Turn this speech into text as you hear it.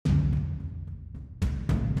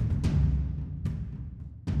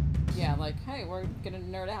Yeah, like, hey, we're gonna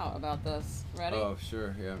nerd out about this. Ready? Oh,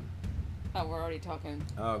 sure, yeah. Oh, we're already talking.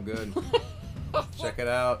 Oh, good. Check it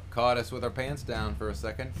out. Caught us with our pants down for a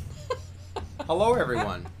second. Hello,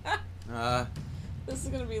 everyone. This is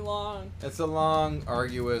gonna be long. It's a long,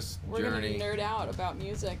 arduous We're journey. gonna nerd out about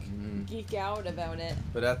music, Mhm. geek out about it.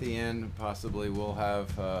 But at the end, possibly we'll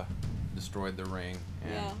have destroyed the ring,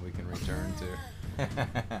 and Yeah. we can return to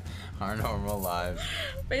our normal lives.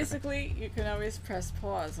 Basically, you can always press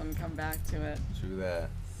pause and come back to it. True that.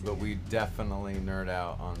 But we definitely nerd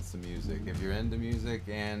out on some music. If you're into music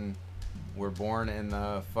and were born in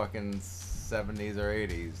the fucking 70s or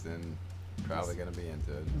 80s, then you're probably gonna be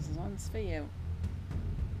into it. This one's for you.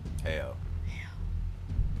 Heyo.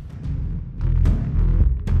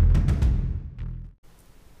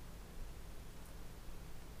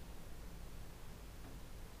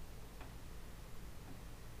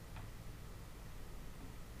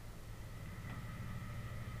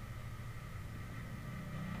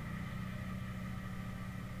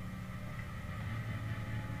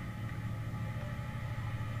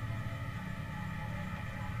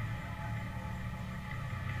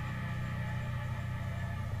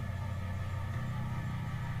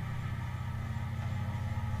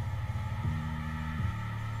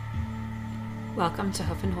 Welcome to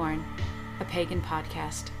Hoof and Horn, a pagan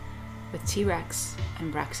podcast with T-Rex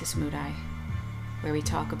and Braxis Moodai, where we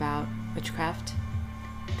talk about witchcraft,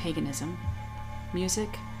 paganism, music,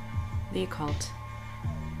 the occult,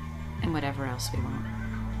 and whatever else we want.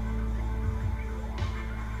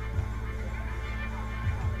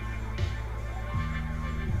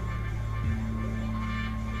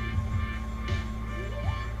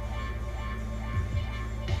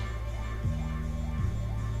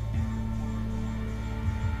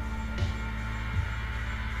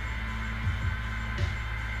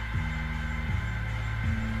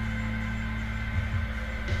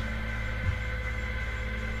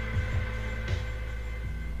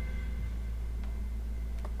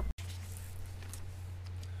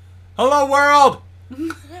 Hello, world!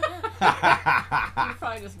 You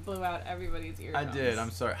probably just blew out everybody's I eardrums. did.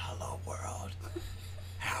 I'm sorry. Hello, world.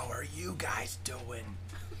 How are you guys doing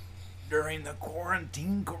during the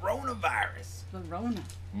quarantine coronavirus? The Rona.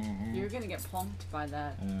 Mm-hmm. You're gonna get plunked by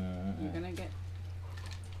that. You're gonna get.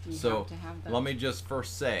 You So, have to have that. let me just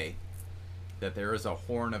first say that there is a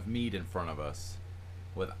horn of meat in front of us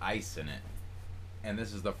with ice in it. And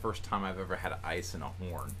this is the first time I've ever had ice in a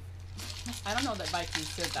horn. I don't know that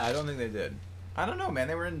Vikings did that. I don't think they did. I don't know, man.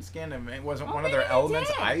 They were in Scandinavia. It wasn't Oh, one of their maybe they elements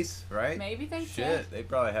did. ice, right? Maybe they Shit, did. they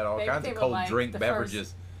probably had all Maybe kinds they of were cold like drink the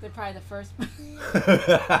beverages. They're probably the first.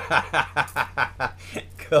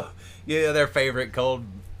 Yeah, their favorite cold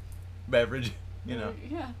beverage, you know.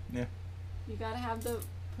 Yeah. Yeah. You gotta have the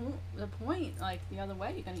point like the other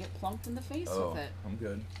way. You're gonna get plunked in the face Oh, with it. I'm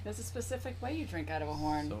good. There's a specific way you drink out of a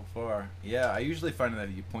horn. So far. Yeah, I usually find that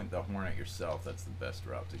if you point the horn at yourself, that's the best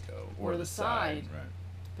route to go. Or the side. Right.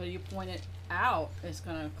 But you point it out, it's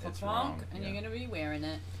gonna It's clunk, wrong, and yeah. you're gonna be wearing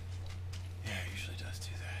it. Yeah, it usually does do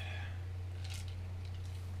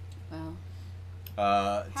Well, that.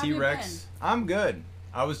 How have you T-Rex. I'm good.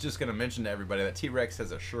 I was just going to mention to everybody that T-Rex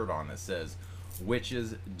has a shirt on that says,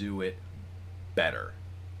 "Witches do it better."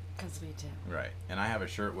 'cause we do. Right. And I have a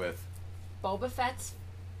shirt with Boba Fett's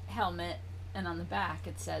helmet, and on the back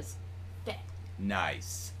it says, "Fett."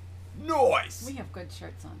 nice. Nice. We have good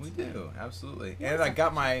shirts on. We today. do, absolutely. Yes, And I I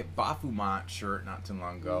got my Baphomet shirt not too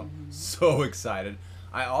long ago. Mhm. So excited.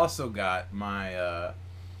 I also got my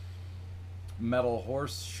metal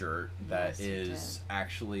horse shirt that Yes, you is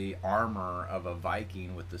actually armor of a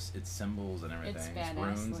Viking with its symbols and everything. It's Its badass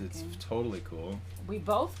runes. looking. It's totally cool. We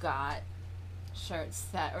both got shirts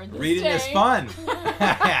that are the Reading is same. fun.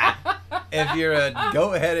 If you're a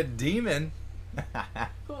goat-headed demon.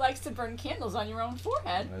 Who likes to burn candles on your own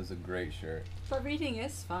forehead? That was a great shirt. But reading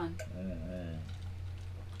is fun.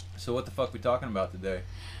 So what the fuck we talking about today?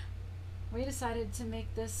 We decided to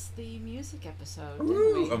make this the music episode,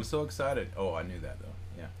 Woo! didn't we? I'm so excited. Oh, I knew that though.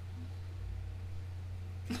 Yeah.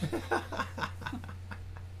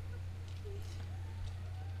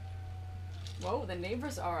 Whoa, the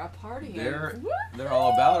neighbors are a party. They're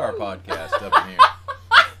all about our podcast up in here.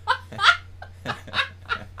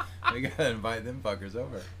 We gotta invite them fuckers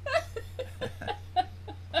over.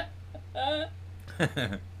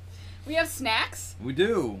 We have snacks. We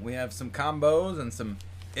do. We have some combos and some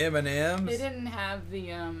M&Ms. They didn't have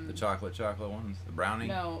the The chocolate ones. The brownie.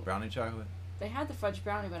 No. Brownie chocolate. They had the fudge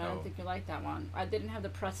brownie, but I Oh. don't think you like that one. I didn't have the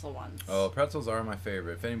pretzel ones. Oh, pretzels are my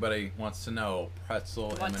favorite. If anybody wants to know, pretzel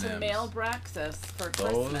Want M&Ms. to mail Braxis for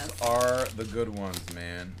Those Christmas. are the good ones,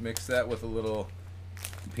 man. Mix that with a little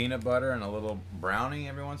peanut butter and a little brownie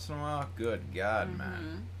every once in a while. Good God,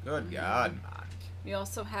 man. Good God, man. We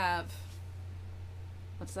also have,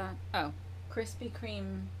 what's that? Oh, Krispy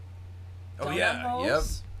Kreme donut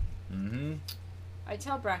rolls. Yep. Mm-hmm. I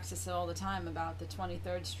tell Braxis all the time about the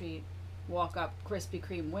 23rd Street walk-up Krispy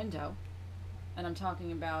Kreme window. And I'm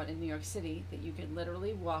talking about in New York City that you could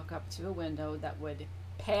literally walk up to a window that would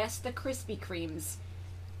pass the Krispy Kremes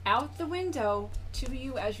out the window to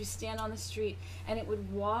you as you stand on the street, and it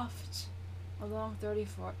would waft along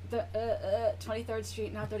 23rd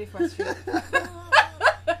Street, not 34th Street.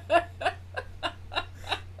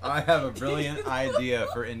 I have a brilliant idea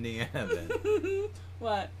for Indiana then.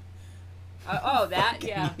 What? Oh, that?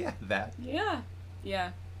 Yeah. Yeah, that.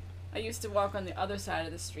 Yeah. I used to walk on the other side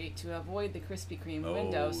of the street to avoid the Krispy Kreme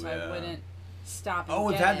window so I wouldn't stop and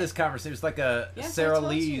we've get had it. this conversation. It's like a Yes, Sarah I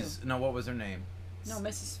told Lee's. No, what was her name? No,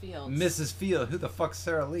 Mrs. Fields. Mrs. Field. Who the fuck's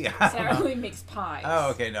Sarah Lee? I don't Sarah know. Lee makes pies.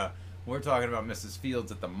 Oh, okay, no. We're talking about Mrs.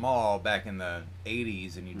 Fields at the mall back in the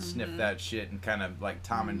 80s, and you'd sniff that shit, and kind of like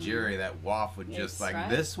Tom and Jerry, that waft would just It's like right.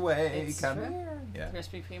 this way, It's come true. here. Yeah.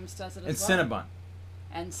 Krispy Kreme's does it And as well. Cinnabon.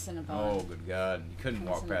 And Cinnabon. Oh, good God. You couldn't And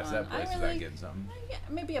walk past that Cinnabon. place I without really- getting something. Yeah,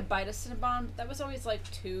 maybe a bite of Cinnabon, but that was always like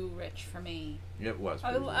too rich for me. It was A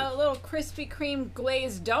pretty rich. little Krispy Kreme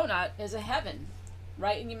glazed donut is a heaven,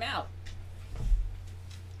 right in your mouth.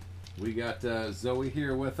 We got Zoe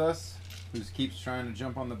here with us, who keeps trying to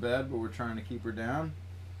jump on the bed, but we're trying to keep her down.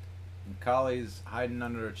 And Collie's hiding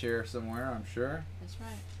under a chair somewhere, I'm sure. That's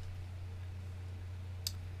right.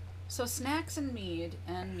 So snacks and mead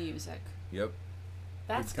and music. Yep.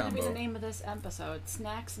 That's Good going to be the combo. name of this episode.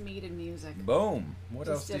 Snacks, mead, and music. Boom. What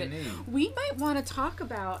Just else do did you it. need? We might want to talk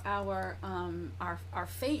about our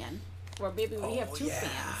fan, or maybe we have two yeah.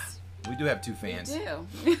 fans. We do have two fans. We do.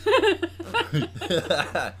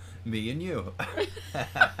 Me and you.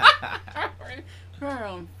 For our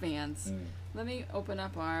own fans. Mm. Let me open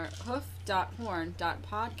up our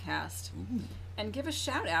hoof.horn.podcast and give a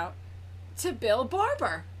shout out to Bill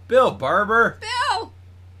Barber. Bill Barber. Bill!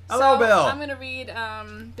 Hello, So, Bill. I'm going to read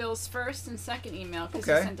Bill's first and second email because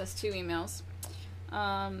Okay. he sent us two emails.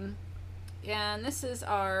 And this is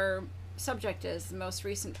our subject is the most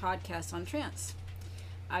recent podcast on trance.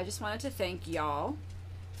 I just wanted to thank y'all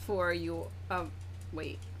for your...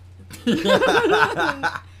 wait.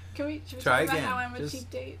 Should we Try talk again. about how I'm a Just-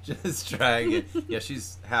 cheap date? Just try again. Yeah,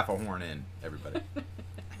 she's half a horn in, everybody.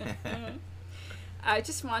 I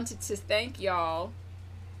just wanted to thank y'all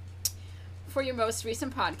for your most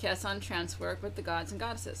recent podcast on trance work with the gods and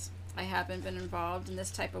goddesses. I haven't been involved in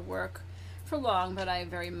this type of work for long, but I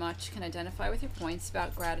very much can identify with your points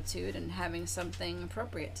about gratitude and having something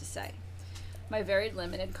appropriate to say. My very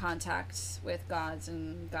limited contacts with gods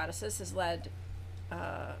and goddesses has led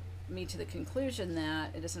me to the conclusion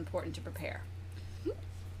that it is important to prepare.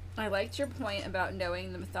 I liked your point about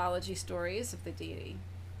knowing the mythology stories of the deity.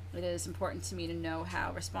 It is important to me to know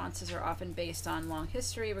how responses are often based on long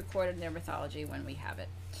history recorded in their mythology when we have it.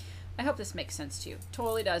 I hope this makes sense to you.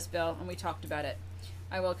 Totally does, Bill, and we talked about it.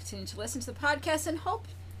 I will continue to listen to the podcast and hope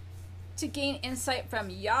to gain insight from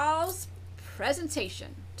y'all's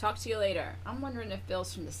presentation. Talk to you later. I'm wondering if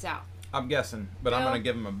Bill's from the South. I'm guessing, but I'm Bill? going to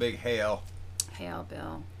give him a big hail. Hail,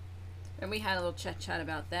 Bill. And we had a little chat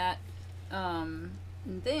about that. And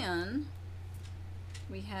then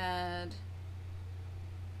we had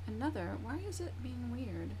another. Why is it being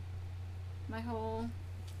weird? My whole...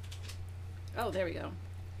 Oh, there we go.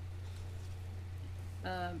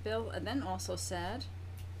 Bill then also said...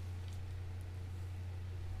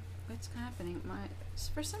 What's happening?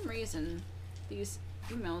 For some reason, these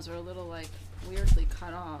emails are a little, like, weirdly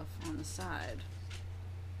cut off on the side.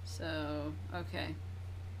 So, okay.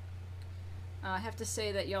 I have to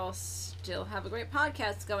say that y'all still have a great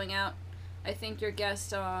podcast going out. I think your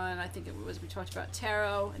guest on, we talked about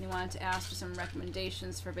tarot, and he wanted to ask for some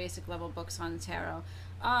recommendations for basic level books on tarot.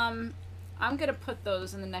 I'm going to put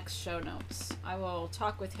those in the next show notes. I will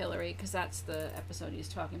talk with Hillary, because that's the episode he's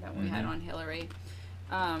talking about when we had on Hillary.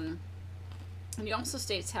 And he also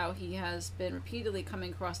states how he has been repeatedly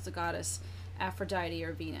coming across the goddess Aphrodite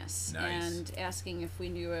or Venus, Nice. and asking if we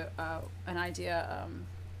knew an idea,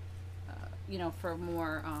 for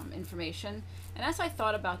more information. And as I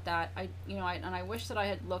thought about that, I wish that I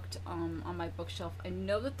had looked on my bookshelf. I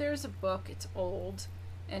know that there's a book. It's old,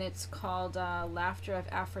 and it's called Laughter of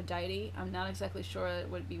Aphrodite. I'm not exactly sure it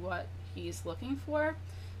would be what he's looking for,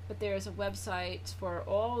 but there's a website for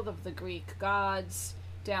all of the Greek gods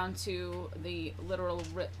down to the literal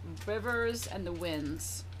rivers and the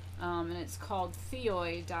winds. And it's called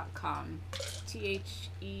theoi.com.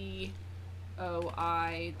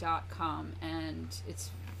 theoi.com. And it's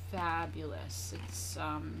fabulous. It's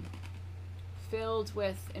filled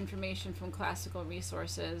with information from classical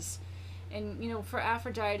resources. And, for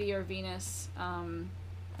Aphrodite or Venus,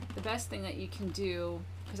 the best thing that you can do,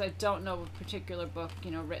 because I don't know a particular book,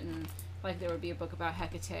 written, like there would be a book about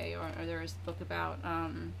Hecate, or there is a book about,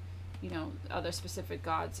 other specific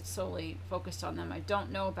gods solely focused on them. I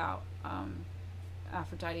don't know about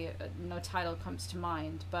Aphrodite. No title comes to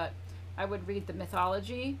mind, but I would read the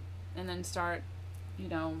mythology and then start,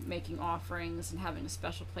 making offerings and having a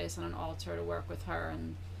special place on an altar to work with her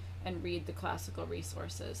and read the classical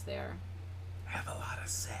resources there. Have a lot of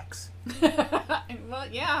sex. Well,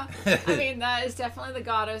 yeah. I mean, that is definitely the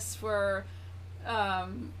goddess for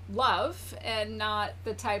love, and not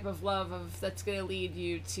the type of love that's going to lead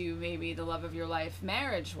you to maybe the love of your life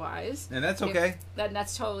marriage-wise. And that's okay. Then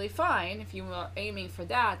that's totally fine. If you were aiming for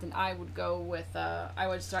that, then I would go with, I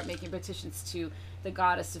would start making petitions to the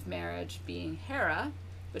goddess of marriage being Hera.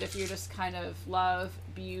 But if you're just kind of love,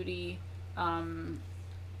 beauty,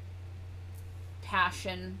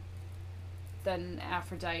 passion, then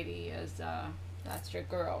Aphrodite is, that's your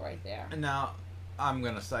girl right there. Now, I'm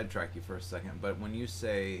going to sidetrack you for a second, but when you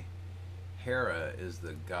say Hera is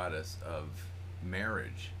the goddess of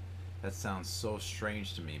marriage, that sounds so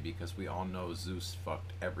strange to me, because we all know Zeus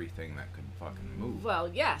fucked everything that could fucking move. Well,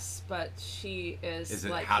 yes, but she is. Is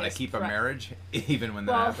it like how to keep a marriage, even when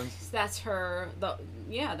that happens? That's her.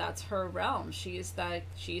 That's her realm. She's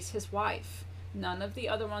his wife. None of the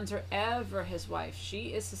other ones are ever his wife.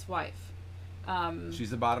 She is his wife. She's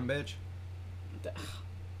the bottom bitch.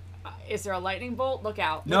 Is there a lightning bolt? Look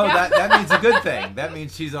out! No, Look out. that means a good thing. That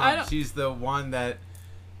means she's on. She's the one that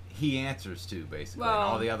he answers to, basically, and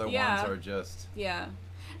all the other ones are just. Yeah,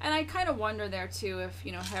 and I kind of wonder there too if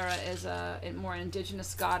Hera is a more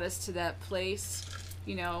indigenous goddess to that place,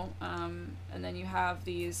 and then you have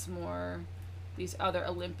these other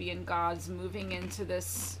Olympian gods moving into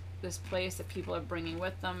this place that people are bringing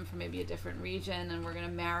with them from maybe a different region, and we're gonna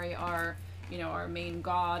marry our main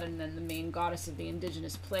god and then the main goddess of the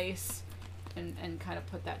indigenous place, and kind of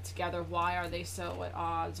put that together. Why are they so at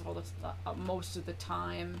odds all the most of the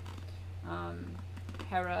time?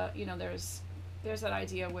 Hera, there's that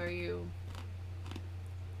idea where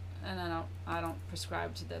and I don't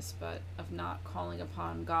prescribe to this, but of not calling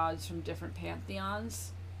upon gods from different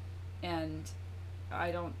pantheons, and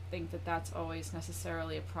I don't think that that's always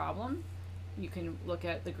necessarily a problem. You can look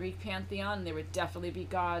at the Greek pantheon, there would definitely be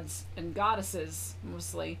gods and goddesses,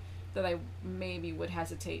 mostly, that I maybe would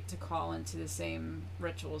hesitate to call into the same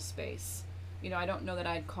ritual space. I don't know that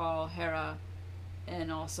I'd call Hera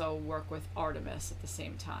and also work with Artemis at the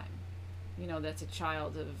same time. That's a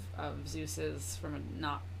child of Zeus's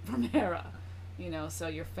not from Hera. So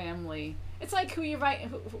your family, it's like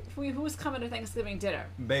who's coming to Thanksgiving dinner?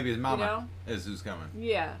 Baby's mama is who's coming.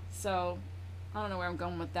 Yeah, so I don't know where I'm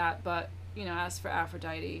going with that, but as for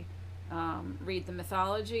Aphrodite, read the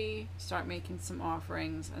mythology, start making some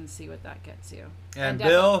offerings, and see what that gets you. And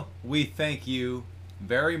Bill, we thank you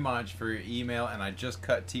very much for your email, and I just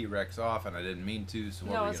cut T-Rex off, and I didn't mean to, so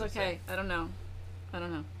what No, were you it's gonna okay. say? I don't know.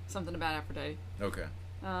 Something about Aphrodite. Okay.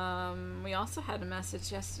 We also had a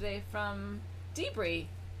message yesterday from Debris,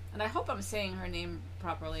 and I hope I'm saying your name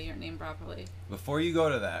properly. Before you go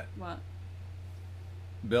to that, What?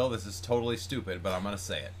 Bill, this is totally stupid, but I'm going to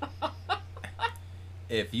say it.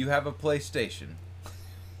 If you have a PlayStation,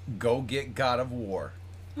 go get God of War,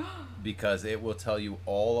 because it will tell you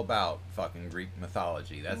all about fucking Greek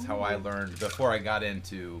mythology. That's how I learned before I got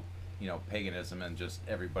into, paganism and just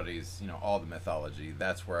everybody's, all the mythology.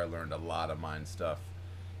 That's where I learned a lot of mine stuff,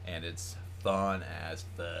 and it's fun as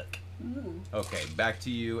fuck. Ooh. Okay, back to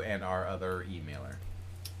you and our other emailer.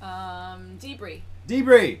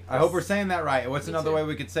 Debris. I hope we're saying that right. What's Me another too. way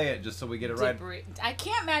we could say it, just so we get it right? Debris. I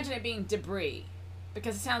can't imagine it being debris,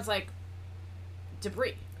 because it sounds like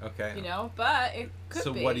debris. Okay. But it could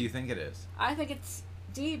So be. what do you think it is? I think it's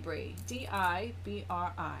Debris. Dibri.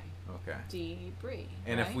 Okay. Debris.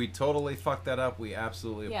 And right? if we totally fuck that up, we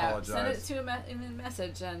absolutely apologize. Send it to in a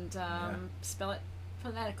message and spell it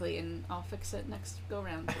phonetically, and I'll fix it next go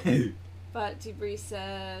round. But Debris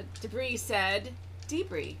said. Debris.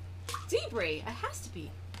 It has to be.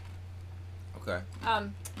 Okay.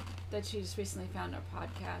 That she just recently found our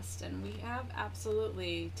podcast, and we have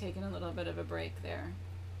absolutely taken a little bit of a break there.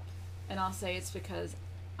 And I'll say it's because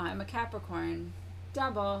I'm a Capricorn,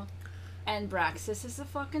 double, and Braxis is a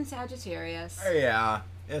fucking Sagittarius. Yeah,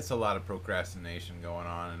 it's a lot of procrastination going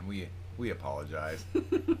on, and we apologize.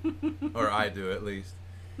 Or I do, at least.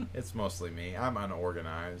 It's mostly me. I'm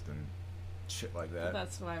unorganized and shit like that.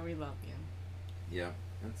 That's why we love you. Yeah.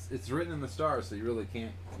 It's written in the stars, so you really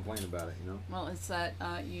can't complain about it, you know? Well, it's that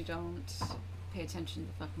you don't pay attention to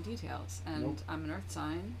the fucking details. And Nope. I'm an earth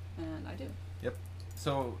sign, and I do. Yep.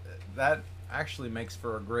 So that actually makes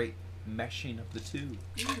for a great meshing of the two.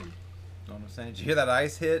 Know what I'm saying? Did you hear that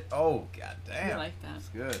ice hit? Oh, goddamn. I like that. It's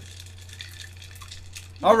good.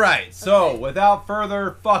 All right, so Okay. without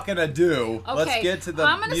further fucking ado, Okay, let's get to the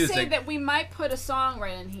I'm gonna music. say that we might put a song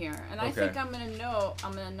right in here, and I Okay. think I'm gonna know.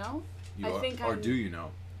 You I are- think or I'm- do you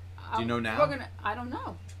know? Do you know now? I don't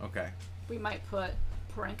know. Okay. We might put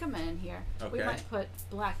Parenkama in here. We Okay. might put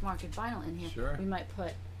Black Market Vinyl in here. Sure. We might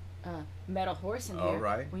put Metal Horse in All here.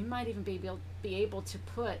 right. We might even be able to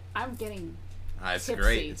put. I'm getting It's tipsy,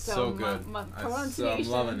 great. It's so so good. My I'm pronunciations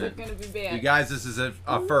loving are it. gonna be bad. You guys, this is a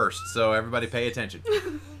first, so everybody pay attention.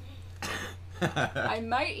 I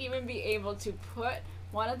might even be able to put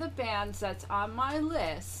one of the bands that's on my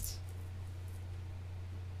list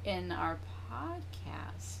in our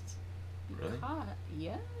podcast. Really?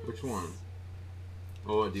 Yes. Which one?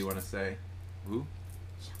 Oh, do you want to say who?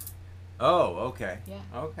 Oh, okay. Yeah.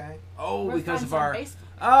 Okay. Oh, We're because of friends on our. Facebook.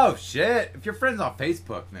 Oh shit! If you're friends on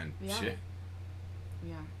Facebook, then Yeah. shit.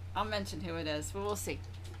 We are. I'll mention who it is, but we'll see.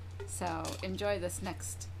 So enjoy this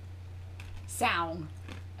next sound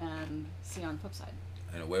and see you on the flip side.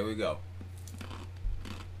 And away we go.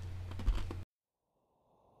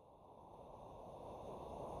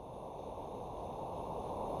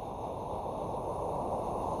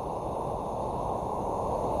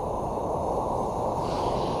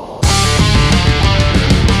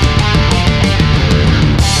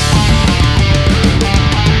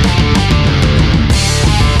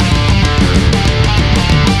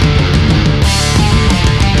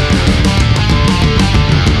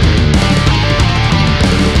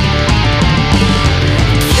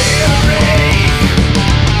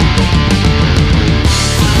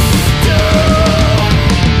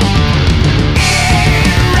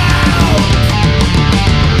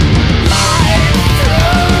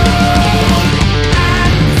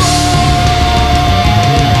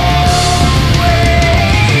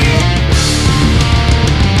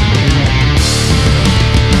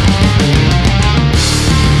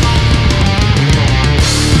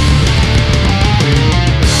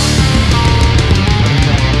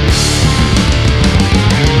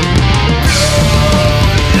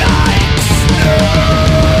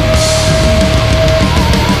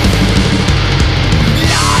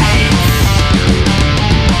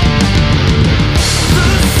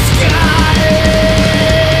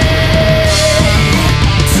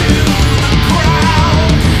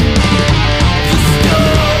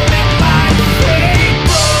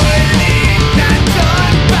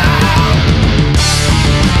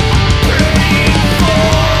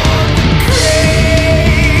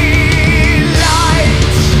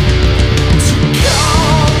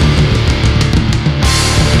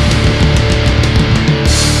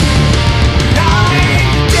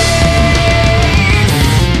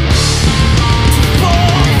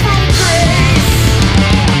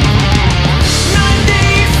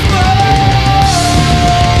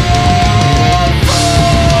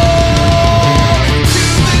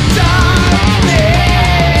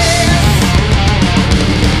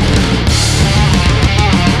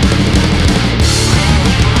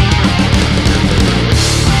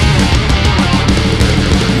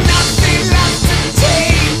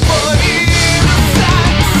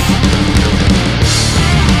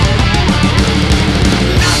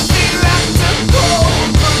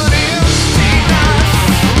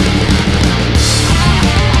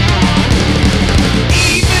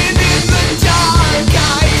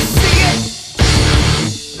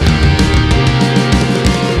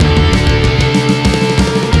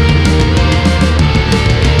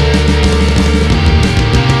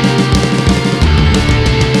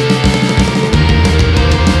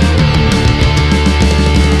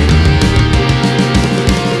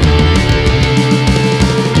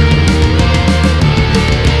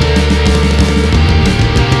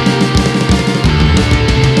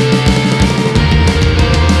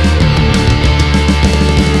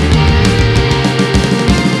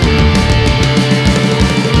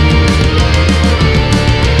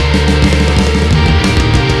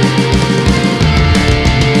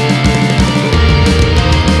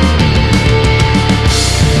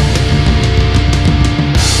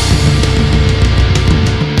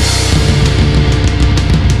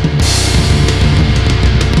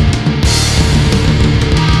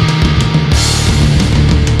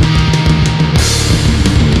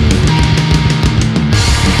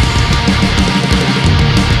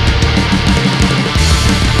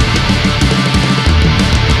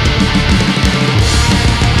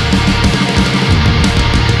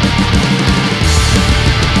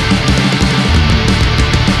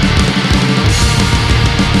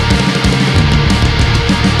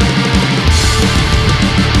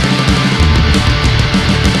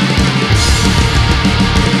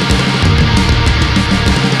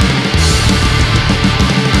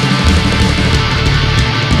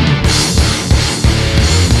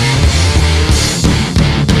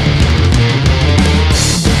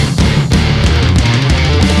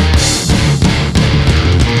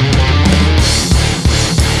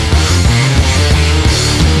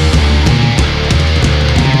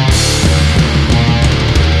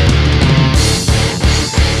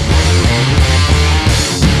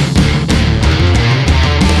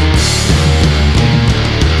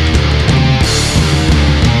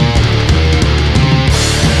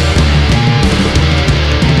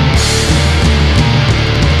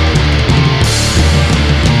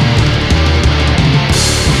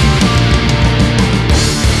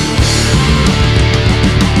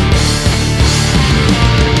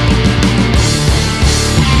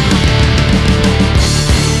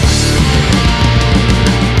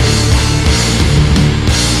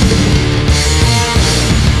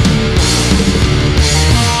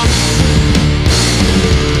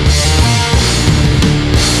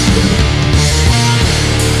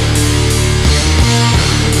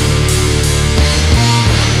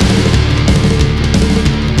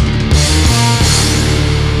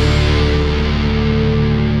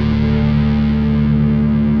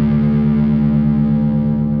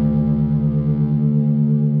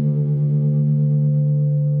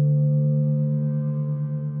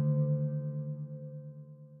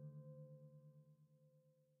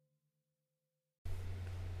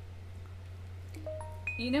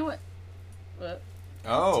 You know what? What?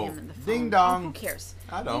 Oh, Damn it, the phone. ding Oh, dong. who cares?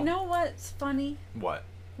 I don't. You know what's funny? What?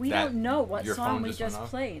 We That- don't know what your song phone we just just went off?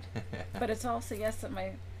 played, but it's also that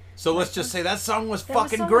my So let's just say that song was that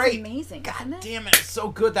fucking song great. Was amazing, God isn't it? damn it, it's so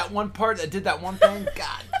good. That one part that did that one thing.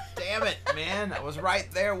 God damn it, man. I was right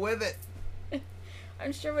there with it.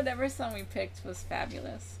 I'm sure whatever song we picked was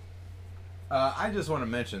fabulous. I just want to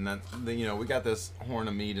mention that we got this horn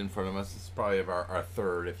of meat in front of us. It's probably our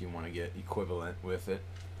third, if you want to get equivalent with it,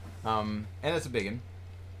 and it's a big one.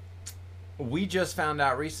 We just found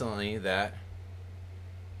out recently that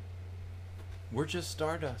we're just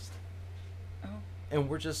stardust, and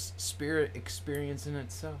we're just spirit experiencing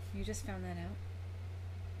itself. You just found that out?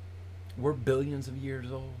 We're billions of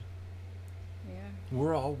years old. Yeah,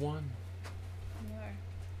 We're all one. we are.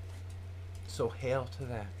 So hail to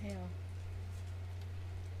that. Hail.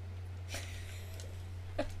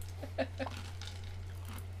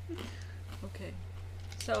 Okay.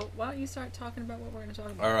 So why don't you start talking about what we're going to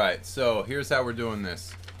talk about? All right, so here's how we're doing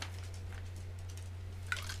this.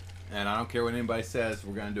 And I don't care what anybody says,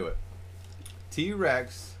 we're going to do it.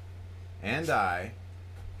 T-Rex and I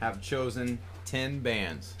have chosen 10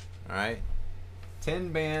 bands, all right?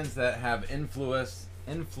 10 bands that have influenced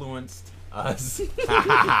us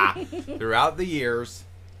throughout the years.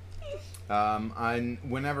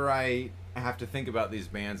 Whenever I have to think about these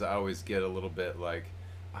bands, I always get a little bit like,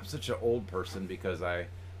 I'm such an old person because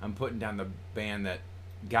I'm putting down the band that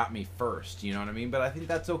got me first, you know what I mean? But I think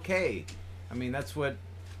that's okay. I mean, that's what...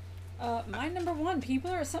 My number one, some people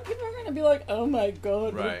are going to be like, oh my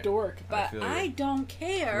god, what a Right. dork. I But feel I you. don't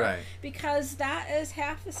care. Right. Because that is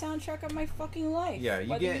half the soundtrack of my fucking life. Yeah, you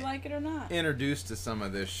whether get you like it or not. introduced to some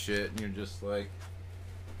of this shit and you're just like,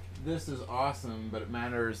 this is awesome, but it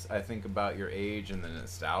matters, I think, about your age and the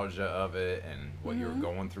nostalgia of it and what you were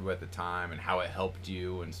going through at the time and how it helped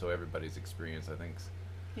you, and so everybody's experience, I think, is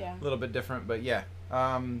Yeah. a little bit different, but yeah.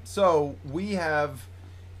 So we have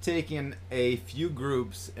taken a few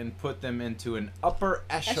groups and put them into an upper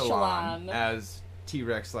echelon. As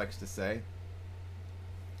T-Rex likes to say.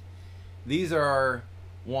 These are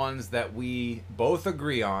ones that we both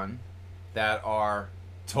agree on that are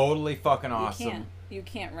totally fucking awesome. You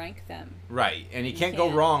can't rank them. Right, and you You can't go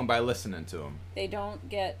can't. wrong by listening to them. They don't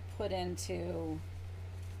get put into...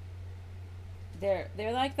 They're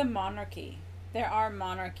like the monarchy. There are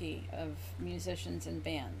monarchy of musicians and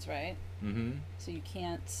bands, right? Mm-hmm. So you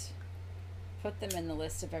can't put them in the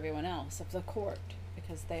list of everyone else, of the court,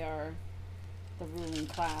 because they are the ruling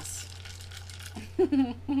class.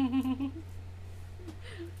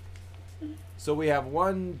 So we have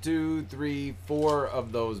 1, 2, 3, 4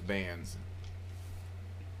 of those bands.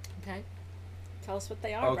 Okay. Tell us what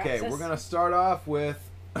they are, Okay, Braxis. we're going to start off with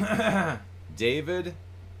David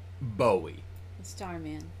Bowie. The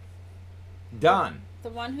Starman. Done. The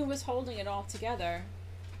one who was holding it all together,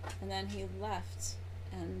 and then he left,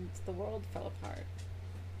 and the world fell apart.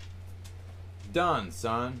 Done,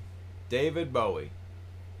 son. David Bowie.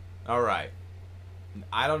 All right.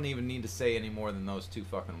 I don't even need to say any more than those 2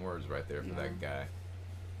 fucking words right there for that guy.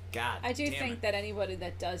 God I do damn think it. that anybody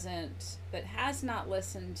that has not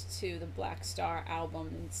listened to the Black Star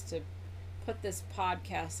album needs to put this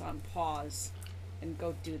podcast on pause and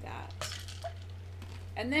go do that.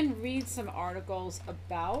 And then read some articles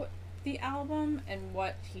about the album and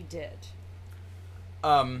what he did.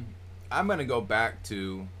 I'm going to go back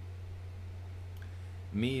to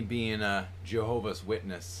me being a Jehovah's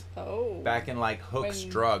Witness. Oh. Back in like Hooks When-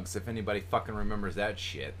 Drugs, if anybody fucking remembers that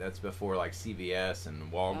shit. That's before like CVS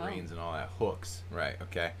and Walgreens and all that. Hooks, right,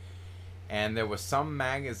 okay. And there was some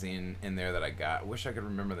magazine in there that I got. I wish I could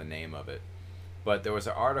remember the name of it. But there was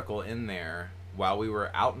an article in there. While we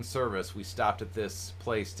were out in service, we stopped at this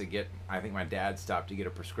place to get, I think my dad stopped to get a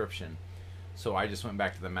prescription. So I just went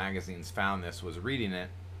back to the magazines, found this, was reading it.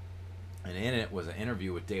 And in it was an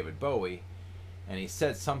interview with David Bowie. And he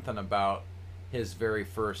said something about his very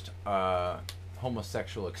first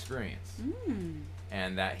homosexual experience.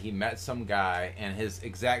 And that he met some guy, and his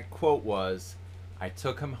exact quote was, "I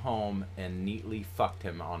took him home and neatly fucked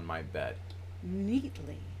him on my bed."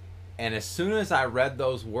 Neatly. And as soon as I read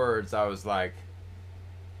those words, I was like,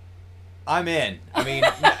 I'm in. I mean,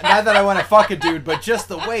 not that I want to fuck a dude, but just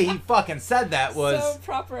the way he fucking said that was... So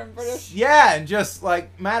proper and British. Yeah, and just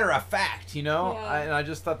like matter of fact, you know? Yeah. And I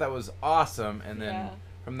just thought that was awesome. And then Yeah.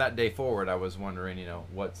 from that day forward, I was wondering, you know,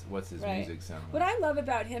 what's his Right. music sound like? What I love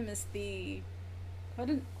about him is what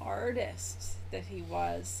an artist that he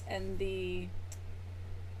was, and the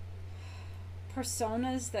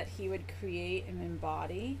personas that he would create and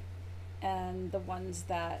embody, and the ones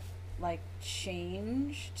that like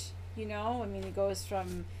changed, you know? I mean, he goes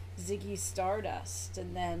from Ziggy Stardust,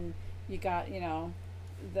 and then you got,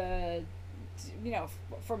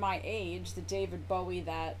 for my age, the David Bowie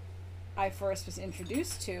that I first was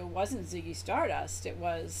introduced to wasn't Ziggy Stardust. It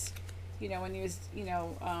was, when he was,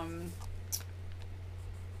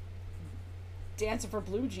 Dancing for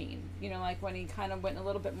Blue Jean, like when he kind of went a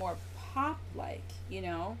little bit more pop-like,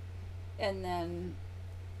 and then,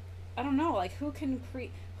 I don't know, like who can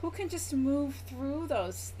just move through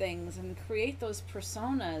those things and create those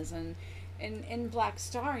personas, and in Black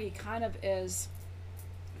Star, he kind of is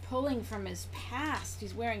pulling from his past.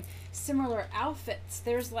 He's wearing similar outfits.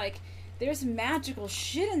 There's magical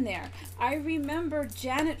shit in there. I remember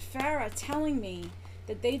Janet Farah telling me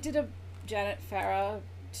that they did Janet Farah,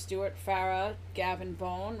 Stuart Farah, Gavin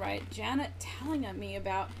Bone, right? Janet telling me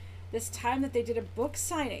about this time that they did a book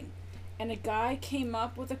signing, and a guy came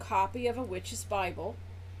up with a copy of A Witch's Bible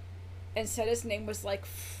and said his name was like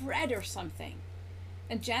Fred or something.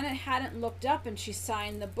 And Janet hadn't looked up, and she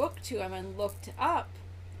signed the book to him and looked up.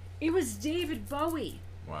 It was David Bowie.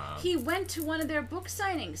 Wow. He went to one of their book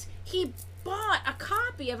signings. He bought a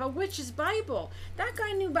copy of A Witch's Bible. That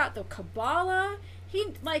guy knew about the Kabbalah. He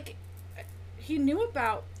knew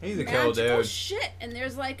about magical shit. And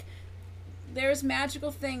there's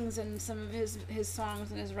magical things in some of his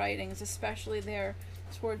songs and his writings, especially there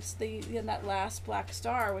towards that last Black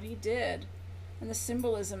Star, what he did, and the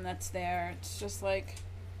symbolism that's there. It's just like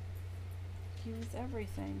he was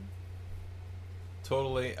everything.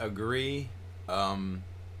 Totally agree. I'm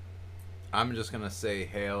just gonna say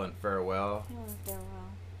hail and farewell. Hail and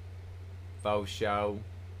farewell. Faux show.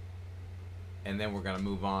 And then we're gonna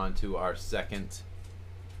move on to our second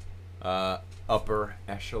upper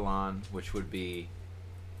echelon, which would be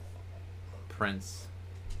Prince.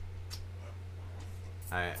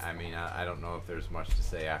 I mean, I don't know if there's much to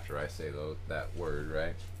say after I say that word,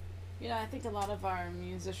 right? I think a lot of our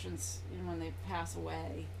musicians, when they pass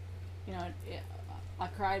away, I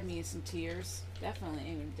cried me some tears. Definitely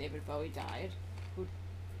when David Bowie died.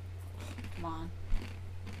 Come on.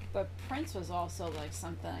 But Prince was also like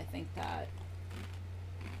something I think that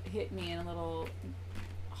hit me in a little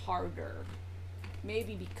harder.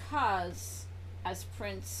 Maybe because as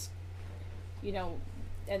Prince,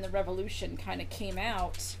 and the Revolution kind of came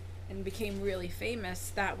out and became really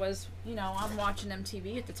famous, that was, I'm watching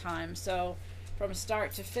MTV at the time, so from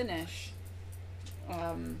start to finish,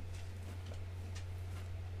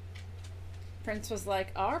 Prince was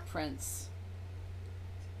like our Prince.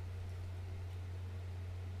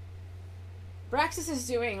 Braxis is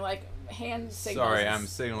doing like hand signals. Sorry, I'm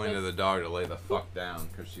signaling to the dog to lay the fuck down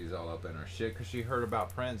because she's all up in her shit because she heard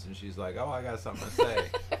about Prince and she's like, oh, I got something to say.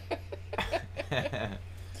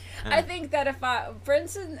 I think that if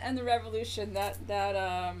Prince and the Revolution, that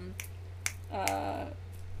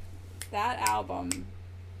album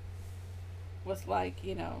with like,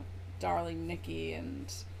 Darling Nikki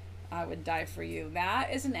and I Would Die For You,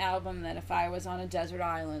 that is an album that if I was on a desert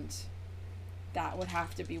island, that would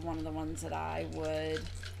have to be one of the ones that I would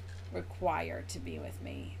require to be with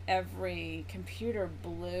me. Every Computer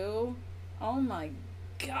Blue, oh my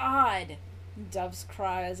God, Dove's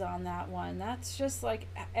Cry is on that one. That's just like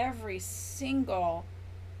every single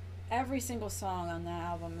song on that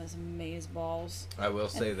album is amazeballs. I will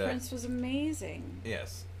say that Prince was amazing.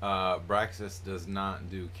 Yes, Braxis does not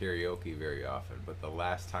do karaoke very often, but the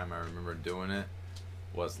last time I remember doing it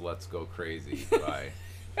was "Let's Go Crazy" by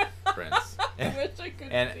Prince. I wish I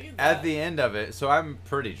could and see that. At the end of it, so I'm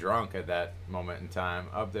pretty drunk at that moment in time,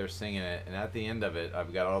 up there singing it, and at the end of it,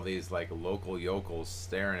 I've got all these like local yokels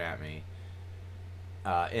staring at me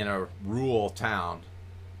in a rural town,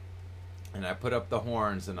 and I put up the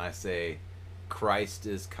horns and I say, "Christ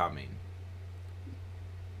is coming."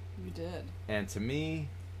 You did. And to me,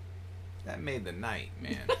 that made the night,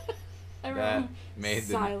 man. Everyone That made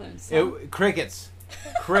silence. Crickets.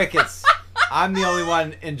 I'm the only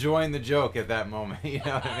one enjoying the joke at that moment. You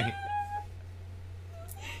know what I mean?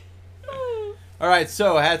 All right,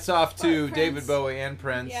 so hats off to David Bowie and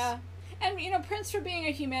Prince. Yeah, and Prince for being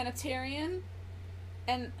a humanitarian,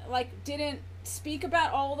 and like didn't speak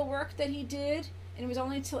about all the work that he did. And it was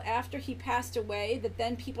only until after he passed away that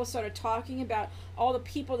then people started talking about all the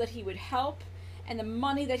people that he would help and the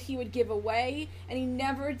money that he would give away. And he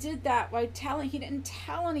never did that he didn't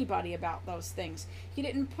tell anybody about those things. He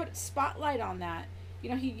didn't put spotlight on that.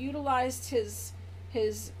 He utilized his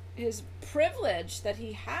privilege that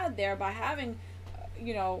he had there by having,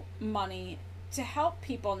 money to help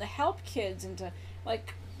people and to help kids and to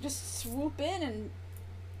like just swoop in and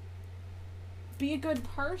be a good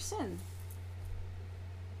person.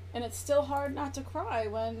 And it's still hard not to cry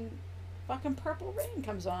when fucking Purple Rain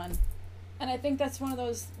comes on. And I think that's one of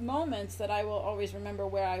those moments that I will always remember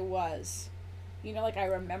where I was. You know, like I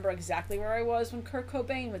remember exactly where I was when Kurt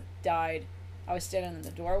Cobain died. I was standing in the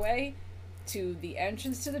doorway to the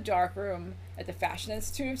entrance to the dark room at the Fashion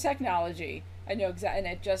Institute of Technology. I know exactly, and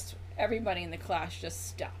it just, everybody in the class just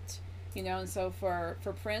stopped. You know, and so for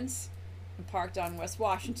Prince, I'm parked on West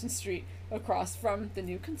Washington Street across from the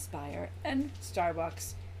new Conspire and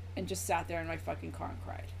Starbucks and just sat there in my fucking car and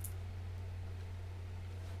cried.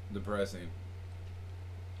 Depressing.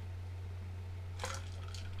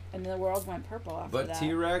 And the world went purple after But that.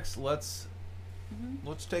 T-Rex, let's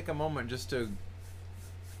Mm-hmm. take a moment just to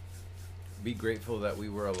be grateful that we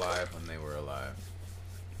were alive when they were alive.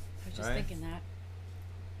 I was just Right? thinking that.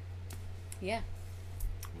 Yeah.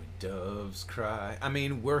 When doves cry. I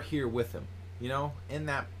mean, we're here with them. You know, in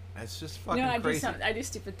that, it's just fucking crazy. I do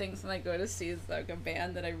stupid things when I go to see like a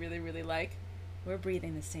band that I really, really like. We're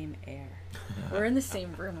breathing the same air. We're in the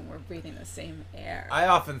same room and we're breathing the same air. I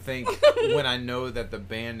often think when I know that the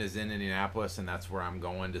band is in Indianapolis and that's where I'm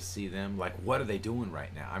going to see them, like, what are they doing right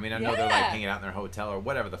now? I mean, I know they're like Yeah. hanging out in their hotel or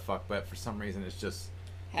whatever the fuck, but for some reason it's just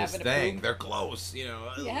this Having a thing. poop. They're close, you know.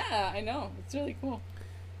 Yeah, I know. It's really cool.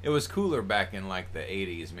 It was cooler back in like the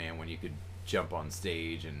 80s, man, when you could jump on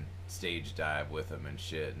stage and stage dive with them and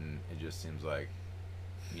shit, and it just seems like,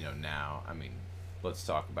 you know, now, I mean, let's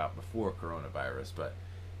talk about before coronavirus, but,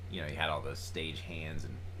 you know, you had all those stage hands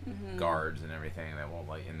and Mm-hmm. guards and everything that won't,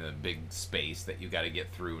 like, in the big space that you got to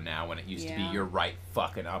get through now, when it used to be Yeah. you're right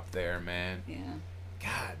fucking up there, man. Yeah.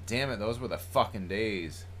 God damn it, those were the fucking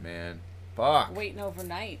days, man. Fuck. Waiting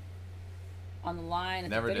overnight on the line at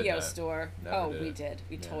Never the did video that. store. Never We did. did.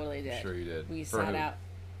 We Yeah, totally did. Sure you did. We For sat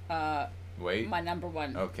who? out. Wait. My number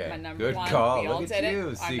one. Okay. My number Good one. call. We all Look at did you,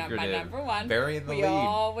 it. My secretive. number one. Burying the we lead.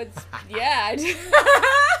 all would. Yeah. I did.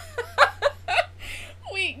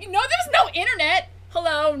 You know, there was no internet.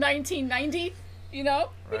 Hello, 1990. You know,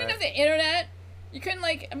 we didn't Right. have the internet. You couldn't,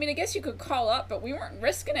 like, I mean, I guess you could call up, but we weren't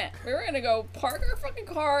risking it. We were gonna go park our fucking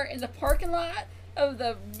car in the parking lot of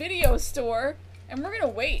the video store, and we're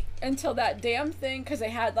gonna wait until that damn thing, because they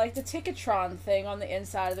had like the Ticketron thing on the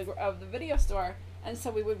inside of the video store, and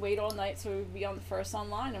so we would wait all night so we would be on the first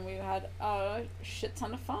online, and we had a shit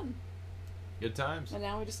ton of fun. Good times. And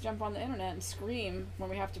now we just jump on the internet and scream when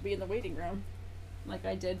we have to be in the waiting room. Like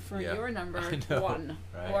I did for Yeah. your number I know, one.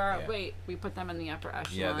 right, Or yeah. wait, we put them in the upper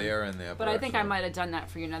echelon. Yeah, they are in the upper But I think I echelon. might have done that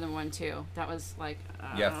for your another one too. That was like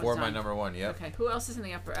Yeah, I was for my done. number one, yep. Okay, who else is in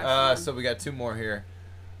the upper echelon? So we got two more here.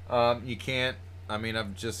 You can't, I mean,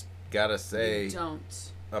 I've just gotta say, You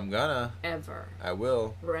don't I'm gonna, ever I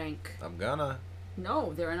will, rank. I'm gonna.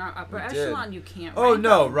 No, they're in our upper We did. echelon. You can't. Oh, rank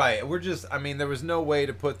no, them. right. We're just, I mean, there was no way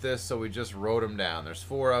to put this, so we just wrote them down. There's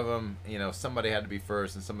four of them. You know, somebody had to be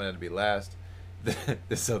first and somebody had to be last.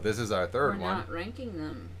 So this is our third We're one. not ranking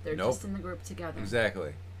them. They're Nope. just in the group together.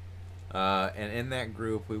 Exactly. And in that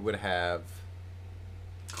group, we would have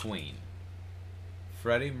Queen,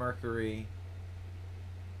 Freddie Mercury,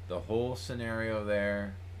 the whole scenario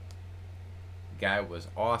there. Guy was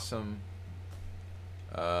awesome.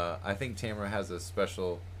 I think Tamara has a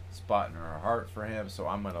special spot in her heart for him, so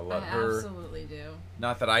I'm going to let I her. absolutely do.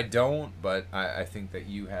 Not that I don't, but I think that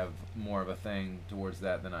you have more of a thing towards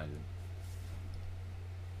that than I do.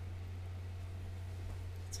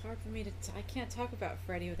 It's hard for me to. I can't talk about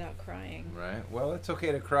Freddie without crying. Right? Well, it's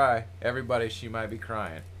okay to cry. Everybody, she might be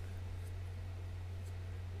crying.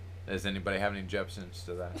 Does anybody have any objections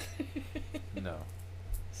to that? No.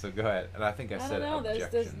 So go ahead. And I think I I said don't know.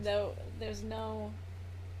 objections. There's no.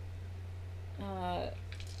 I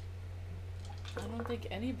don't think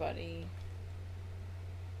anybody.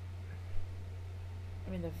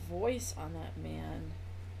 I mean, the voice on that man.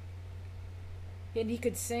 And he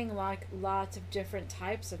could sing like lots of different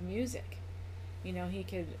types of music. You know, he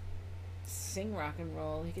could sing rock and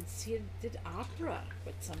roll. He did opera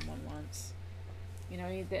with someone once. You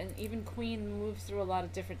know, then even Queen moved through a lot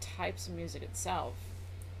of different types of music itself.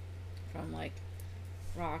 From like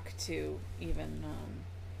rock to even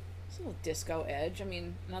it's a little disco edge. I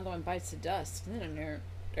mean, Another One Bites the Dust.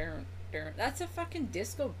 That's a fucking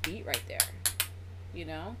disco beat right there. You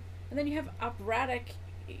know? And then you have operatic,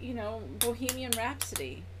 you know, Bohemian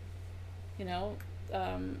Rhapsody. You know,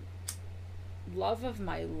 Love of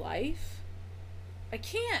My Life. I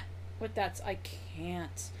can't. I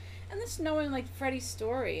can't. And just knowing like Freddie's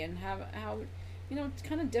story and how you know,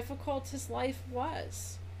 kind of difficult his life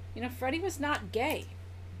was. You know, Freddie was not gay.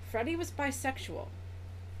 Freddie was bisexual.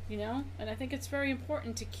 You know? And I think it's very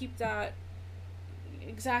important to keep that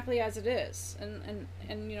exactly as it is. And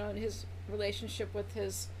you know, his relationship with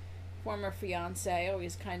his former fiance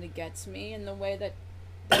always kind of gets me in the way that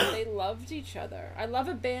they loved each other. I love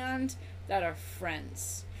a band that are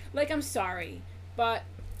friends. Like, I'm sorry, but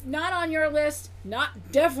not on your list,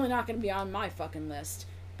 definitely not going to be on my fucking list.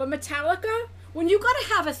 But Metallica, when you got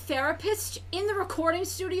to have a therapist in the recording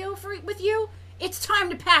studio with you, it's time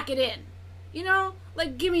to pack it in. You know?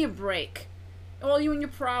 Like, give me a break. All you and your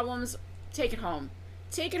problems, take it home.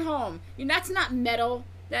 Take it home. That's not metal.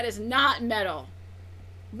 That is not metal.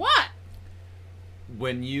 What?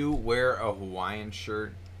 When you wear a Hawaiian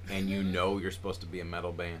shirt and you know you're supposed to be a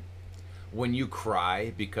metal band, when you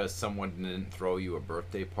cry because someone didn't throw you a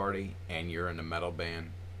birthday party and you're in a metal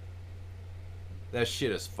band, that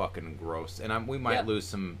shit is fucking gross. And we might lose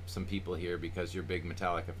some people here because you're big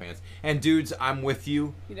Metallica fans. And dudes, I'm with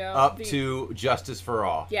you, to Justice for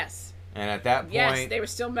All. Yes. And at that point, yes, they were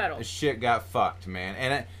still metal. Shit got fucked, man.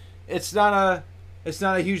 And it's not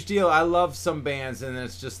a huge deal. I love some bands, and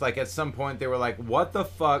it's just like at some point they were like, "What the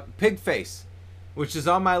fuck?" Pigface, which is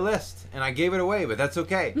on my list, and I gave it away, but that's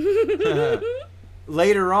okay.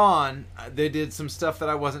 Later on, they did some stuff that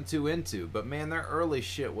I wasn't too into, but man, their early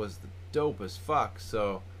shit was dope as fuck.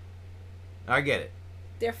 So I get it.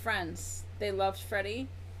 They're friends. They loved Freddie.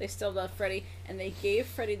 They still love Freddie, and they gave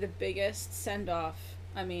Freddie the biggest send off.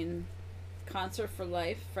 I mean, Concert for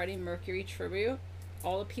Life, Freddie Mercury tribute.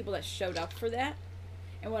 All the people that showed up for that.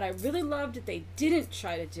 And what I really loved that they didn't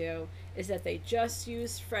try to do is that they just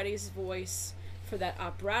used Freddie's voice for that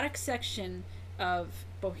operatic section of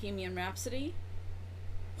Bohemian Rhapsody.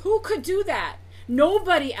 Who could do that?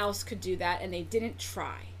 Nobody else could do that, and they didn't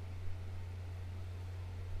try.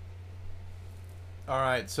 All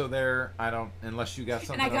right, so unless you got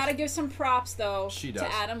something And I gotta else. give some props though She does.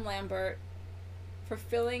 to Adam Lambert for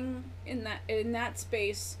filling in that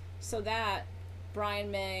space so that Brian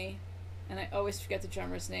May, and I always forget the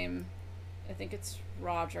drummer's name, I think it's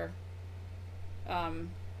Roger. Adam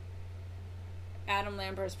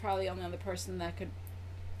Lambert is probably the only other person that could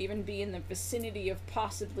even be in the vicinity of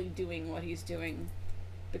possibly doing what he's doing,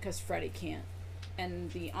 because Freddie can't.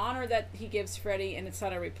 And the honor that he gives Freddie, and it's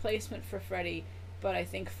not a replacement for Freddie, but I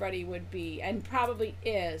think Freddie would be, and probably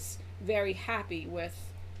is, very happy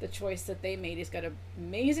with the choice that they made. He's got an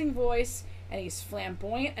amazing voice, and he's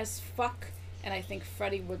flamboyant as fuck, and I think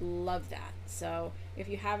Freddie would love that. So, if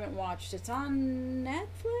you haven't watched, it's on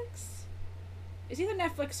Netflix? It's either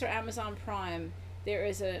Netflix or Amazon Prime. There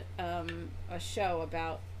is a show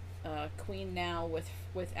about Queen Now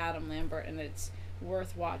with Adam Lambert, and it's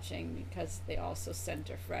worth watching because they also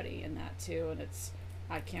center Freddie in that too, and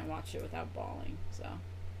I can't watch it without bawling. So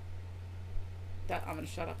that I'm gonna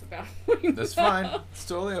shut up about. That's fine. It's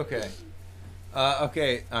totally okay.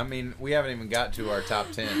 Okay, I mean, we haven't even got to our top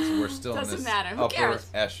 10s. We're still in this upper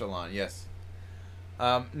echelon. Yes.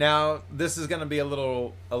 Now this is going to be a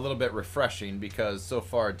little bit refreshing because so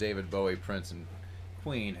far David Bowie, Prince, and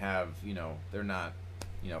Queen have, they're not,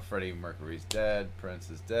 Freddie Mercury's dead, Prince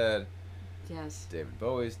is dead. Yes. David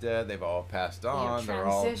Bowie's dead. They've all passed on. They're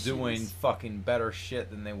all doing fucking better shit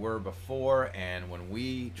than they were before. And when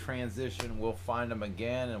we transition, we'll find them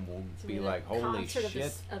again, and we'll be like, "Holy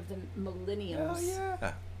shit!" Of the millenniums.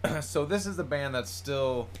 Oh yeah. So this is the band that's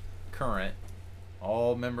still current,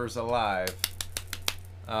 all members alive.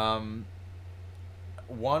 One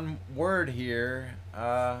word here.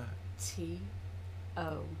 TOOL.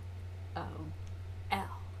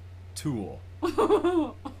 Tool.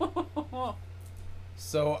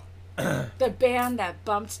 So the band that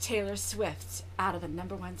bumped Taylor Swift out of the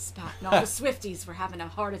 #1 spot, and all the Swifties were having a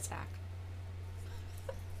heart attack.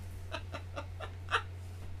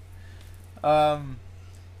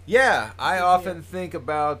 Yeah, I often think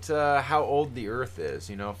about how old the Earth is.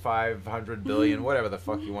 500 billion, whatever the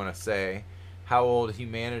fuck you want to say, how old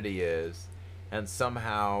humanity is, and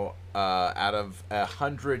somehow out of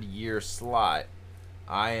 100-year slot,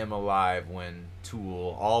 I am alive when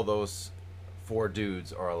Tool, all those 4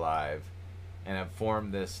 dudes are alive and have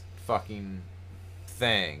formed this fucking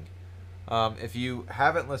thing. If you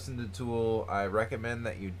haven't listened to Tool, I recommend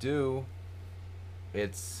that you do.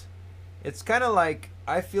 It's kind of like,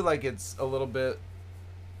 I feel like it's a little bit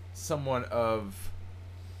somewhat of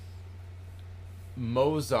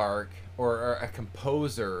Mozart or a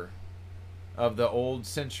composer of the old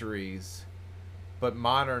centuries, but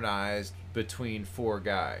modernized between 4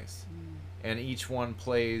 guys. And each one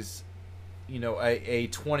plays, a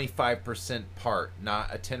 25% part,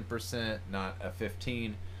 not a 10%, not a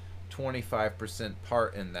 15%, 25%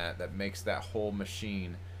 part in that makes that whole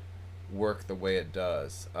machine work the way it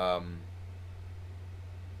does.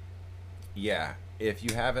 Yeah, if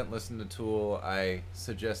you haven't listened to Tool, I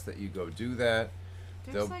suggest that you go do that.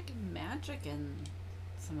 There's like magic in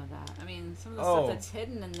some of that. I mean, some of the Oh. stuff that's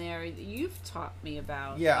hidden in there, you've taught me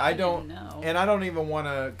about. Yeah, but I don't didn't know. and I don't even want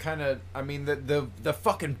to kind of. I mean, the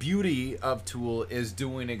fucking beauty of Tool is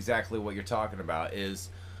doing exactly what you're talking about. Is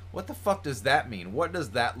what the fuck does that mean? What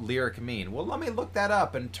does that lyric mean? Well, let me look that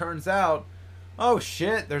up, and turns out, oh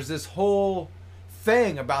shit, there's this whole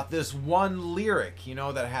thing about this one lyric, you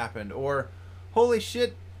know, that happened. Or, holy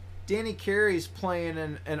shit, Danny Carey's playing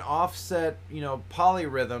an offset, you know,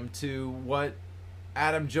 polyrhythm to what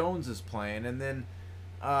Adam Jones is playing, and then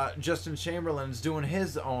Justin Chamberlain's doing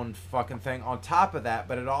his own fucking thing on top of that,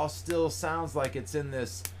 but it all still sounds like it's in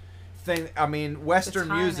this thing. I mean, Western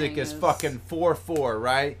music is fucking 4/4,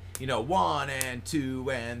 right? You know, 1 and 2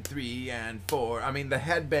 and 3 and 4. I mean, the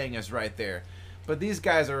headbang is right there. But these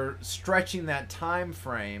guys are stretching that time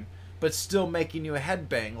frame, but still making you a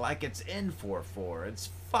headbang like it's in 4/4. It's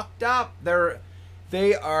fucked up.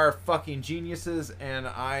 They are fucking geniuses, and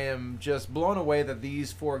I am just blown away that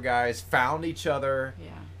these four guys found each other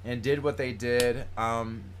and did what they did.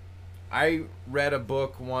 I read a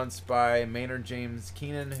book once by Maynard James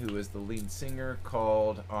Keenan, who is the lead singer,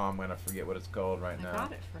 called, I'm going to forget what it's called right now. I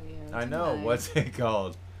got it for you. I know. What's it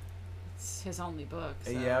called? It's his only book.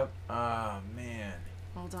 So. Yep. Man.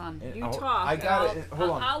 Hold on. And You talk. I got it. Hold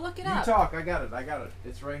on. I'll look it you up. You talk. I got it.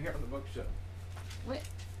 It's right here on the bookshelf. Wait.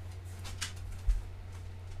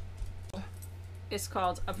 It's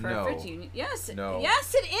called A Perfect Union. Yes. No.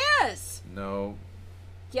 Yes, it is. No.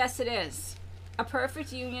 Yes, it is. A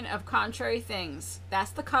Perfect Union of Contrary Things.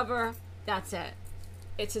 That's the cover. That's it.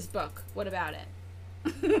 It's his book. What about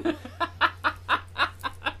it?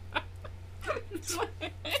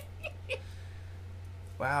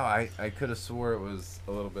 Wow, I could have swore it was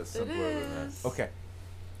a little bit simpler than that. is. Okay.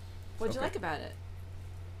 What'd you like about it?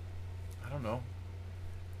 I don't know.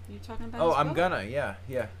 You talking about? Oh, his I'm book? gonna. Yeah.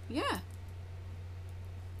 Yeah.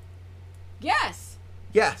 Yes.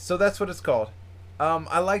 Yeah, so that's what it's called.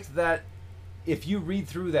 I liked that. If you read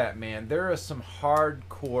through that, man, there is some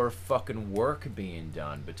hardcore fucking work being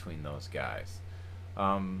done between those guys.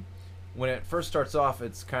 When it first starts off,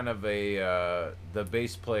 it's kind of the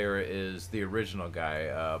bass player is the original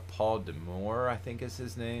guy, Paul D'Amour, I think is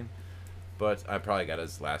his name, but I probably got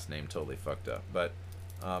his last name totally fucked up. But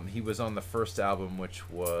he was on the first album, which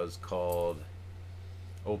was called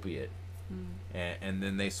Opiate. And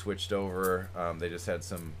then they switched over. They just had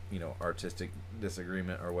some, artistic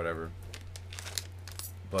disagreement or whatever.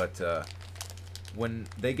 But when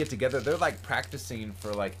they get together, they're like practicing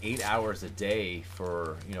for like 8 hours a day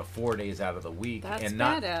for 4 days out of the week, That's and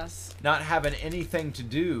badass. not having anything to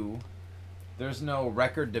do. There's no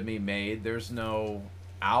record to be made. There's no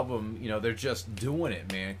album. They're just doing it,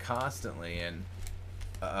 man, constantly. And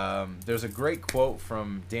there's a great quote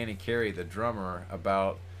from Danny Carey, the drummer,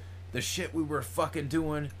 about the shit we were fucking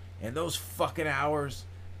doing and those fucking hours.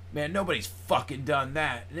 Man, nobody's fucking done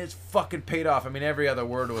that, and it's fucking paid off. I mean, every other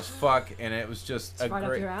word was fuck, and it was just It's right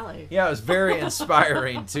up your alley. Yeah, it was very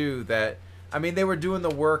inspiring too. That they were doing the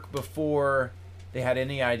work before they had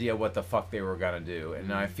any idea what the fuck they were gonna do,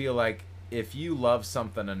 and I feel like if you love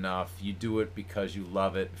something enough, you do it because you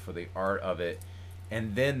love it, for the art of it,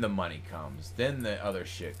 and then the money comes, then the other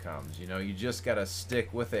shit comes. You just gotta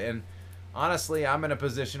stick with it. And honestly, I'm in a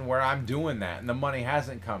position where I'm doing that, and the money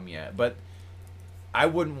hasn't come yet, but I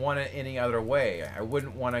wouldn't want it any other way. I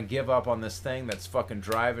wouldn't want to give up on this thing that's fucking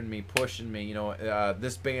driving me, pushing me.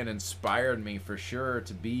 This band inspired me for sure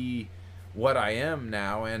to be what I am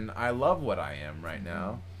now, and I love what I am right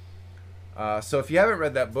now. So if you haven't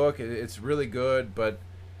read that book, it's really good, but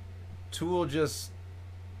Tool just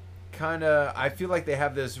kind of, I feel like they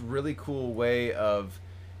have this really cool way of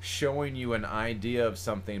showing you an idea of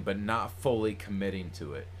something, but not fully committing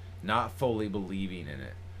to it, not fully believing in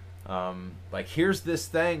it. Like, here's this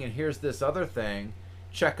thing and here's this other thing,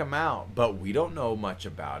 check them out, but we don't know much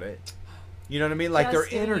about it. You know what I mean? Like, Just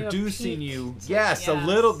they're giving introducing you you. Yes, a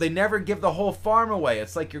little. They never give the whole farm away.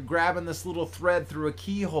 It's like you're grabbing this little thread through a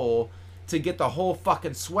keyhole to get the whole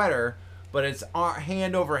fucking sweater, but it's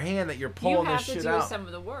hand over hand that you're pulling this shit out. You have to do some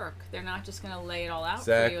of the work. They're not just going to lay it all out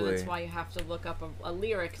for Exactly. you. That's why you have to look up a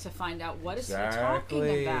lyric to find out what is he Exactly.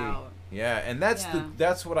 talking about. Yeah, and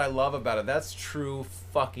that's what I love about it. That's true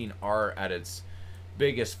fucking art at its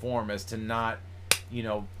biggest form, is to not,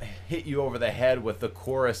 hit you over the head with the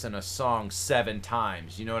chorus in a song 7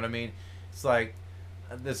 times. You know what I mean? It's like,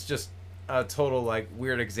 that's just a total like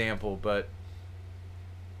weird example, but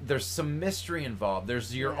there's some mystery involved.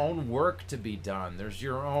 There's your own work to be done. There's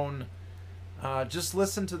your own just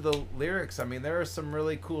listen to the lyrics. I mean, there is some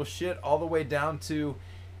really cool shit, all the way down to,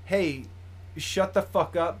 hey, shut the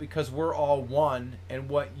fuck up because we're all one, and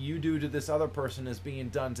what you do to this other person is being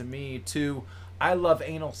done to me, to I love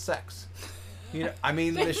anal sex. You know, I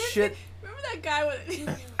mean, the shit. Remember that guy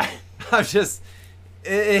with I'm just.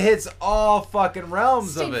 It hits all fucking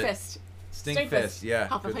realms of it. Stinkfist. Stinkfist, yeah.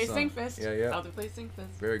 I'll good play song. Stinkfist. Yeah. I'll play Stinkfist.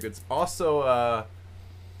 Very good. Also,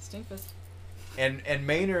 Stinkfist. and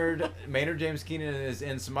Maynard James Keenan is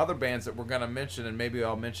in some other bands that we're gonna mention, and maybe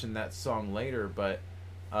I'll mention that song later. But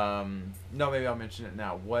no, maybe I'll mention it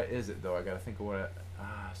now. What is it though? I gotta think of what.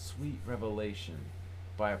 Sweet Revelation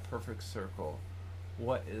by A Perfect Circle.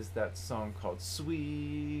 What is that song called?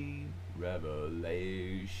 Sweet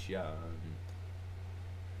Revelation.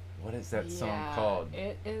 What is that song called?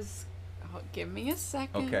 It is. Oh, give me a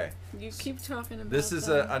second. Okay. You keep talking about This is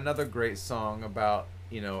that. another great song about,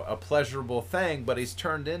 you know, a pleasurable thing, but he's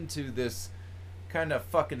turned into this kind of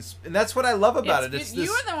fucking... And that's what I love about it. It's you this,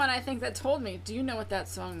 were the one, I think, that told me. Do you know what that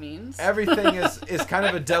song means? everything is kind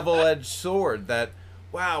of a double-edged sword that,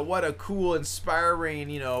 wow, what a cool, inspiring,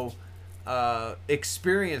 you know,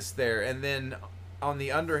 experience there. And then on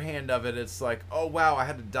the underhand of it, it's like, oh, wow, I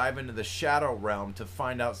had to dive into the shadow realm to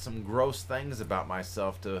find out some gross things about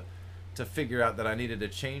myself to figure out that I needed to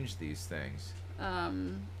change these things.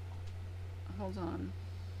 Hold on.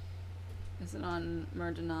 Is it on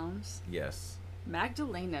Murder Noms? Yes.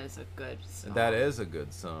 Magdalena is a good song. That is a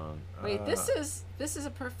good song. Wait, this is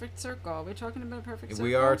a perfect circle. Are we talking about a perfect circle?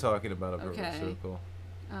 We are talking about a perfect Okay. circle.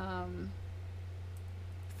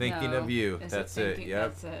 Thinking of you. That's it.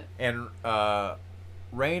 Yep. That's it. And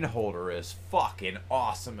Rainholder is fucking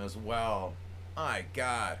awesome as well. My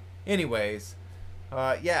God. Anyways,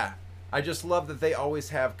 yeah. I just love that they always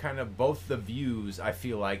have kind of both the views, I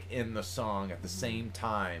feel like, in the song at the same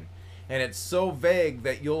time. And it's so vague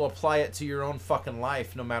that you'll apply it to your own fucking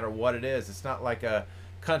life no matter what it is. It's not like a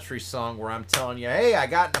country song where I'm telling you, hey, I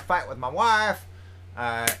got in a fight with my wife.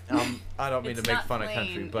 I don't mean to make fun of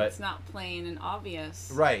country, but... It's not plain and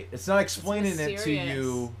obvious. Right. It's not explaining it to mysterious.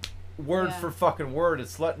 you word for fucking word.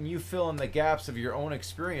 It's letting you fill in the gaps of your own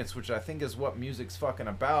experience, which I think is what music's fucking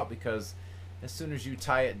about, because as soon as you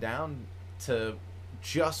tie it down to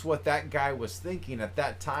just what that guy was thinking at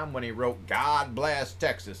that time when he wrote God Bless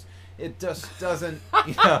Texas, it just doesn't,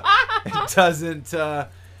 you know, it doesn't...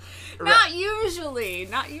 Not usually,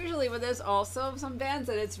 but there's also some bands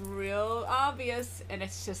that it's real obvious, and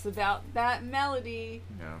it's just about that melody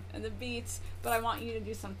and the beats. But I want you to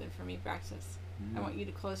do something for me, Praxis. I want you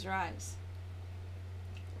to close your eyes.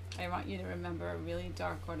 I want you to remember a really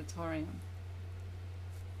dark auditorium.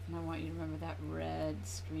 And I want you to remember that red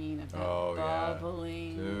screen of that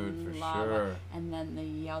bubbling Dude, for lava. sure. And then the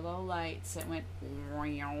yellow lights that went,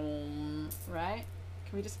 right?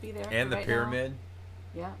 Can we just be there? And the right pyramid. Now?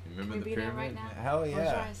 Yeah. Remember Can we the be pyramid? there right now? Hell Close your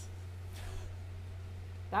yeah. eyes.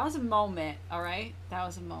 That was a moment, all right? That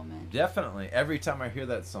was a moment. Definitely. Every time I hear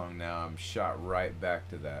that song now, I'm shot right back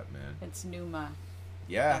to that, man. It's Numa.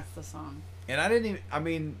 Yeah. That's the song. And I didn't even, I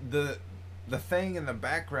mean, the thing in the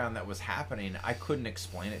background that was happening, I couldn't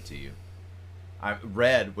explain it to you.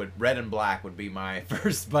 Red and black would be my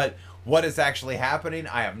first, but what is actually happening,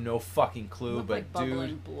 I have no fucking clue. Looked but like bubbling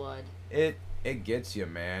dude, blood. it gets you,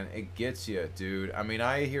 man. It gets you, dude. I mean,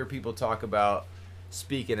 I hear people talk about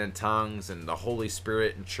speaking in tongues and the Holy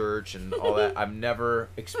Spirit in church and all that. I've never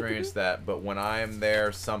experienced that, but when I am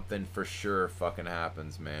there, something for sure fucking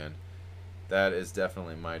happens, man. That is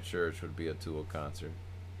definitely my church, would be a Tool concert.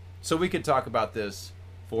 So we could talk about this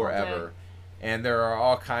forever. Okay. And there are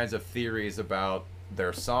all kinds of theories about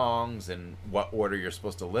their songs and what order you're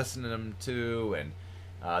supposed to listen to them to, and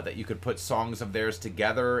that you could put songs of theirs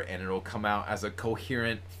together and it'll come out as a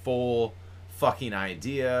coherent, full fucking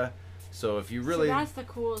idea. So if you really... So that's the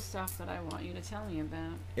cool stuff that I want you to tell me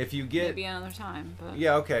about. If you get... Maybe another time, but...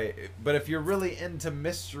 Yeah, okay. But if you're really into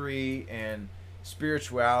mystery and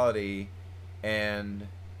spirituality and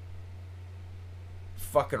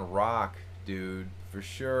fucking rock, dude, for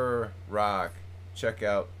sure, rock, check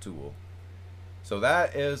out Tool. So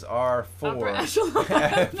that is our Upper echelon.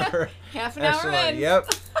 Half an hour in. Yep.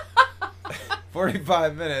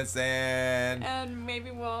 45 minutes and... And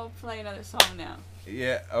maybe we'll play another song now.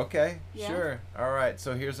 Yeah, okay, Yeah? sure. All right,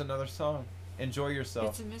 so here's another song. Enjoy yourself.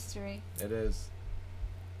 It's a mystery. It is.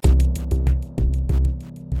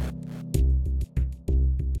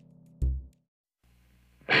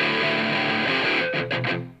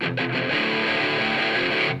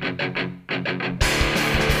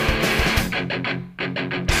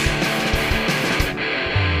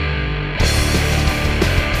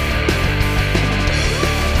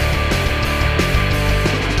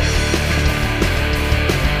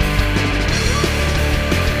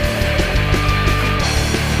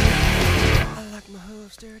 I like my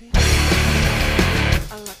hooves dirty.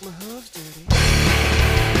 I like my hooves dirty.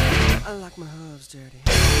 I like my hooves dirty.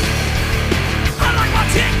 I like my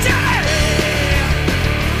dick dirty.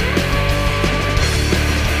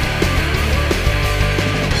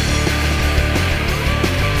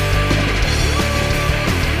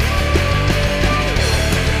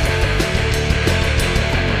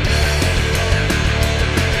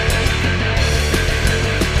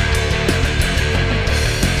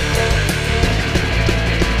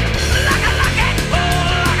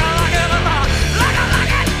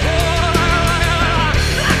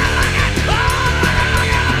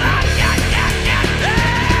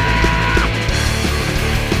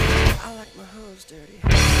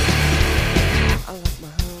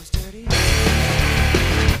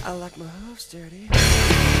 I like my hooves dirty.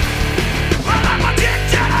 I like my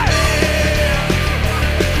dick dirty.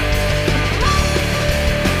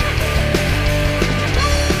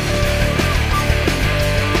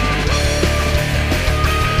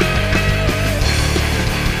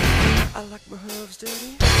 I like my hooves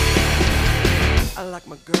dirty. I like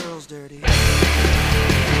my girls dirty.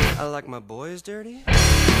 I like my boys dirty.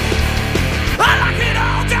 I like it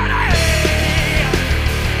all dirty.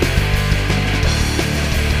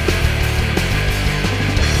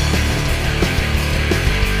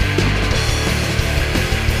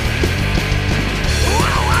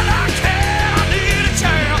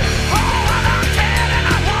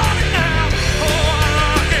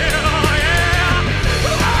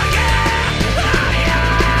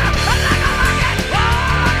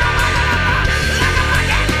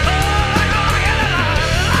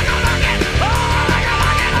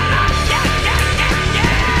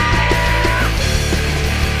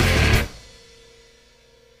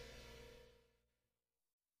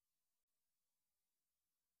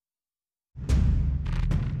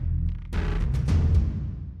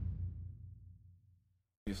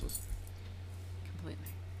 Useless. Completely.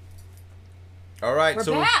 All right, We're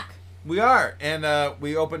so back. we are, and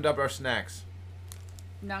we opened up our snacks.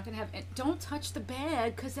 Not gonna have. Don't touch the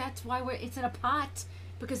bag, because that's why it's in a pot.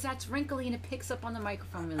 Because that's wrinkly and it picks up on the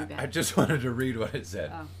microphone really bad. I just wanted to read what it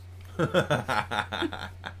said. Oh.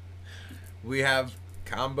 We have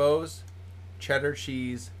combos, cheddar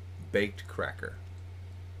cheese, baked cracker,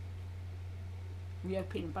 We have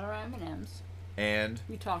peanut butter M&Ms. and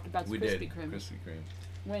We talked about we Krispy did Kremes. Krispy Kreme.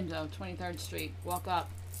 Window, 23rd Street. Walk up.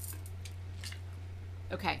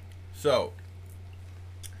 Okay. So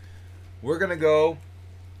we're gonna go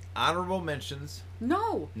honorable mentions.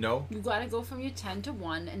 No. No. You gotta go from your 10 to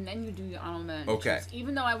 1, and then you do your honorable mentions. Okay.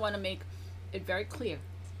 Even though I want to make it very clear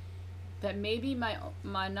that maybe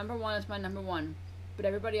my number 1 is my number 1, but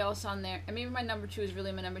everybody else on there, and maybe my number 2 is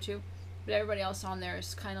really my number 2, but everybody else on there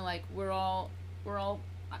is kind of like we're all.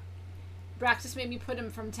 Braxis made me put him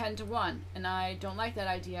from 10 to 1, and I don't like that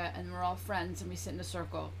idea, and we're all friends, and we sit in a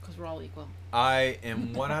circle, because we're all equal. I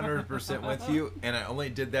am 100% with you, and I only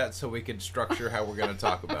did that so we could structure how we're going to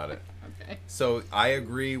talk about it. Okay. So I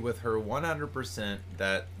agree with her 100%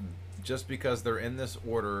 that just because they're in this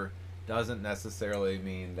order doesn't necessarily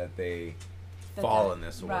mean that they fall in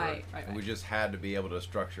this order. Right. We just had to be able to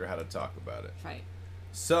structure how to talk about it. Right.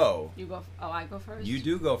 So You go. Oh, I go first? you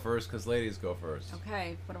do go first because ladies go first.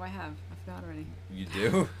 Okay. What do I have? I forgot already. You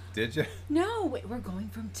do? Did you? No, wait, we're going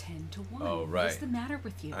from 10 to 1. Oh, right. What's the matter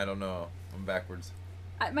with you? I don't know. I'm backwards.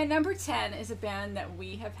 My number 10 is a band that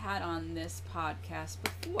we have had on this podcast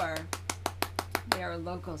before. They are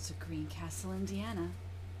local to Greencastle, Indiana,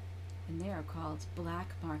 and they are called Black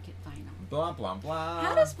Market Vinyl. Blah, blah, blah.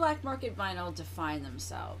 How does Black Market Vinyl define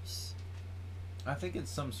themselves? I think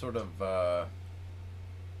it's some sort of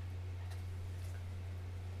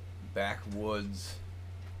backwoods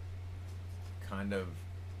kind of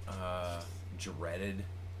dreaded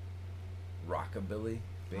rockabilly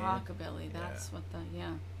band. Rockabilly, that's what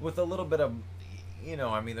With a little bit of,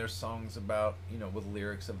 I mean, there's songs about, with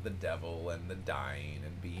lyrics of the devil and the dying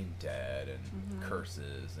and being dead and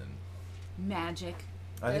curses and magic.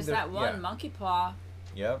 I There's think that one, Monkey Paw.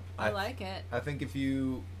 Yep. I like it. I think if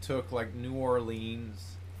you took like New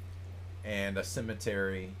Orleans and a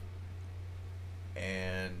cemetery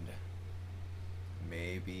and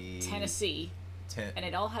maybe Tennessee. And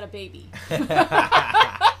it all had a baby.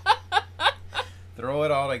 throw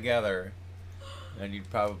it all together and you'd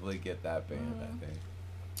probably get that band, I think.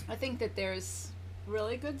 I think that there's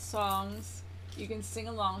really good songs. You can sing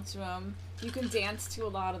along to them. You can dance to a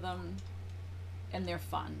lot of them. And they're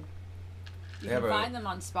fun. You can find them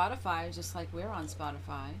on Spotify, just like we're on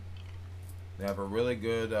Spotify. They have a really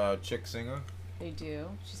good chick singer. They do.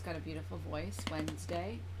 She's got a beautiful voice.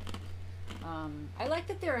 Wednesday. I like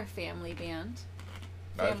that they're a family band.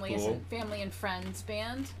 That's cool. Family and friends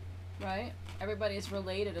band, right? Everybody is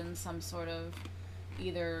related in some sort of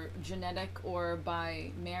either genetic or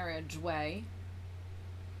by marriage way.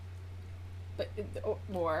 But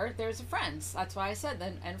or there's a Friends. That's why I said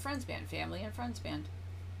then, and Friends band, family and Friends band.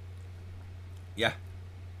 Yeah.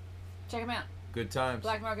 Check them out. Good times.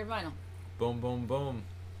 Black Market Vinyl. Boom, boom, boom.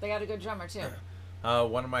 They got a good drummer too.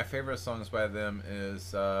 One of my favorite songs by them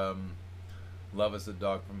is "Love Is a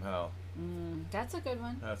Dog from Hell." That's a good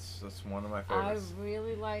one. That's one of my I favorites.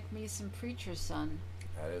 really like me some Preacher's Son.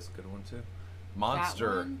 That is a good one too. Monster.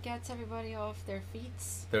 That one gets everybody off their feet.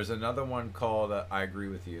 There's another one called I Agree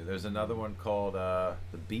With You. There's another one called The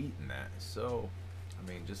Beat in that. So, I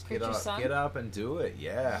mean, just Preacher's Son? get up and do it.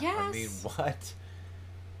 Yeah. I mean, Yes.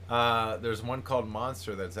 what? There's one called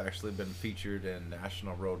Monster that's actually been featured in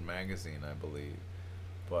National Road magazine, I believe.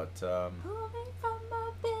 But Moving from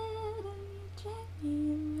my bed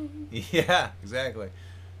and you yeah, exactly.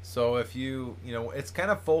 So if you it's kind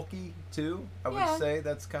of folky too. I Yeah. would say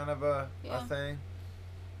that's kind of a Yeah. thing.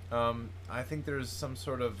 I think there's some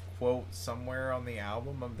sort of quote somewhere on the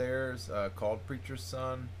album of theirs called "Preacher's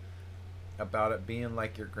Son" about it being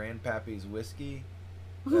like your grandpappy's whiskey,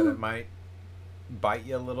 that it might bite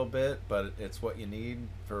you a little bit, but it's what you need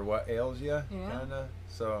for what ails you, Yeah. kind of.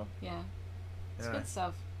 So Yeah, it's yeah, good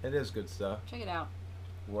stuff. it is good stuff. Check it out.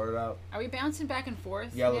 Word up. Are we bouncing back and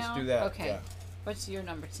forth? Yeah, let's now? do that. Okay. Yeah. What's your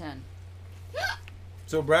number 10?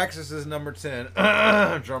 So Braxis is number 10.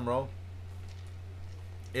 Drum roll.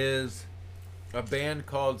 Is a band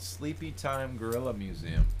called Sleepy Time Gorilla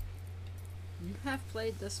Museum. You have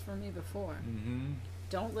played this for me before. Mm-hmm.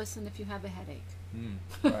 Don't listen if you have a headache.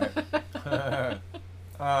 Right.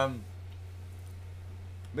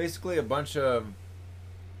 Basically, a bunch of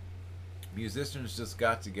musicians just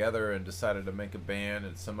got together and decided to make a band,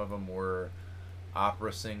 and some of them were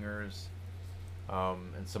opera singers,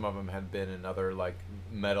 and some of them had been in other like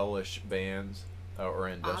metal-ish bands or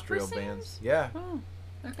industrial Opera bands. singers? Yeah. Oh,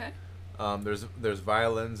 okay. There's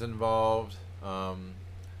violins involved.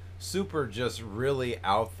 Super just really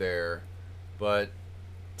out there, but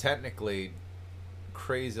technically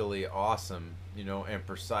crazily awesome, and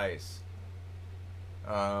precise.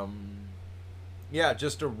 Yeah,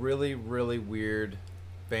 just a really, really weird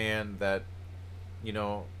band that,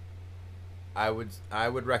 I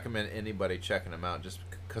would recommend anybody checking them out just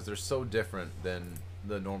because they're so different than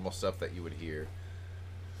the normal stuff that you would hear.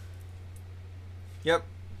 Yep.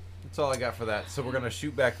 That's all I got for that. So we're going to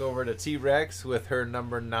shoot back over to T-Rex with her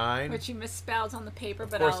number 9. Which you misspelled on the paper,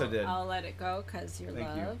 but course I did. I'll let it go because you're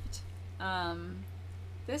Thank you. loved.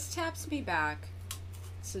 This taps me back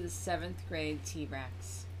to the 7th grade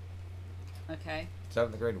T-Rex. Okay?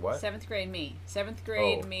 7th grade what? 7th grade me. 7th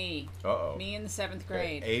grade Oh. me. Uh-oh. Me in the 7th Okay.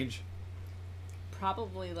 grade. Age?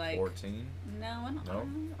 Probably like... 14? No, I don't,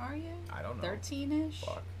 No? Are you? I don't know. 13-ish?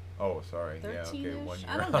 Fuck. Oh, sorry. 13-ish? Yeah, okay. 1 year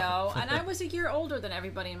I don't know. And I was a year older than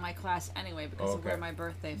everybody in my class anyway because of where Okay. my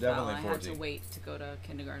birthday fell. Definitely I had to 14. wait to go to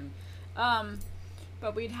kindergarten.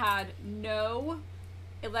 But we'd had no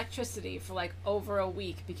electricity for like over a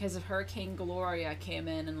week because of Hurricane Gloria came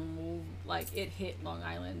in and like it hit Long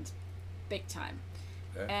Island big time.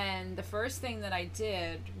 Okay. And the first thing that I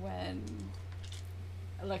did when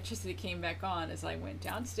electricity came back on is I went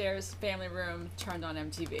downstairs, family room, turned on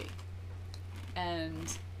MTV.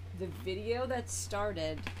 And the video that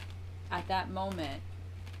started at that moment,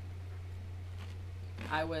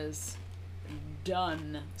 I was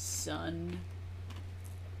done, son.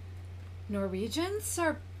 Norwegians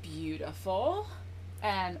are beautiful.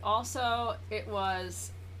 And also, it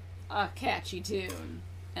was a catchy tune.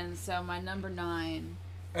 And so my number 9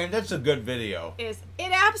 And that's a good video. it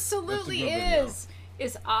absolutely That's a good video.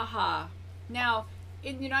 is AHA. Now,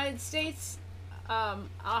 in the United States,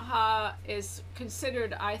 AHA is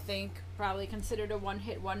considered, I think, probably considered a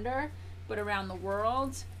one-hit wonder, but around the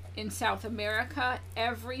world, in South America,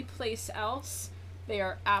 every place else, they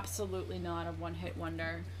are absolutely not a one-hit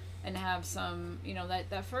wonder, and have some,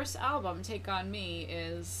 that first album, Take On Me,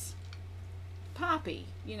 is poppy,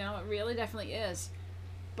 it really definitely is.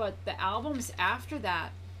 But the albums after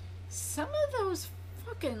that, some of those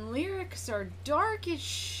fucking lyrics are dark as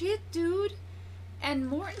shit, dude. And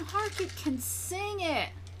Morton Harkett can sing it.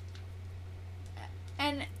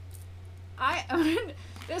 And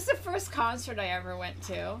this is the first concert I ever went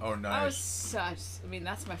to. Oh, nice.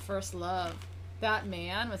 That's my first love. That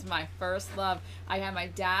man was my first love. I had my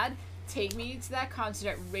dad take me to that concert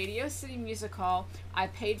at Radio City Music Hall. I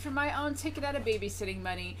paid for my own ticket out of babysitting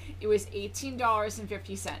money. It was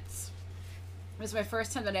 $18.50. It was my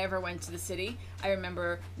first time that I ever went to the city. I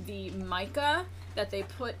remember the mica that they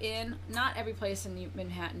put in, not every place in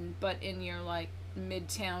Manhattan, but in your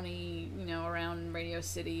midtowny, around Radio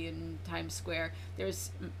City and Times Square.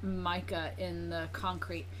 There's mica in the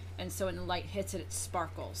concrete, and so when the light hits it, it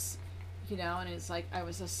sparkles. And it's like I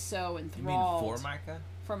was just so enthralled. You mean Formica?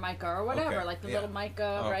 Formica or whatever, Okay, like the yeah. little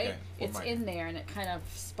mica, Okay, right? It's Formica. in there and it kind of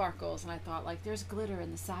sparkles, and I thought, like, there's glitter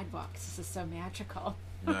in the sidewalks. This is so magical.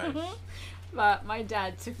 Nice. But my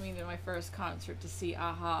dad took me to my first concert to see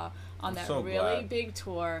AHA on I'm that so really glad. big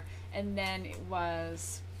tour, and then it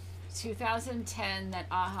was 2010 that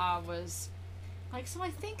AHA was like. So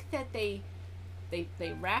I think that they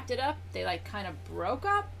wrapped it up. They like kind of broke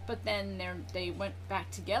up, but then they went back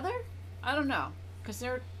together. I don't know, because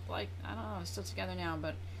they're like, I don't know, still together now,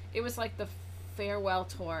 but it was like the farewell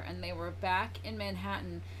tour, and they were back in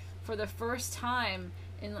Manhattan for the first time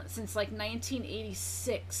since like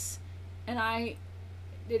 1986, and I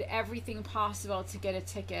did everything possible to get a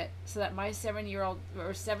ticket so that my 7-year-old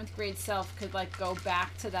or 7th grade self could like go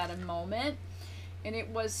back to that moment. And it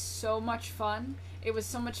was so much fun. It was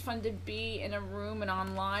so much fun to be in a room and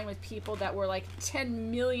online with people that were like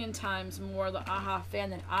 10 million times more the AHA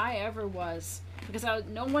fan than I ever was, because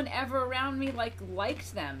no one ever around me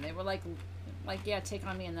liked them. They were like yeah, Take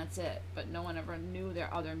On Me and that's it, but no one ever knew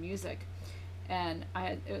their other music. And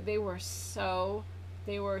they were so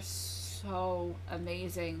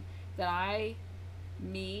amazing that I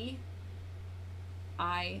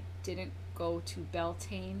didn't go to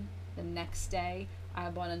Beltane the next day. I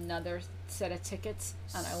bought another set of tickets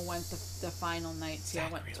and I went the final night too.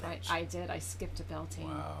 I did. I skipped to Beltane.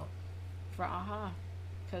 Wow. For AHA,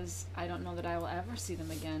 because I don't know that I will ever see them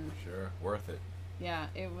again. Sure, worth it. Yeah,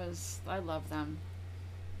 it was. I love them,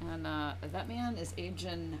 and that man is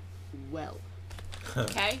aging well.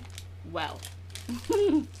 Okay, well.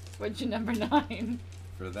 What's your number 9?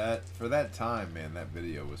 For that time, man, that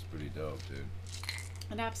video was pretty dope, dude.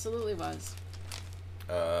 It absolutely was.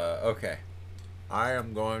 Okay. I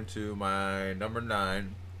am going to my number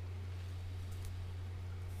 9.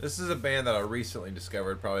 This is a band that I recently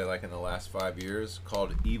discovered, probably like in the last 5 years,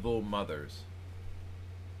 called Evil Mothers.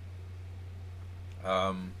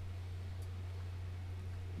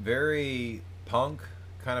 Very punk,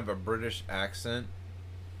 kind of a British accent.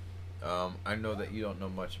 I know that you don't know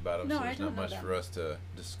much about them, No, so I there's don't not know much them. for us to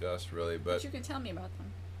discuss, really. But But you can tell me about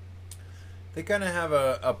them. they kind of have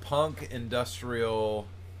a punk industrial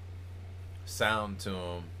sound to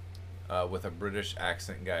them, with a British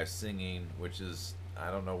accent guy singing, which is,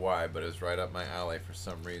 I don't know why, but it's right up my alley for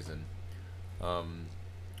some reason.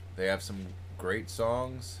 They have some great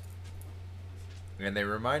songs, and they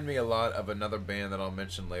remind me a lot of another band that I'll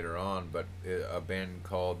mention later on, but a band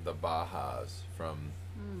called the Bahas from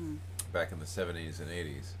back in the 70s and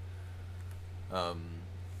 80s.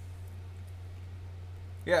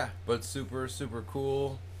 Yeah, but super, super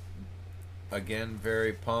cool. Again,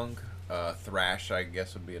 very punk. Thrash, I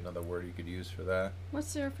guess, would be another word you could use for that.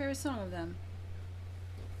 What's your favorite song of them?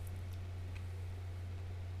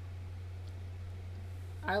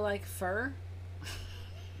 I like Fur.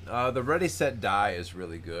 The Ready, Set, Die is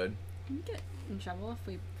really good. Can we get in trouble if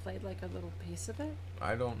we played like a little piece of it?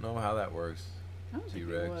 I don't know how that works. I don't think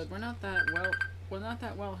we T-Rex. would. We're not that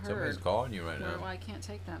well heard. Somebody's calling you right Well, now. I can't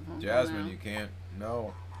take that phone call Jasmine, now. you can't.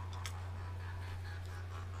 No.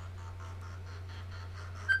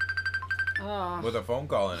 Oh. With a phone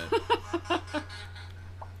call in it.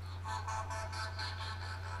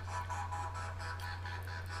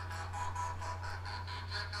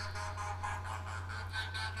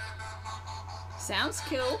 Sounds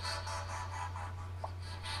cool.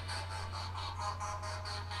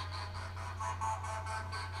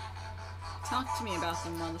 Talk to me about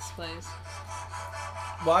them while this plays.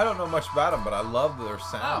 Well, I don't know much about them, but I love their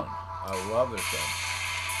sound. Oh. I love their sound.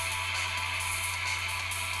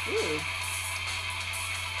 Ooh.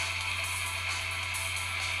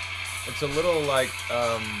 It's a little like,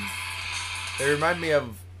 they remind me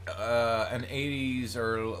of an 80s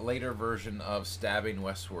or later version of Stabbing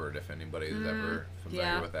Westward, if anybody's ever familiar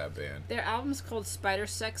yeah. with that band. Their album's called Spider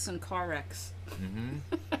Sex and Car Wrecks.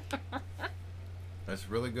 That's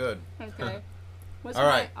really good. Okay. What's All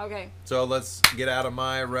right. Okay. So let's get out of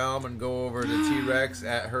my realm and go over to T-Rex.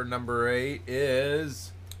 At her number 8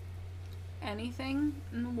 is... Anything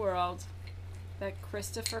in the world that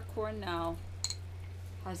Christopher Cornell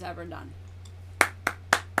has ever done.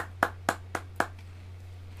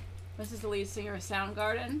 This is the lead singer of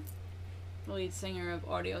Soundgarden, the lead singer of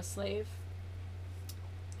Audio Slave,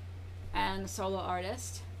 and solo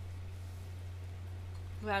artist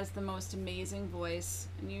who has the most amazing voice.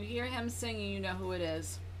 And you hear him singing, you know who it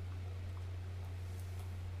is.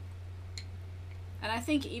 And I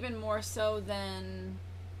think even more so than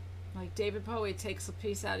like David Bowie takes a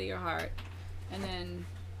piece out of your heart. And then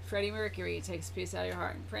Freddie Mercury takes a piece out of your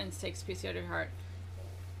heart, and Prince takes a piece out of your heart.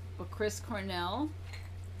 But Chris Cornell,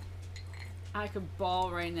 I could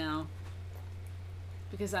bawl right now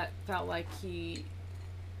because I felt like he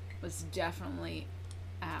was definitely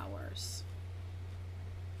ours.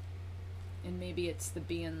 And maybe it's the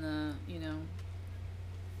being the,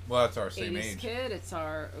 Well, that's our same 80s age. kid. It's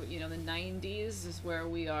our, the 90s is where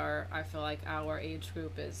we are. I feel like our age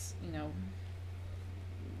group is,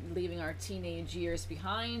 leaving our teenage years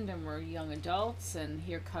behind, and we're young adults, and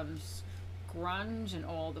here comes grunge and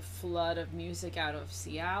all the flood of music out of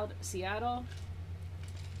Seattle.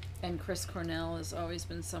 And Chris Cornell has always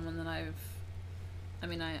been someone that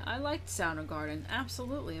I liked Soundgarden,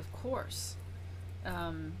 absolutely, of course.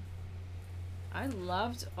 I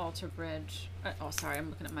loved Alter Bridge. Sorry, I'm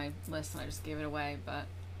looking at my list and I just gave it away, but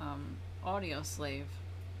Audio Slave.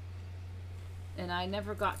 And I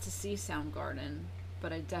never got to see Soundgarden,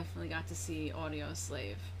 but I definitely got to see Audio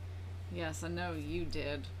Slave. Yes, I know you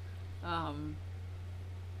did.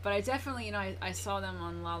 But I definitely, I saw them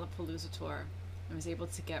on Lollapalooza tour. I was able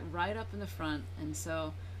to get right up in the front, and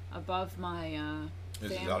so above my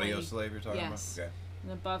This family, is Audio Slave you're talking yes, about? Okay.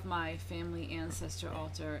 and above my family ancestor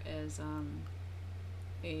altar is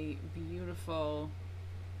a beautiful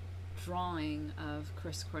drawing of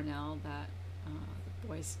Chris Cornell that the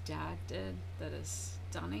boy's dad did that is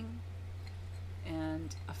stunning,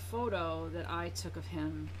 and a photo that I took of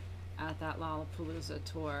him at that Lollapalooza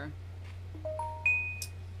tour.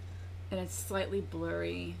 And it's slightly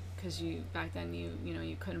blurry because back then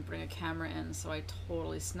you couldn't bring a camera in, so I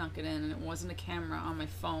totally snuck it in, and it wasn't a camera on my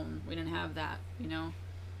phone. We didn't have that,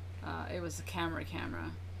 it was a camera.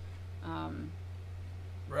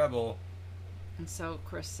 Rebel. And so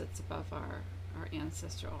Chris sits above our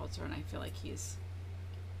ancestor altar, and I feel like he's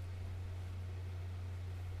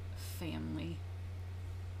family.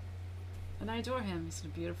 And I adore him. He's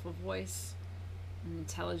got a beautiful voice, an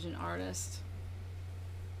intelligent artist.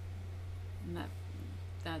 And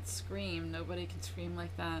that scream, nobody can scream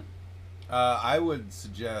like that. I would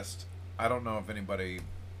suggest, I don't know if anybody,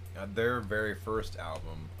 their very first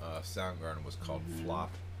album, Soundgarden, was called Flop,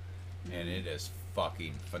 and it is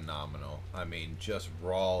fucking phenomenal. I mean, just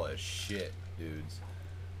raw as shit, dudes.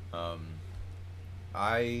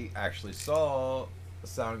 I actually saw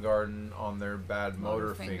Soundgarden on their Bad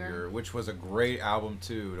Motorfinger, which was a great album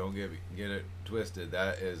too. Don't get it twisted.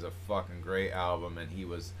 That is a fucking great album, and he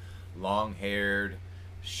was long-haired,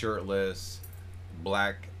 shirtless,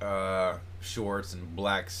 black shorts, and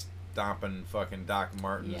black stomping fucking Doc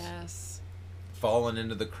Martens. Yes. Falling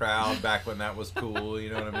into the crowd back when that was cool, you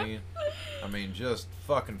know what I mean? I mean, just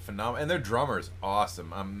fucking phenomenal. And their drummer's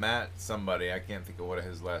awesome. Matt somebody, I can't think of what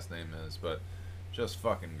his last name is, but just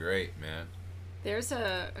fucking great, man. There's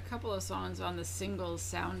a couple of songs on the Singles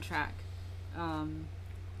soundtrack. And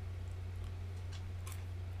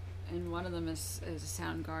one of them is a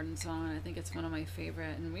Soundgarden song, and I think it's one of my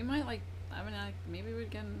favorite. And we might maybe we'd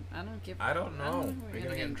get. I don't know. Are you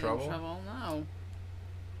gonna get in trouble? No.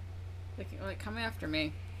 Like, come after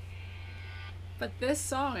me. But this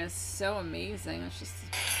song is so amazing. It's just.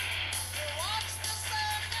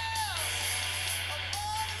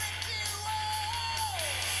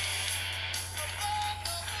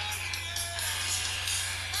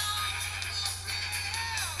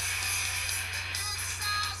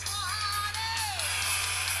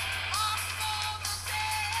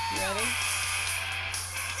 Ready?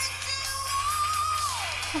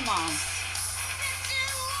 Come on.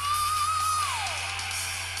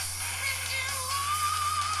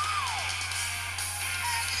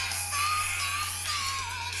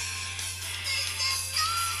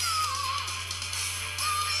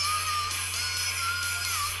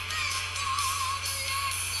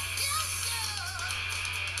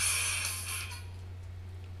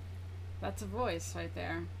 That's a voice right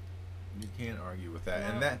there. You can't argue with that.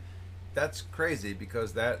 No. And that's crazy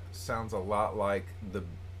because that sounds a lot like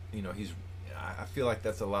I feel like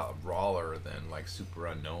that's a lot rawer than like Super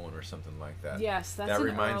Unknown or something like that. Yes, that's that an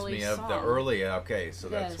reminds early me of song. the early. Okay, so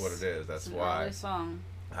It that's is. what it is. That's It's an why early song.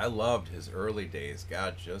 I loved his early days.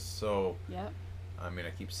 God, just so. Yep. I mean,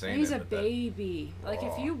 I keep saying And he's it, a but that- baby. Like,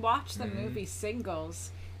 if you watch the Mhm. movie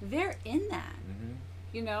Singles, they're in that.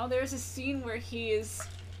 Mhm. There's a scene where he is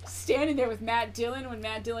standing there with Matt Dillon when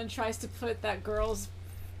Matt Dillon tries to put that girl's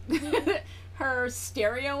her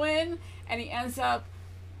stereo in, and he ends up,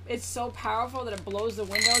 it's so powerful that it blows the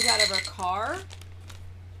windows out of her car.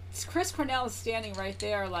 Chris Cornell is standing right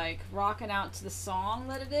there, like, rocking out to the song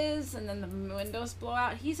that it is, and then the windows blow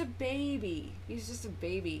out. He's a baby. He's just a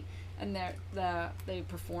baby. And they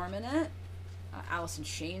perform in it. Allison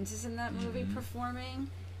Shanes is in that movie performing.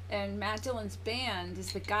 And Matt Dillon's band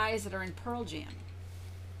is the guys that are in Pearl Jam,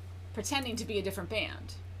 pretending to be a different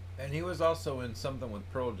band. And he was also in something with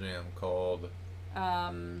Pearl Jam called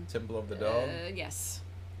Temple of the Dog. Yes.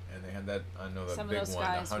 And they had that, I know that Some of big those one,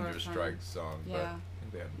 guys the were Hunger from- Strikes song. But Yeah. I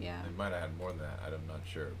think Yeah. they might have had more than that. I'm not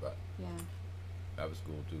sure, but Yeah. that was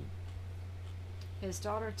cool too. His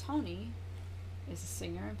daughter Tony is a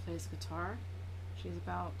singer and plays guitar. She's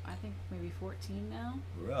about, I think, maybe 14 now.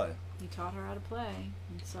 Really? He taught her how to play,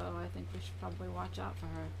 and so I think we should probably watch out for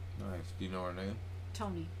her. Nice. Do you know her name?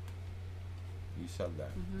 Tony. You said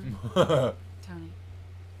that. Tony.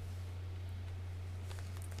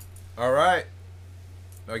 All right.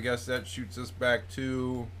 I guess that shoots us back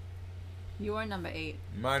to You are number 8.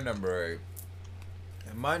 my number 8.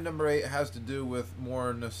 And my number 8 has to do with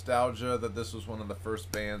more nostalgia, that this was one of the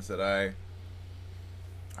first bands that I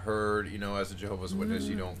heard, you know, as a Jehovah's Witness.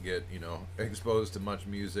 You don't get, you know, exposed to much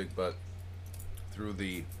music, but through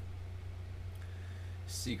the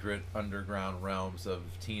secret underground realms of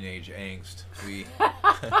teenage angst, we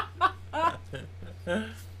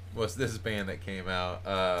was this band that came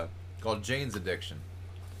out called Jane's Addiction.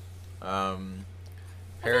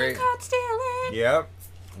 Perry, Caught stealing. yep,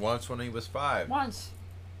 once when he was 5. Once.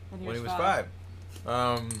 When he was 5.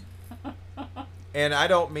 And I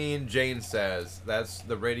don't mean Jane Says. That's,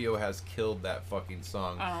 the radio has killed that fucking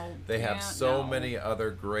song. Oh, They have yeah, so no. many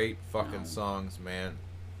other great fucking No. songs, man.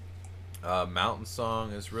 Mountain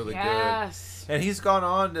Song is really Yes. good. And he's gone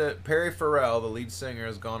on to, Perry Farrell, the lead singer,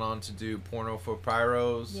 has gone on to do Porno for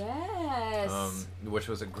Pyros, Yes. which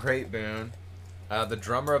was a great band. The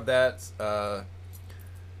drummer of that,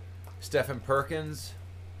 Stephen Perkins,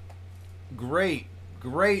 great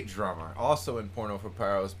drummer, also in Porno for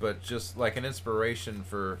Pyros, but just like an inspiration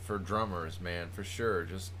for drummers, man, for sure.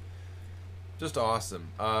 Just awesome.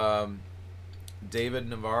 David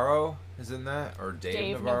Navarro is in that, or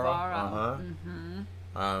Dave Navarro. Uh-huh.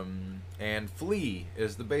 Mm-hmm. And Flea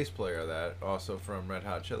is the bass player of that, also from Red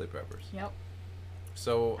Hot Chili Peppers. Yep.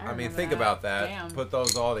 So, I I mean, remember think that. about that. Damn. Put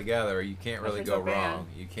those all together. You can't really That's a go good band. wrong.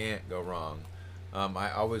 You can't go wrong. I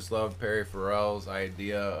always loved Perry Farrell's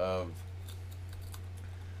idea of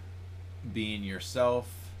being yourself,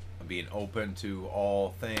 being open to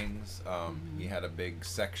all things. He had a big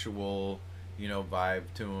sexual, you know, vibe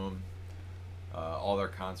to him. All their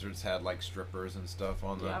concerts had like strippers and stuff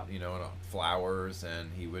on the, Yep. you know, and, flowers,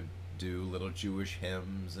 and he would do little Jewish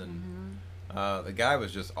hymns, and the guy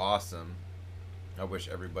was just awesome. I wish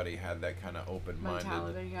everybody had that kind of open-minded,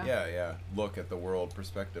 Mentality, yeah. yeah, look at the world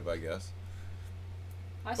perspective, I guess.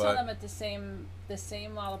 I saw But- them at the same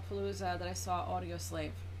Lollapalooza that I saw Audio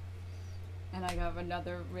Slave, and I have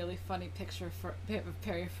another really funny picture of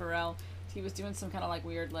Perry Farrell. He was doing some kind of like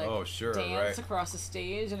weird like Oh, sure, dance right. across the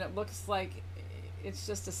stage, and it looks like it's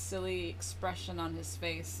just a silly expression on his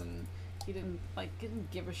face, and he didn't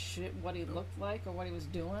give a shit what he looked like or what he was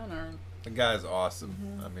doing, or The guy's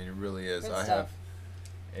awesome. I mean, he really is. Good I stuff. have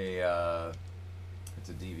a, it's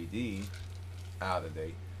a DVD, out of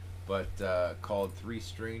date, but called 3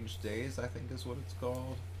 Strange Days, I think is what it's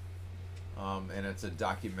called. And it's a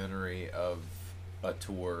documentary of a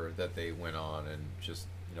tour that they went on, and just,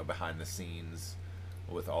 you know, behind the scenes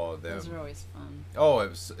with all of them. those are always fun. Oh,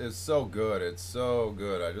 it's so good. It's so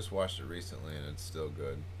good. I just watched it recently, and it's still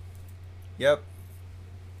good. Yep.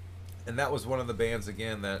 And that was one of the bands,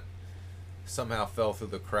 again, that somehow fell through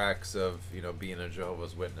the cracks of, you know, being a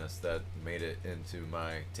Jehovah's Witness, that made it into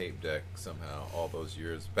my tape deck somehow all those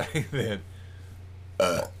years back then.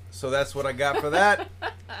 So that's what I got for that.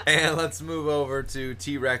 And let's move over to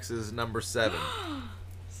T-Rex's number 7.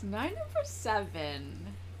 It's my number 7.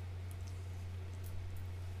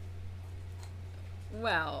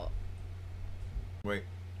 Well, Wait.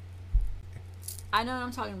 I know what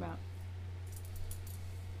I'm talking about.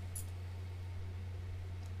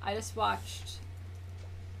 I just watched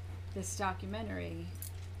this documentary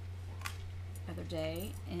the other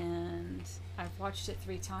day, and I've watched it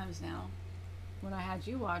 3 times now. When I had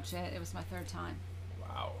you watch it, it was my 3rd time.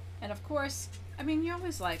 Wow. And of course, I mean, you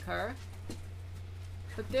always like her,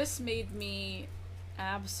 but this made me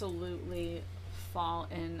absolutely fall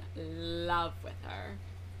in love with her.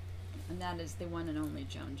 And that is the one and only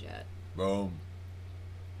Joan Jett. Boom.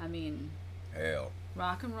 I mean, Hail.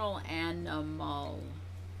 rock and roll animal.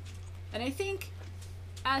 And I think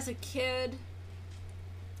as a kid,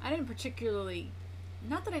 I didn't particularly,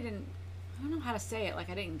 not that I don't know how to say it, like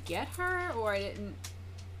I didn't get her, or I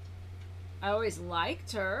always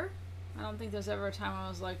liked her. I don't think there's ever a time I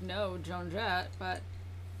was like, no, Joan Jett, but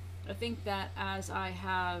I think that as I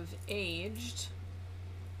have aged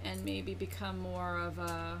and maybe become more of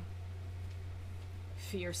a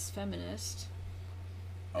fierce feminist,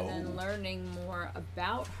 And then Oh. learning more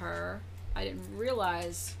about her, I didn't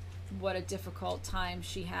realize what a difficult time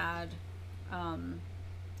she had.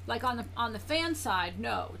 Like on the fan side,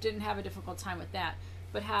 no, didn't have a difficult time with that,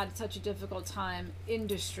 but had such a difficult time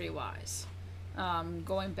industry-wise.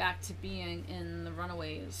 Going back to being in the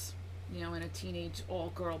Runaways, in a teenage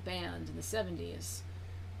all-girl band in the 70s.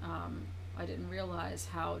 I didn't realize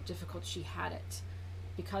how difficult she had it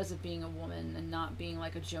because of being a woman and not being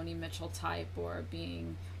like a Joni Mitchell type or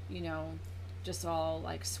being, just all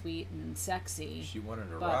like sweet and sexy. She wanted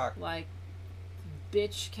to But rock. like,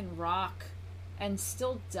 bitch can rock and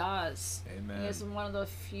still does. Amen. And is one of the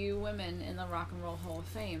few women in the Rock and Roll Hall of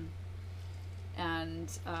Fame.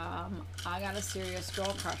 And I got a serious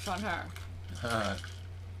girl crush on her. Well,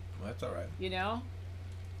 that's all right. I'm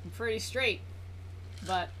pretty straight,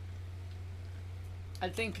 but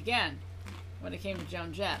I'd think again when it came to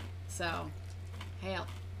Joan Jett. So, hail.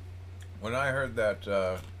 When I heard that,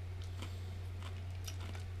 I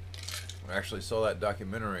actually saw that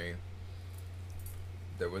documentary,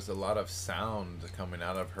 there was a lot of sound coming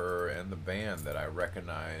out of her and the band that I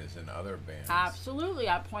recognize in other bands. Absolutely.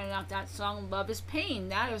 I pointed out that song, Love is Pain.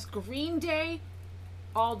 That is Green Day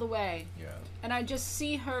all the way. Yeah. And I just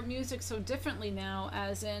see her music so differently now,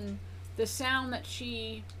 as in the sound that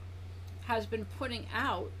she has been putting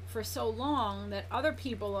out for so long that other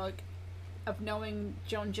people, like, of knowing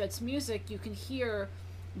Joan Jett's music, you can hear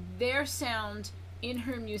their sound in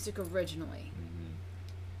her music originally.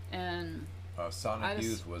 Mm-hmm. And Sonic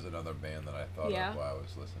Youth was another band that I thought Yeah. of while I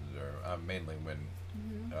was listening to her. Mainly when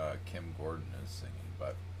Kim Gordon is singing,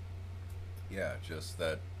 but yeah, just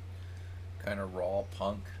that kind of raw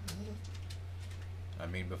punk. I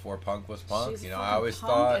mean, before punk was punk, She's I fucking always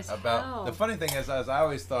punk thought as about hell. the funny thing is I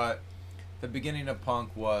always thought the beginning of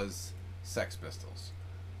punk was Sex Pistols,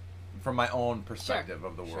 from my own perspective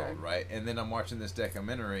of the Sure. world, right? And then I'm watching this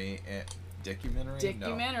documentary.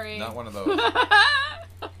 Documentary. No, not one of those.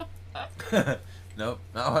 Nope,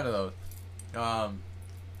 not one of those.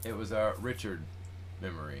 It was a Richard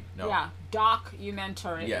memory. No. Yeah,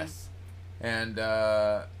 documentary. Yes. And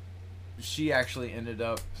she actually ended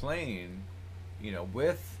up playing,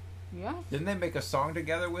 with. Yeah. Didn't they make a song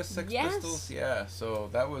together with Sex Yes. Pistols? Yeah. So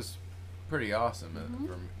that was pretty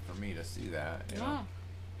awesome for me to see that. Yeah.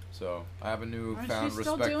 So I have a And newfound she's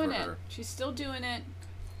still respect doing for it. her. She's still doing it.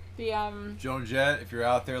 The Joan Jett, if you're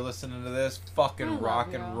out there listening to this, I fucking love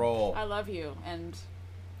rock you. and roll. I love you, and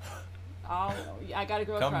I got a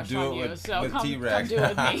girl Come crush do on it you, with, so with come T-Rex. do it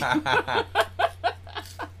with me.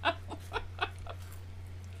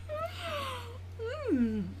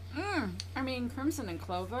 I mean, Crimson and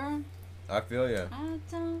Clover. I feel ya. I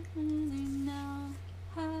don't really know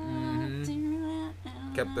how Mhm. to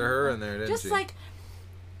Kept her in there, didn't Just she? like,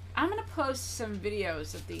 I'm gonna post some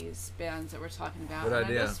videos of these bands that we're talking about. Good and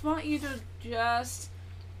idea. I just want you to just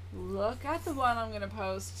look at the one I'm gonna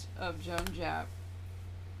post of Joan Jett.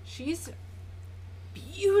 She's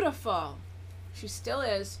beautiful. She still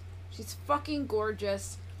is. She's fucking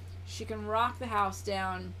gorgeous. She can rock the house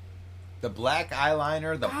down. The black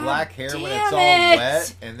eyeliner, the God black hair when damn it's all it!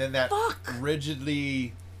 wet, and then that Fuck.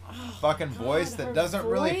 rigidly fucking voice her that doesn't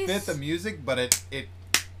really fit voice. the music, but it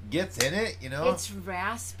gets in it, It's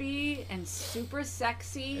raspy and super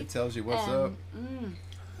sexy. It tells you what's and, up.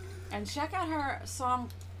 And check out her song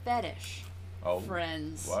Fetish, Oh,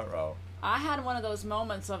 friends. what, bro? I had one of those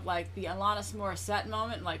moments of like the Alanis Morissette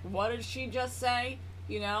moment, like, what did she just say?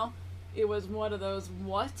 It was one of those,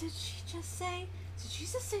 what did she just say? Did she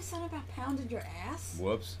just say something about pounding your ass?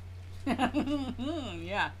 Whoops.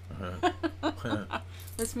 Yeah.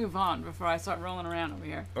 Let's move on before I start rolling around over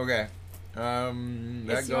here. Okay. That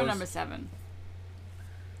It's your goes number 7.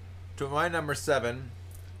 to my number 7,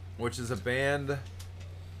 which is a band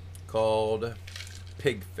called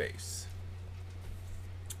Pigface.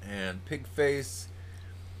 And Pigface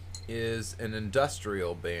is an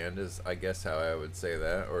industrial band, is I guess how I would say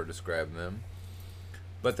that or describe them.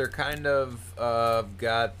 But they're kind of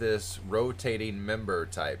got this rotating member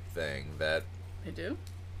type thing that, They do?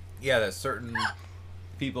 yeah, that certain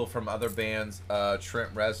people from other bands,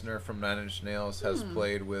 Trent Reznor from Nine Inch Nails has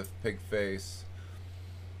played with Pigface.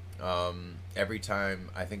 Every time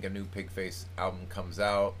I think a new Pigface album comes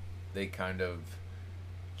out, they kind of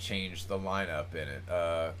change the lineup in it.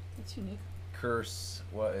 That's unique. Curse,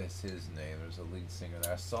 what is his name? There's a lead singer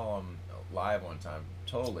there. I saw him live one time.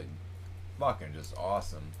 Totally fucking just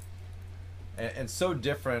awesome. And so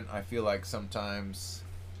different, I feel like, sometimes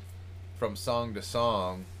from song to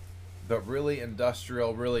song, but really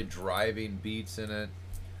industrial, really driving beats in it.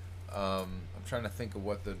 I'm trying to think of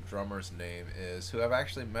what the drummer's name is, who I've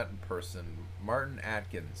actually met in person. Martin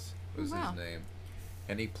Atkins was Oh, wow. his name.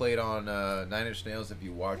 And he played on Nine Inch Nails. If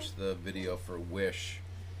you watch the video for Wish,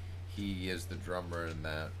 he is the drummer in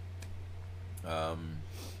that.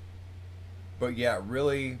 But yeah,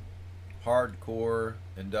 really hardcore,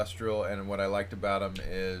 industrial, and what I liked about them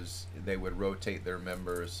is they would rotate their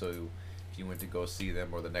members, so if you went to go see them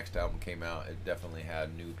or the next album came out, it definitely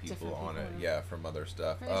had new people Different on people, it. yeah. Yeah, from other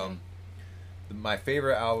stuff. Crazy. My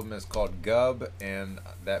favorite album is called Gub, and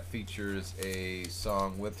that features a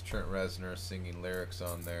song with Trent Reznor singing lyrics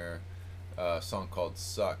on there, a song called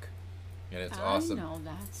Suck, and it's awesome. I know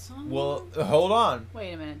that song. Well, hold on.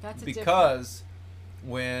 Wait a minute. That's a Because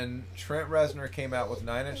when Trent Reznor came out with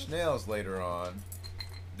Nine Inch Nails later on,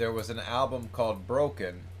 there was an album called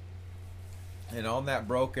Broken, and on that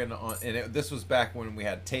Broken, this was back when we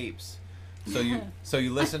had tapes, so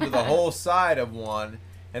you listen to the whole side of one,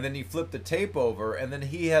 and then you flip the tape over, and then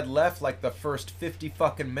he had left like the first 50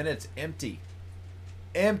 fucking minutes empty,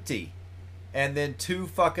 and then 2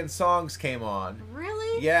 fucking songs came on.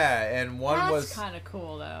 Really? Yeah, and one That's was kind of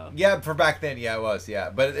cool though. yeah, for back then, yeah, it was, yeah.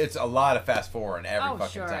 But it's a lot of fast forward every Oh,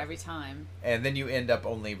 fucking sure, time. every time. And then you end up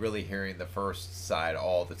only really hearing the first side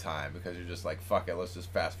all the time because you're just like, fuck it, let's just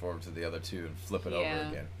fast forward to the other 2 and flip it over Yeah.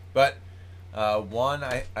 again. But one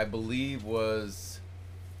I believe was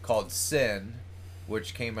called Sin,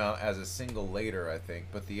 which came out as a single later, I think.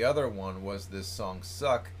 But the other one was this song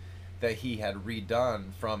Suck that he had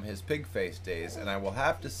redone from his Pigface days. And I will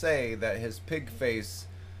have to say that his Pigface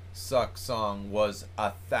Suck song was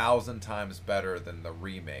 1,000 times better than the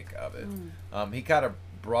remake of it. He kind of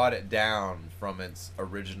brought it down from its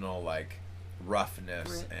original like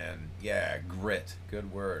roughness Grit. grit.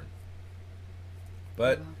 Good word.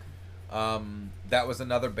 But that was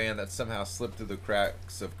another band that somehow slipped through the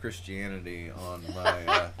cracks of Christianity on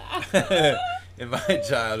my in my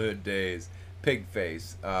childhood days.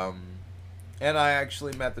 Pigface. And I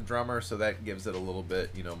actually met the drummer, so that gives it a little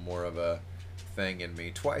bit, more of a thing in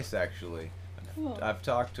me. Twice, actually. Cool. I've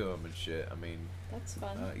talked to him and shit. I mean, That's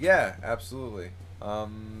fun. yeah, absolutely.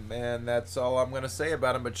 And that's all I'm going to say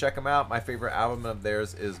about them, but check them out. My favorite album of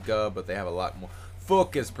theirs is Gub, but they have a lot more.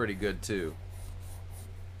 Fook is pretty good, too.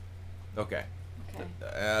 Okay.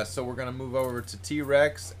 Okay. So we're going to move over to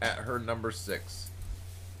T-Rex at her number 6.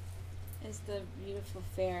 Is the beautiful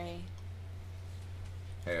fairy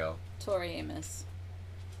Hail. Tori Amos.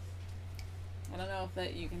 I don't know if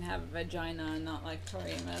that you can have a vagina and not like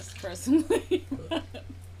Tori Amos personally.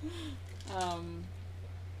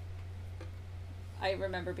 I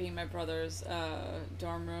remember being in my brother's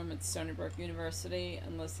dorm room at Stony Brook University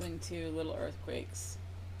and listening to Little Earthquakes,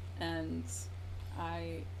 and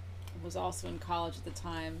I was also in college at the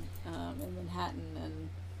time in Manhattan, and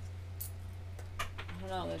I don't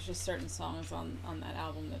know, there's just certain songs on that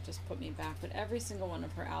album that just put me back, but every single one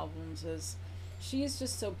of her albums she is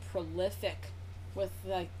just so prolific with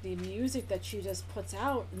like the music that she just puts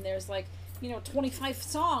out, and there's like 25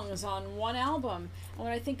 songs on one album, and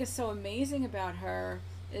what I think is so amazing about her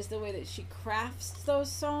is the way that she crafts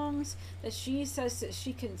those songs, that she says that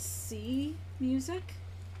she can see music,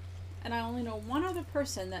 and I only know one other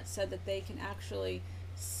person that said that they can actually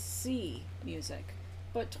see music.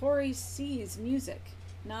 But Tori sees music,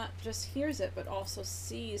 not just hears it, but also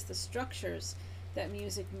sees the structures that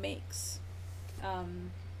music makes. I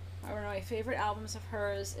don't know, my favorite albums of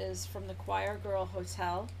hers is from the Choir Girl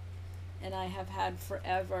Hotel, and I have had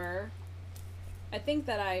forever. I think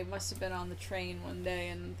that I must have been on the train one day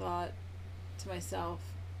and thought to myself,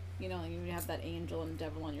 you have that angel and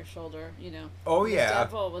devil on your shoulder, Oh, The yeah.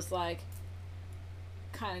 devil was like,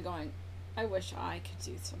 kind of going, I wish I could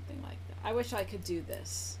do something like that. I wish I could do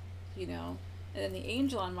this, And then the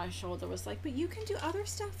angel on my shoulder was like, but you can do other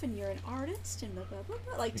stuff, and you're an artist, and blah, blah, blah,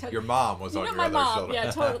 blah. Like, Your mom was on your my other mom, shoulder.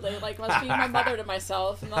 yeah, totally. Like, I was being my mother to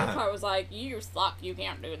myself, and the other part was like, you suck, you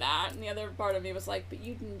can't do that. And the other part of me was like, but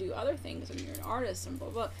you can do other things, and you're an artist, and blah,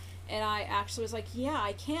 blah. And I actually was like, yeah,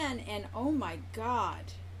 I can, and oh my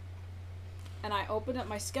God. And I opened up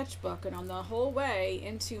my sketchbook, and on the whole way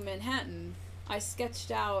into Manhattan, I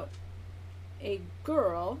sketched out a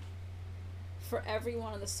girl for every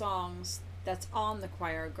one of the songs that's on the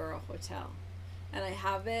Choir Girl Hotel. And I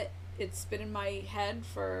have it's been in my head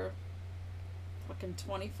for fucking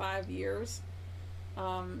 25 years.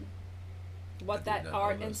 What that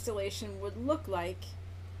art installation would look like,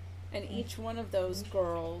 and each one of those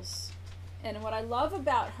girls. And what I love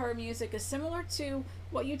about her music is similar to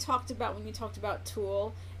what you talked about when you talked about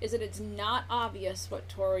Tool, is that it's not obvious what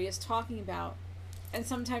Tori is talking about. And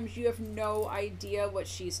sometimes you have no idea what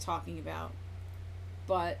she's talking about.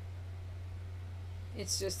 But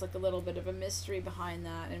it's just like a little bit of a mystery behind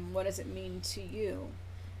that, and what does it mean to you?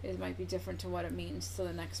 it might be different to what it means to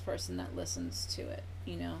the next person that listens to it,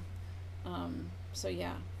 you know. So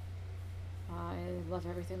yeah, I love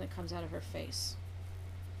everything that comes out of her face.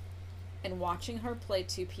 And watching her play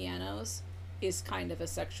two pianos is kind of a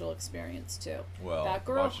sexual experience too. Well, that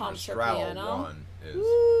girl watching her humps her straddle piano. one is...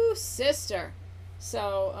 Woo, sister.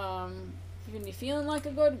 So, when you're feeling like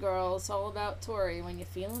a good girl, it's all about Tori. When you're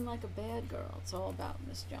feeling like a bad girl, it's all about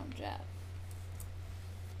Miss Joan Jett.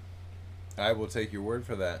 I will take your word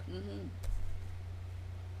for that. Mm-hmm.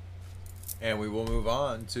 And we will move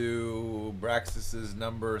on to Braxis's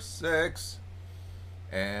number 6.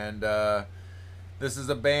 And this is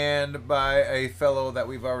a band by a fellow that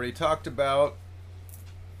we've already talked about.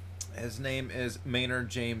 His name is Maynard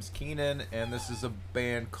James Keenan, and this is a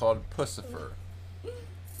band called Pussifer.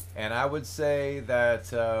 And I would say that...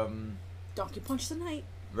 Donkey Punch the Night.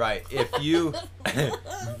 right, if you...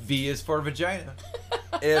 V is for vagina.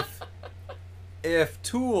 If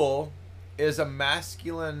Tool is a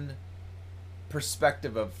masculine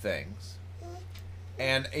perspective of things,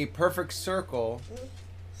 and a perfect circle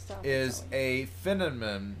Stop is it, a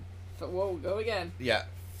feminine, whoa, go again.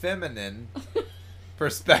 feminine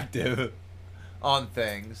perspective on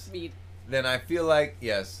things, Mead. then I feel like,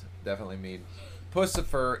 yes, definitely Mead.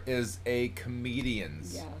 Pussifer is a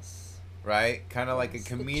comedian's, Yes. right? Kind of like a Yes, the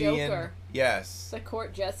comedian. Joker. Yes. The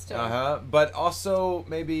court jester. But also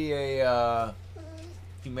maybe a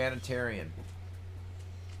humanitarian.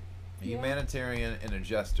 A Yeah. humanitarian and a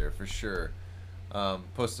jester, for sure.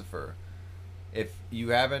 Pussifer. If you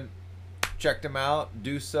haven't checked him out,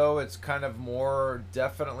 do so. It's kind of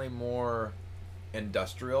definitely more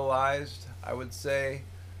industrialized, I would say.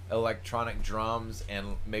 Electronic drums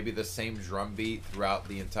and maybe the same drum beat throughout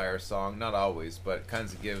the entire song. Not always, but kind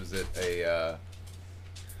of gives it a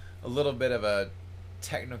little bit of a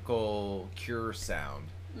technical Cure sound.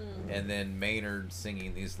 And then Maynard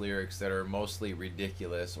singing these lyrics that are mostly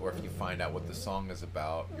ridiculous, or if you find out what the song is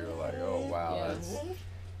about, you're like, oh wow, Yeah.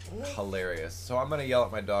 that's hilarious. So I'm gonna yell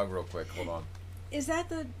at my dog real quick. Hold on. Is that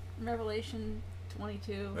the Revelation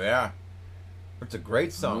 22? Yeah, it's a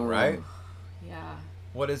great song, right? Yeah.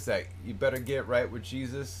 What is that? You better get right with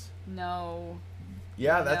Jesus. No.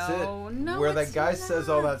 Yeah, that's No, it. no, Where it's that guy says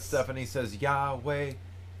all not. that stuff, and he says Yahweh,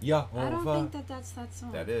 Yehovah. I don't think that that's that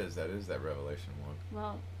song. That is that Revelation one.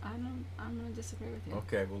 Well, I'm gonna disagree with you.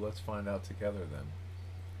 Okay, well let's find out together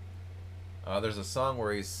then. There's a song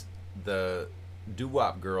where the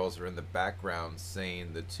doo-wop girls are in the background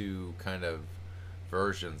saying the two kind of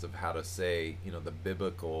versions of how to say, the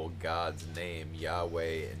biblical God's name,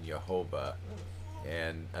 Yahweh and Yehovah.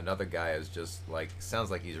 And another guy is just sounds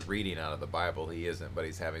like he's reading out of the Bible. He isn't, but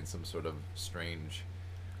he's having some sort of strange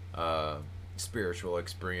spiritual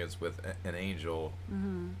experience with an angel.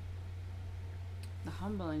 Mm-hmm. The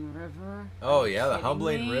Humbling River. Oh Are you yeah, the kidding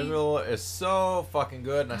Humbling me? River is so fucking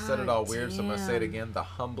good, and I said it all God weird, so I'm gonna say it damn. again. The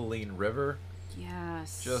Humbling River,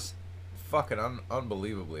 Yes. just fucking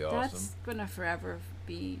unbelievably awesome. That's gonna forever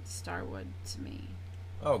be Starwood to me.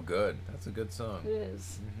 Oh, good. That's a good song. It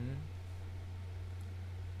is. Mm-hmm.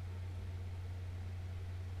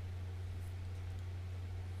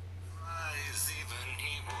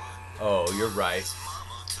 Oh, you're right.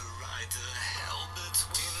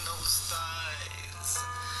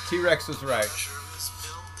 T-Rex was right.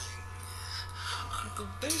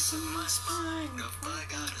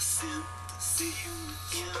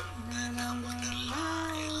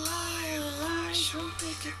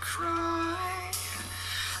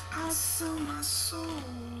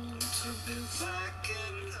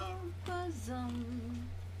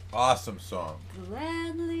 Awesome song.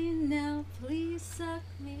 Gladly now, please suck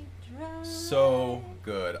me dry. So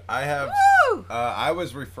good. I have. Woo! I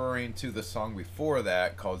was referring to the song before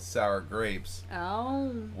that called "Sour Grapes," Oh.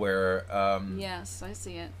 where Yes, I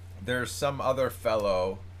see it. there's some other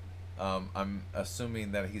fellow. I'm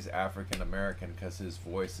assuming that he's African American because his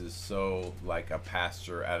voice is so like a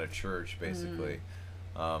pastor at a church, basically.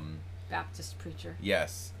 Baptist preacher.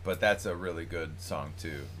 Yes, but that's a really good song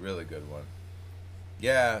too. Really good one.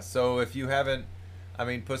 Yeah, so if you haven't,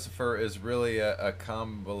 Pussifer is really a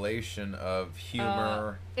compilation of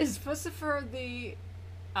humor. Is Pussifer the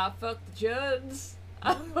I fuck the Judds?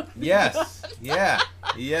 Yes, yeah,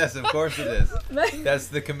 yes, of course it is. That's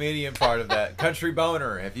the comedian part of that. Country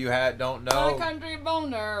Boner, if you don't know. My country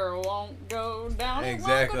boner won't go down.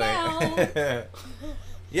 Exactly. Won't go down.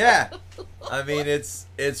 Yeah,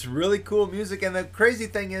 it's really cool music, and the crazy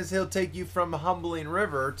thing is he'll take you from Humbling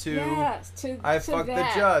River to Yes, I to Fuck the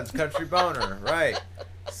that. Judds, Country Boner, right?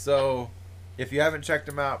 So, if you haven't checked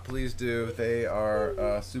them out, please do. They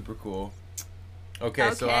are super cool.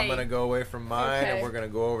 Okay, so I'm Okay. gonna go away from mine, and Okay. we're gonna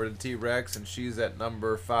go over to T-Rex, and she's at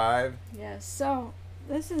number 5. Yes. So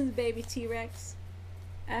this is baby T-Rex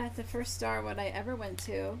at the first Starwood I ever went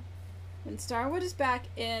to. And Starwood is back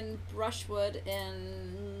in Brushwood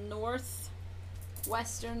in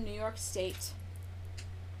northwestern New York State.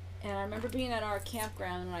 And I remember being at our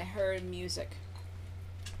campground and I heard music.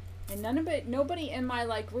 And nobody in my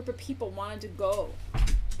like group of people wanted to go,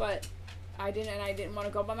 but I didn't want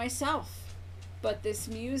to go by myself. But this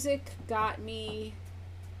music got me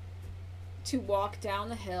to walk down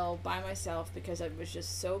the hill by myself because it was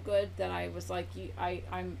just so good that I was like, I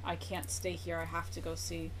can't stay here. I have to go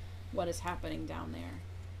see what is happening down there.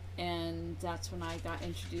 And that's when I got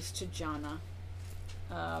introduced to Jana.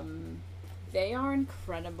 They are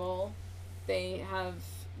incredible. They have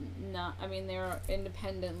they're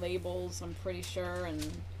independent labels, I'm pretty sure,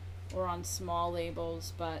 or on small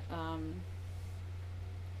labels, but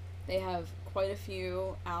they have quite a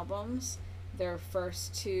few albums. Their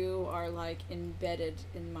first 2 are like embedded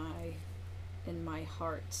in my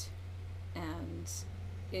heart, and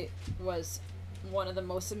it was one of the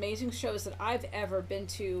most amazing shows that I've ever been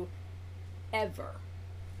to, ever.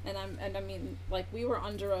 And I mean, like, we were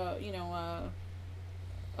under a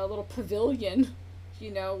little pavilion,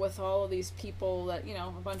 with all of these people that,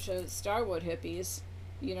 a bunch of Starwood hippies,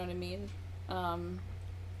 you know what I mean?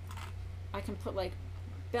 I can put like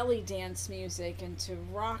belly dance music into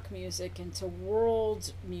rock music into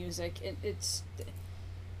world music. It's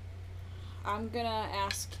I'm gonna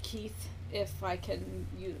ask Keith if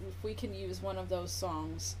we can use one of those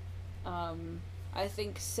songs. I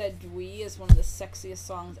think Sedui is one of the sexiest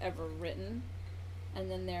songs ever written, and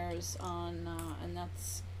then there's and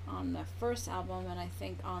that's on the first album, and I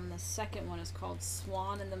think on the second one is called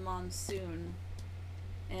Swan in the Monsoon,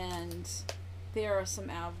 and there are some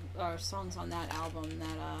songs on that album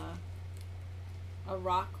that a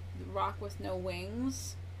rock with no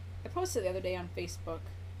wings. I posted the other day on Facebook,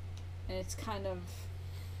 and it's kind of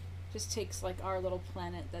just takes like our little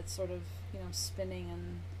planet that's sort of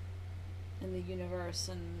spinning in the universe,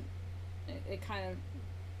 and it kind of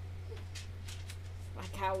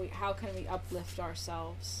like how can we uplift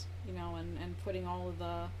ourselves, and putting all of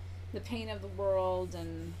the pain of the world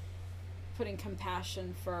and putting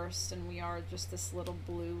compassion first, and we are just this little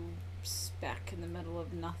blue speck in the middle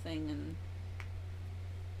of nothing, and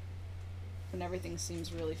when everything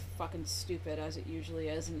seems really fucking stupid, as it usually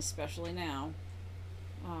is, and especially now.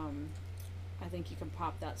 I think you can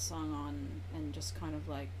pop that song on and just kind of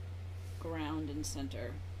like ground and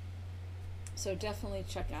center. So definitely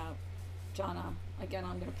check out Jana. Again,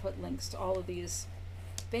 I'm going to put links to all of these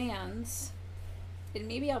bands, and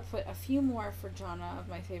maybe I'll put a few more for Jana of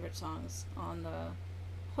my favorite songs on the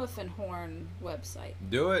Hoof and Horn website.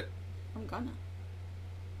 Do it. I'm gonna.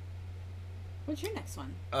 What's your next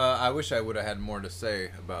one? I wish I would have had more to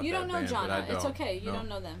say about You that don't know band, but I Jana. don't. It's okay. You No. don't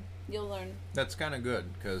know them. You'll learn. That's kind of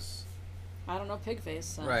good, because... I don't know Pigface.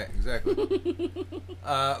 So. Right, exactly.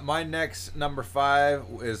 My next number 5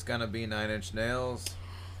 is going to be Nine Inch Nails.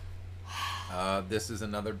 This is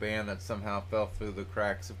another band that somehow fell through the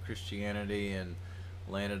cracks of Christianity and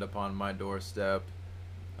landed upon my doorstep.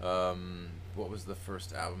 What was the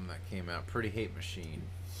first album that came out? Pretty Hate Machine.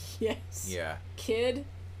 Yes. Yeah. Kid.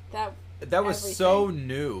 That was everything. so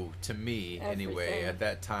new to me, anyway, Everything. at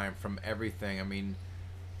that time, from everything. I mean,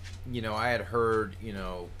 I had heard,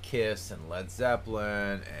 Kiss and Led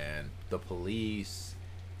Zeppelin and The Police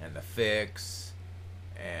and The Fix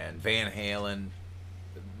and Van Halen.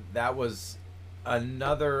 That was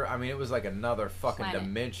another, it was like another fucking Planet.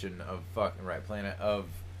 dimension of planet of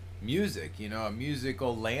music, a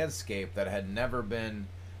musical landscape that had never been,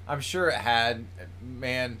 I'm sure it had,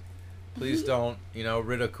 man, please don't,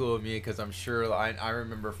 ridicule me, because I'm sure I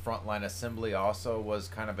remember Frontline Assembly also was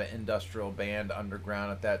kind of an industrial band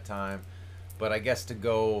underground at that time. But I guess to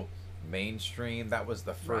go mainstream, that was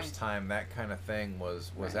the first time that kind of thing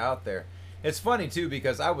was out there. It's funny, too,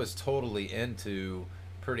 because I was totally into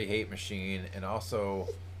Pretty Hate Machine and also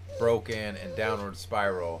Broken and Downward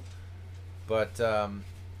Spiral. But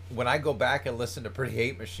when I go back and listen to Pretty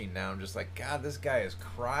Hate Machine now, I'm just like, God, this guy is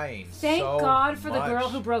crying Thank so God for much. the girl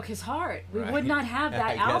who broke his heart. We Right. would not have that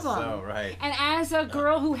I guess album. so, right. And as a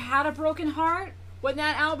girl who had a broken heart, when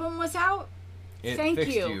that album was out, It thank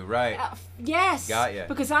fixed you, right. Yes. Got ya.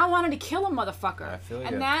 Because I wanted to kill a motherfucker. I feel ya.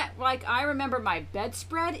 And that, I remember my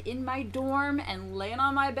bedspread in my dorm and laying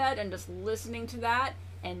on my bed and just listening to that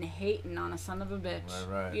and hating on a son of a bitch.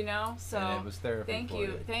 Right. So And it was therapy thank for you.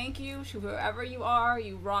 you. Thank you to whoever you are,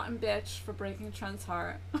 you rotten bitch, for breaking Trent's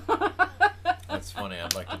heart. That's funny.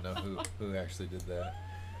 I'd like to know who actually did that.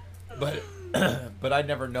 But but I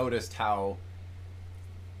never noticed how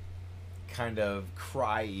kind of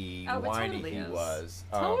cryy, Oh, it whiny totally he is. was.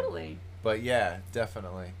 Totally. But yeah,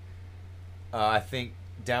 definitely. I think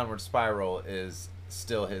Downward Spiral is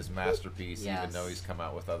still his masterpiece, even Yes. though he's come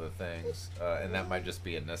out with other things. And that might just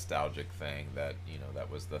be a nostalgic thing that, you know, that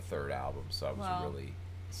was the third album, so I was Well. really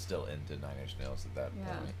still into Nine Inch Nails at that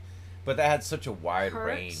Yeah. point. But that had such a wide Hurt.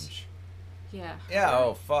 range. Yeah. Yeah,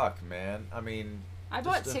 oh fuck, man. I mean, I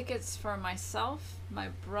bought just tickets for myself, my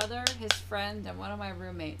brother, his friend, and one of my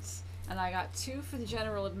roommates. And I got 2 for the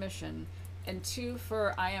general admission and 2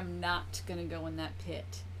 for I am not going to go in that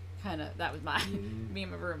pit. Kind of, that was my, me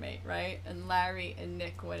and my roommate, right? And Larry and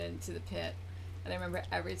Nick went into the pit. And I remember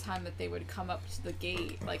every time that they would come up to the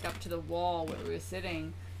gate, like up to the wall where we were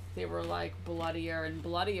sitting, they were like bloodier and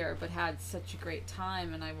bloodier, but had such a great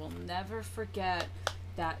time. And I will never forget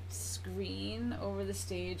that screen over the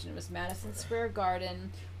stage, and it was Madison Square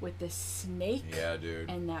Garden with the snake yeah, dude.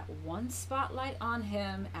 and that one spotlight on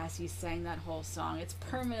him as he sang that whole song. It's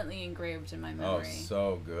permanently engraved in my Oh, memory.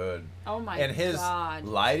 so good. Oh my And his god.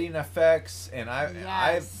 lighting effects, and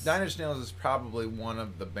Yes. Nine Inch Nails is probably one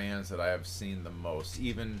of the bands that I have seen the most.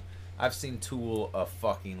 Even I've seen Tool a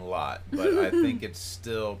fucking lot, but I think it's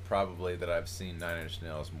still probably that I've seen Nine Inch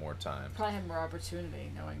Nails more times. Probably had more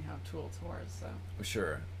opportunity knowing how Tool tours, so.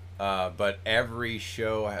 Sure. But every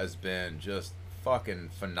show has been just fucking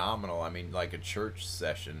phenomenal. I mean, like a church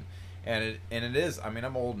session. And it is, I mean,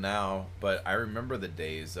 I'm old now, but I remember the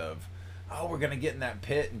days of, oh, we're going to get in that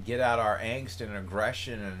pit and get out our angst and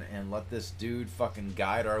aggression and let this dude fucking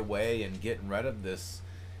guide our way and get rid of this,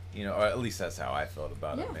 you know, or at least that's how I felt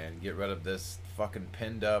about it, Yeah. man. Get rid of this fucking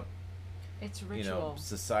pinned up, It's ritual. you know,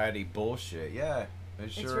 society bullshit. Yeah,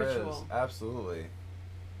 it sure is. ritual. Absolutely.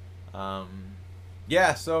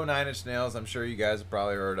 Yeah, so Nine Inch Nails, I'm sure you guys have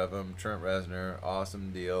probably heard of him. Trent Reznor,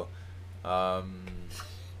 awesome deal. I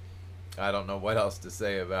don't know what else to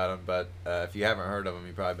say about him, but if you haven't heard of him,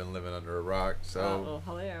 you've probably been living under a rock. So Oh,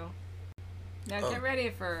 hello. Now Oh. get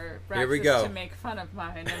ready for Here we Braxis go. to make fun of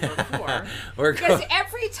my number 4. we're Because going.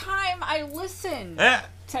 every time I listen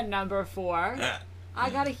to number 4, I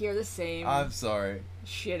gotta hear the same I'm sorry.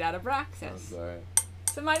 shit out of I'm Braxis. sorry.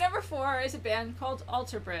 So my number 4 is a band called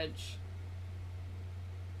Alter Bridge.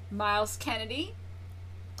 Miles Kennedy,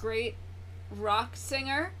 great rock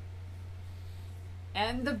singer,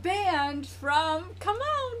 and the band from Come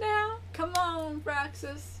On Now, Come On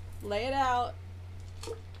Braxis, lay it out.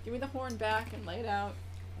 Give me the horn back and lay it out.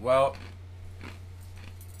 Well,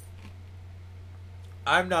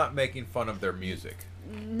 I'm not making fun of their music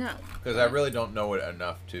No. because I really don't know it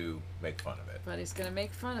enough to make fun of it. But he's gonna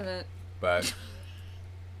make fun of it. But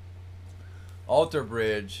Alter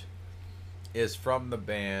Bridge is from the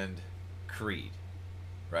band Creed,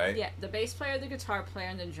 right? Yeah, the bass player, the guitar player,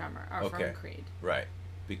 and the drummer are Okay. from Creed. Right.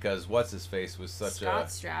 Because what's his face was such Scott a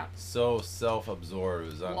Strapp. so self-absorbed,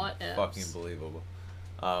 it was What ifs? fucking believable.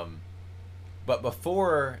 But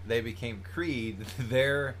before they became Creed,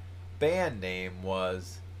 their band name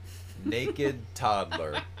was Naked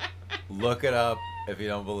Toddler. Look it up if you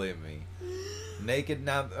don't believe me. Naked.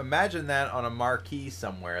 Now imagine that on a marquee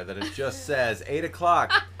somewhere that it just says 8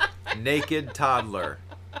 o'clock. Naked Toddler.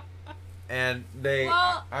 And they,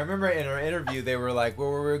 Well- I remember in our interview they were like, well,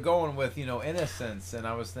 we were going with, you know, innocence, and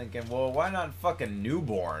I was thinking, well, why not fucking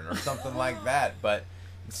newborn or something like that? But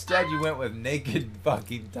instead you went with Naked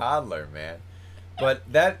fucking Toddler, man. But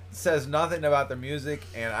that says nothing about the music,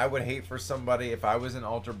 and I would hate for somebody, if I was in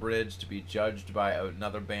Alter Bridge, to be judged by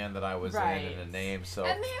another band that I was in Right. and a name. So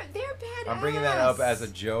And they're badass. I'm bringing that up as a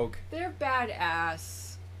joke. They're badass.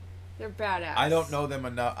 They're badass. I don't know them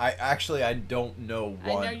enough. I don't know I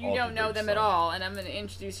one. know you Alter don't know Bridge them at song. all, and I'm going to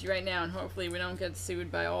introduce you right now, and hopefully we don't get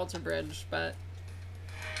sued by Alter Bridge, but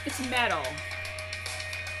it's metal.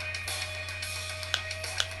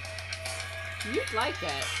 You'd like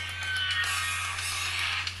it.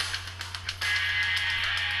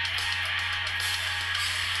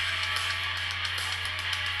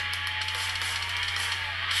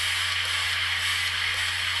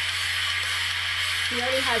 He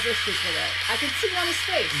already has issues with it. I can see it on his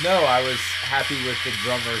face. No, I was happy with the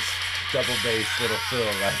drummer's double bass little fill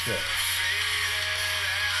right there.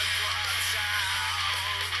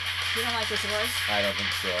 You don't like his voice? I don't think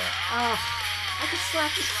so. Oh, I could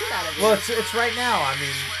slap the shit out of you. Well, it's right now. I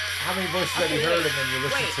mean, how many voices have you Okay, heard wait, and then you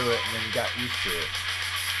listen wait. to it and then you got used to it?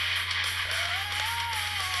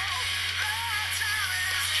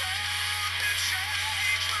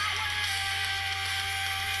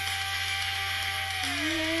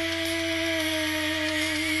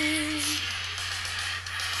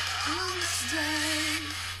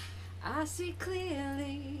 I see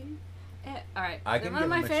clearly. All right, I they're can one give of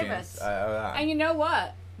my him a favorites. chance. And you know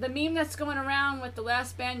what? The meme that's going around with the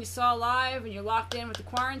last band you saw live and you're locked in with the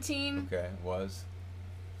quarantine. Okay, was.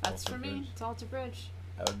 That's Alter for me. Bridge. It's Alter Bridge.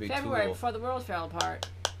 That would be February, Tool. before the world fell apart.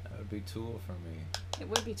 That would be Tool for me. It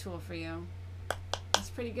would be Tool for you. That's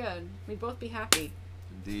pretty good. We'd both be happy.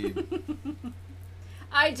 Indeed.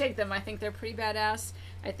 I dig them. I think they're pretty badass.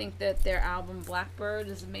 I think that their album Blackbird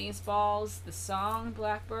is amazeballs. The song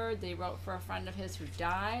Blackbird they wrote for a friend of his who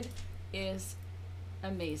died is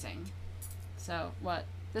amazing. So, what?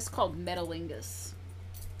 This is called Metalingus.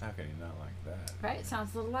 How can you not like that? Right? It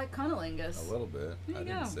sounds a little like Cunnilingus. A little bit. There I you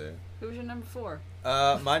didn't go. say. Who was your number 4?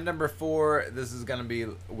 My number 4, this is going to be,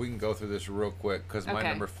 we can go through this real quick, because my Okay.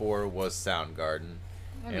 number 4 was Soundgarden.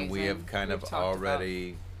 And we have kind of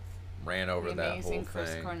already ran over the that whole amazing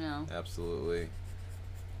Chris thing. Cornell. Absolutely.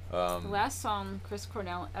 The last song Chris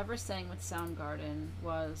Cornell ever sang with Soundgarden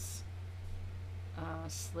was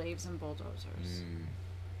Slaves and Bulldozers.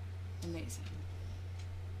 Amazing.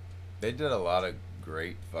 They did a lot of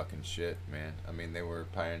great fucking shit, man. I mean, they were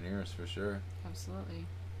pioneers for sure. Absolutely.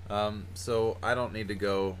 So I don't need to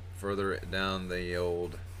go further down the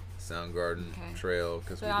old Soundgarden Okay. trail,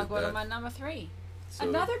 because So we I'll did go that. to my number 3. So-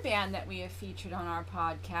 Another band that we have featured on our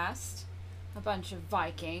podcast, a bunch of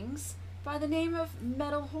Vikings, by the name of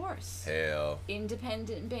Metal Horse. Hell.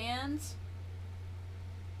 Independent band,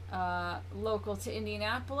 local to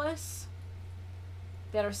Indianapolis,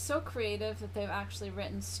 that are so creative that they've actually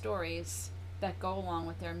written stories that go along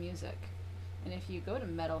with their music. And if you go to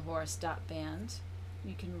metalhorse.band,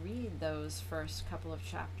 you can read those first couple of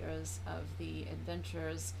chapters of the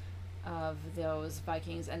adventures of those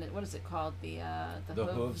Vikings, and what is it called? The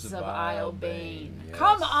Hooves of Isle Bane. Yes.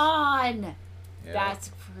 Come on! Yeah. That's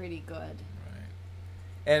pretty good. Right.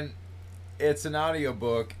 And it's an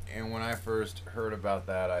audiobook, and when I first heard about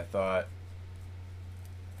that, I thought,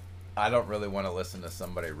 I don't really want to listen to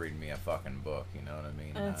somebody read me a fucking book, you know what I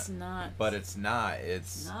mean? It's not. But it's not.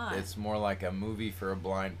 It's not. It's more like a movie for a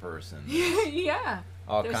blind person. Yeah.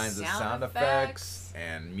 All There's kinds of sound effects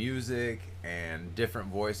and music and different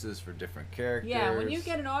voices for different characters. Yeah, when you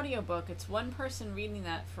get an audiobook, it's one person reading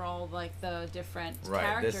that for all like the different Right,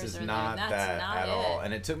 characters this is are not there. And that that's not at it. all.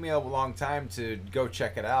 And it took me a long time to go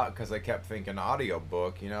check it out because I kept thinking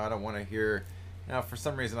audiobook. You know, I don't want to hear. You know, for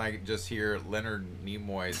some reason I just hear Leonard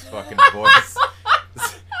Nimoy's fucking voice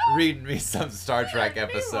reading me some Star Trek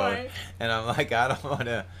episode, Nimoy. and I'm like, I don't want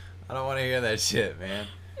to hear that shit, man.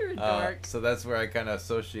 You're dark. So that's where I kind of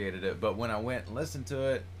associated it. But when I went and listened to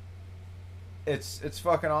it, it's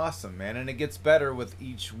fucking awesome, man. And it gets better with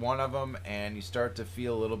each one of them, and you start to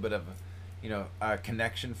feel a little bit of, you know, a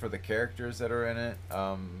connection for the characters that are in it.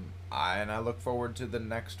 I look forward to the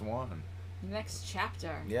next one. Next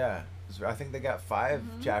chapter. Yeah, I think they got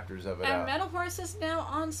 5 chapters of it And out. Metal Horse is now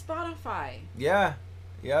on Spotify. Yeah,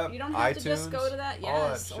 yep. You don't have to just iTunes, go to that. all that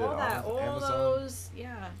Yes, shit, all that, all Amazon. those.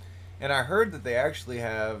 Yeah. And I heard that they actually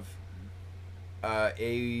have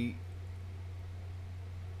a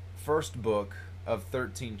first book of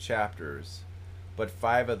 13 chapters, but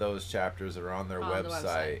 5 of those chapters are on their On the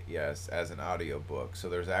website. yes, as an audiobook. So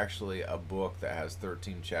there's actually a book that has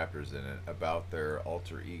 13 chapters in it about their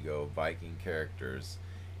alter ego Viking characters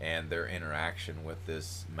and their interaction with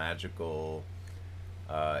this magical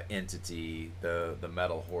entity, the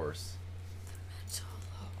Metal Horse.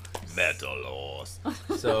 Metal Horse.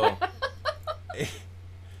 So,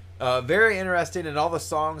 very interesting, and all the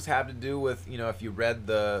songs have to do with, you know, if you read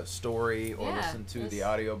the story or Yeah, listen to the this-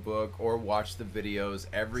 audiobook or watch the videos,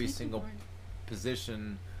 every single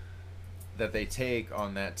position that they take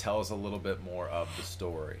on that tells a little bit more of the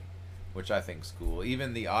story, which I think is cool.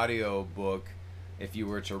 Even the audio book, if you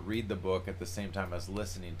were to read the book at the same time as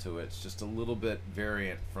listening to it, it's just a little bit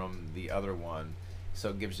variant from the other one, so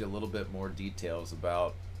it gives you a little bit more details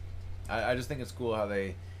about. I just think it's cool how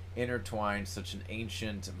they intertwined such an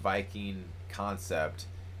ancient Viking concept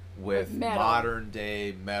with Metal. modern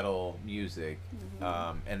day metal music,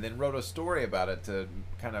 and then wrote a story about it to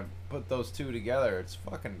kind of put those two together. It's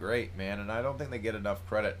fucking great, man, and I don't think they get enough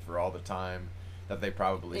credit for all the time that they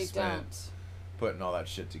probably They spent don't. putting all that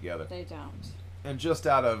shit together. They don't. And just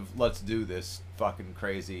out of let's do this fucking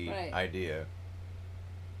crazy Right. idea.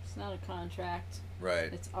 It's not a contract.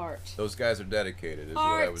 Right. It's art. Those guys are dedicated, is what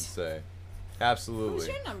I Art. would say. Absolutely. Who's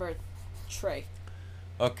your number, Trey?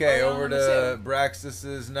 Okay, Oh, over number to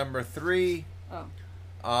Braxis's number 3.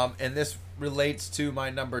 Oh. And this relates to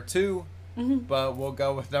my number 2, but we'll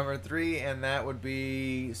go with number 3, and that would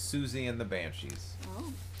be Susie and the Banshees.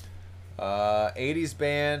 Oh. 80s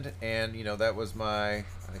band, and you know that was I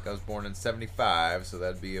think I was born in 75, so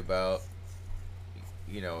that'd be about,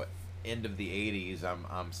 you know, end of the 80s.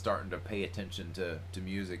 I'm starting to pay attention to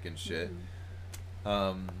music and shit.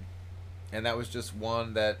 And that was just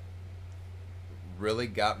one that really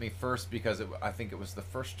got me first because I think it was the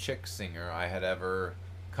first chick singer I had ever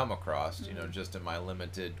come across, you know, just in my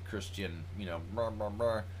limited Christian, you know,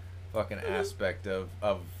 fucking aspect of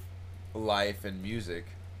life and music.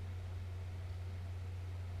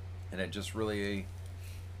 And it just really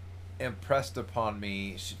impressed upon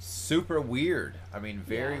me. She's super weird. I mean,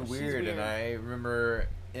 very Yeah, she's weird. And weird. I remember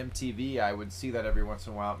MTV, I would see that every once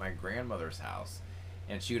in a while at my grandmother's house.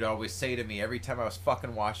 And she would always say to me every time I was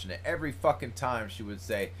fucking watching it, every fucking time she would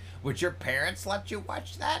say, "Would your parents let you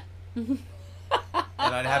watch that?"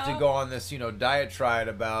 And I'd have to go on this, you know, diatribe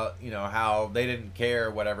about, you know, how they didn't care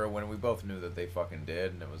or whatever, when we both knew that they fucking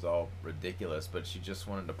did, and it was all ridiculous. But she just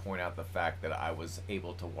wanted to point out the fact that I was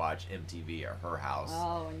able to watch MTV at her house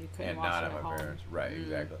Oh, and you couldn't and watch not it at at my home. parents. Right,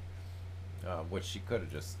 exactly. Which she could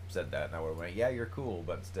have just said that, and I would have went, "Yeah, you're cool,"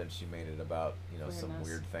 but instead she made it about, you know, some Weirdness.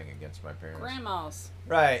 weird thing against my parents. Grandma's.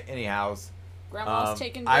 Right. Anyhows, Grandma's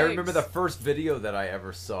taking I digs. remember the first video that I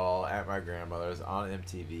ever saw at my grandmother's on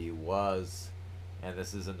MTV was, and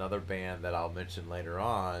this is another band that I'll mention later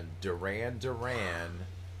on, Duran Duran.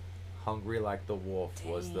 "Hungry Like the Wolf"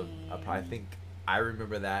 was the. I think I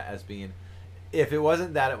remember that as being. If it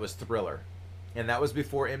wasn't that, it was Thriller. And that was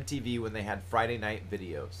before MTV when they had Friday night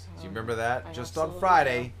videos. Do you remember that? I Just on absolutely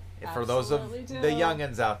Friday, do. for those of Absolutely the do.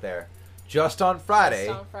 youngins out there, just on Friday,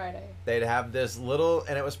 Just on Friday. they'd have this little,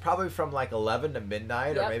 and it was probably from like 11 to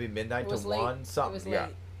midnight, or Yep. maybe midnight It to was late. 1, something. It was Yeah.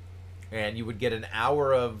 late. And you would get an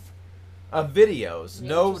hour of videos. Yeah,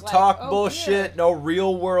 No which was like, talk oh, bullshit, good. no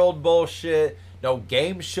real world bullshit, no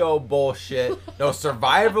game show bullshit, no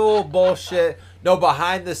survival bullshit, no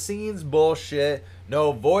behind the scenes bullshit,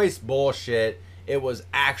 no voice bullshit. It was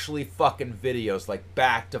actually fucking videos, like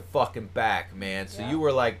back to fucking back, man. So Yeah. you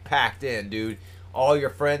were like packed in, dude. All your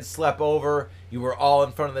friends slept over. You were all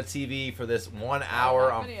in front of the TV for this 1 hour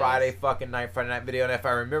night on videos. Friday night video. And if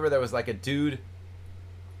I remember, there was like a dude,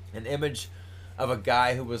 an image of a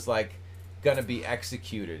guy who was like gonna be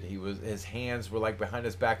executed. His hands were like behind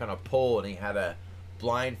his back on a pole, and he had a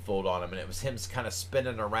blindfold on him, and it was him kind of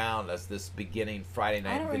spinning around as this beginning Friday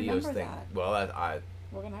night don't videos remember thing. that. Well,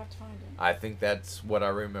 We're gonna have to find it. I think that's what I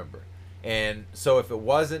remember. And so if it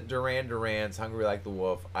wasn't Duran Duran's "Hungry Like the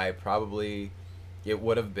Wolf," it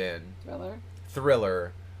would have been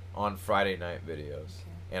Thriller on Friday night videos.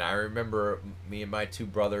 And I remember me and my two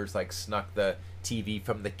brothers like snuck the TV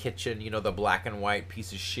from the kitchen, you know, the black and white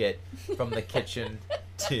piece of shit from the kitchen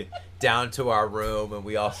down to our room, and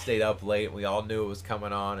we all stayed up late, and we all knew it was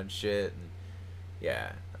coming on and shit. And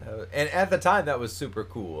yeah. And at the time, that was super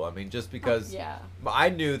cool. I mean, just because Yeah. I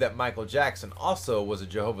knew that Michael Jackson also was a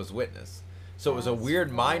Jehovah's Witness. So it was a That's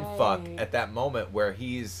weird mind fuck right. at that moment where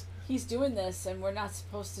he's doing this, and we're not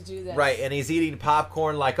supposed to do this. right, and he's eating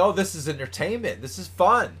popcorn like, oh, this is entertainment. This is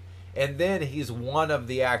fun. And then he's one of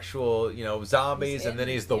the actual, you know, zombies, He's and then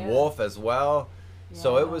in- he's the yeah. wolf as well.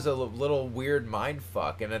 So it Yeah. was a little weird mind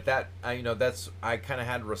fuck. And at that, I kind of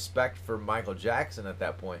had respect for Michael Jackson at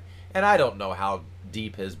that point. And I don't know how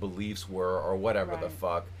deep his beliefs were or whatever the Right.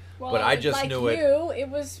 fuck. Well, but I just like knew it. it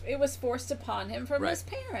was forced upon him from Right. his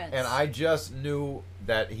parents. And I just knew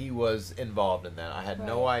that he was involved in that. I had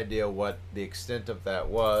no Right. idea what the extent of that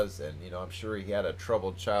was, and you know, I'm sure he had a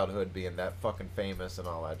troubled childhood being that fucking famous and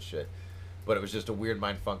all that shit. But it was just a weird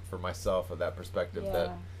mindfuck for myself of that perspective. Yeah.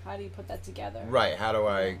 That How do you put that together? right?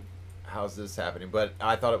 How's this happening? But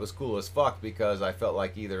I thought it was cool as fuck because I felt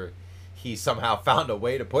like either he somehow found a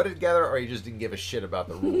way to put it together, or he just didn't give a shit about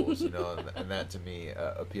the rules, you know, and that to me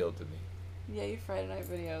appealed to me. Yeah, you Friday night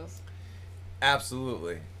videos.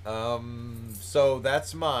 Absolutely. So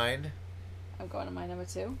that's mine. I'm going to my number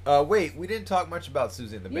 2. Wait, we didn't talk much about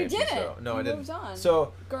Susie and the You Banshees. didn't. though. No, You I didn't. moved on.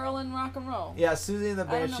 So Girl in rock and roll. yeah, Susie and the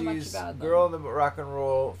I don't know much Banshees, about them. Girl in the Rock and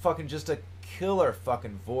Roll, fucking just a killer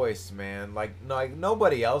fucking voice, man. Like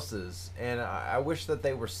nobody else's, and I wish that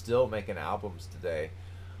they were still making albums today.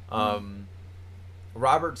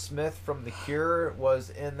 Robert Smith from The Cure was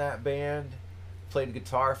in that band, played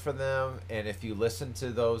guitar for them, and if you listen to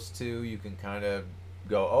those two, you can kind of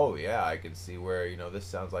go, oh yeah, I can see where, you know, this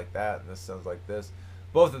sounds like that and this sounds like this.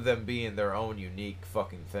 Both of them being their own unique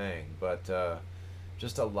fucking thing, but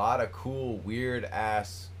just a lot of cool, weird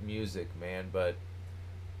ass music, man. But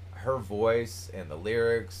her voice and the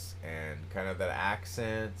lyrics and kind of that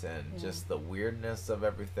accent and just the weirdness of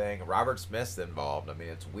everything. Robert Smith's involved. I mean,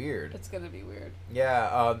 it's weird. It's going to be weird.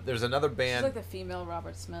 Yeah, there's another She's band. like the female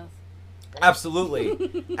Robert Smith.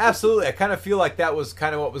 Absolutely. Absolutely. I kind of feel like that was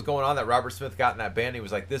kind of what was going on, that Robert Smith got in that band. He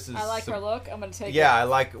was like, this is... I like her look. I'm going to take Yeah, it. I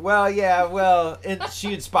like... Well, and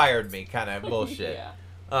she inspired me kind of bullshit.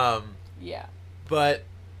 Yeah. Yeah. But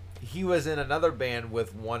he was in another band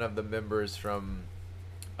with one of the members from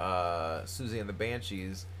Susie and the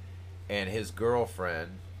Banshees, and his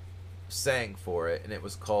girlfriend sang for it, and it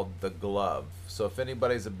was called The Glove. So if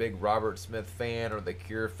anybody's a big Robert Smith fan or The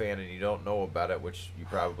Cure fan and you don't know about it, which you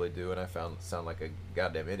probably do, and I sound like a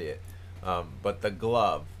goddamn idiot, but The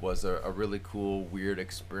Glove was a really cool, weird,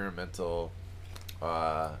 experimental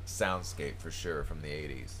soundscape for sure from the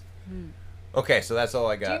 80s. Okay, so that's all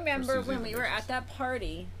I got. Do you for remember Susie when and the we were Banshees. at that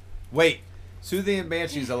party? Wait, Susie and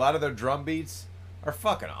Banshees, a lot of their drum beats are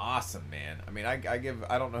fucking awesome, man. I mean, I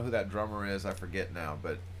don't know who that drummer is, I forget now,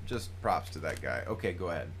 but just props to that guy. Okay, go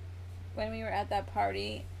ahead. When we were at that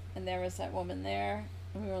party and there was that woman there,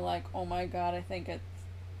 and we were like, oh my god, I think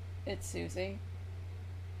it's Susie.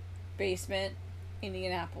 Basement,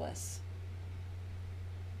 Indianapolis.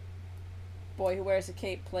 Boy who wears a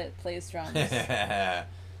cape plays drums.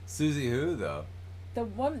 Susie who, though? The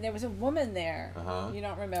woman, there was a woman there. Uh-huh. You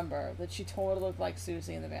don't remember that she totally looked like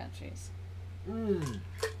Susie and the Banshees. You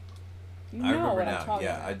I know remember what now. I'm talking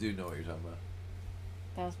Yeah, about. I do know what you're talking about.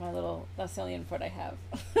 That was my little. That's the only input I have.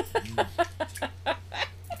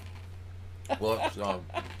 Well,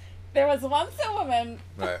 There was once a woman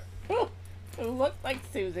right. who looked like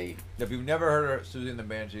Susie. If you've never heard of Susie and the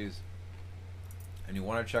Banshees and you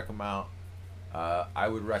want to check them out, I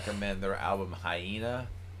would recommend their album Hyena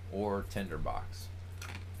or Tinderbox.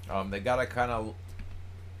 They got a kind of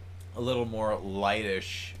a little more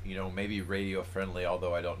lightish, you know, maybe radio friendly,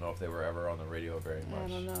 although I don't know if they were ever on the radio very I much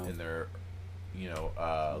don't know. in their,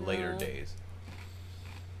 later days.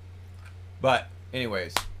 But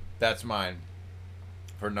anyways, that's mine.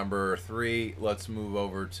 For number 3, let's move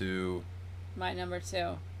over to My number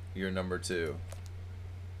 2. your number 2.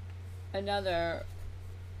 Another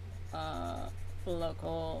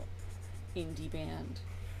local indie band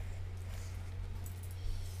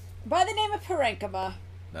by the name of Parenkama.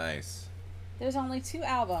 Nice. There's only 2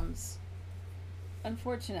 albums,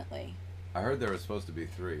 unfortunately. I heard there was supposed to be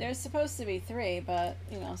 3. There's supposed to be 3, but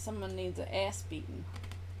someone needs an ass beaten.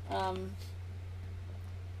 But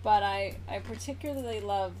I particularly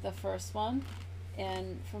love the first one,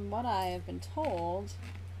 and from what I have been told,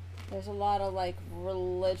 there's a lot of like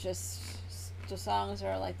religious. The songs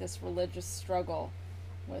are like this religious struggle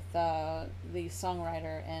with the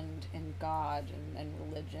songwriter and God and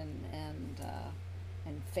religion and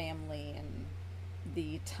family and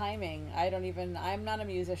the timing. I'm not a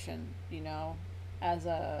musician, as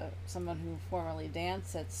someone who formerly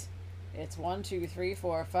danced. It's 1, 2, 3,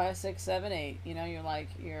 4, 5, 6, 7, 8.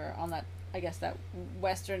 You're on that, I guess, that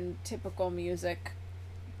Western typical music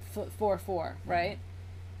 4/4, right?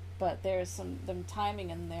 But there's some timing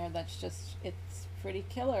in there that's just, it's pretty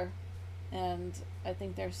killer, and I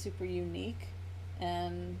think they're super unique,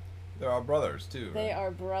 and They're all brothers too. Right? they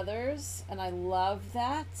are brothers, and I love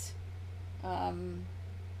that. I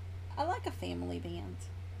like a family band.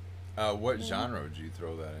 What genre would you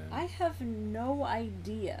throw that in? I have no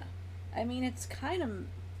idea. I mean, it's kind of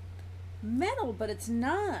metal, but it's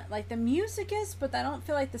not. Like, the music is, but I don't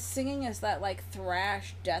feel like the singing is that, like,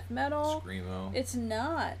 thrash death metal. Screamo. It's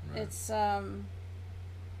not. Right. It's, I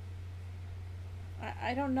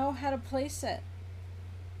don't know how to place it.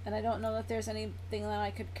 And I don't know that there's anything that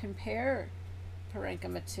I could compare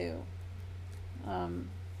Parenkama to.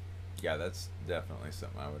 Yeah, that's definitely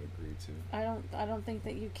something I would agree to. I don't think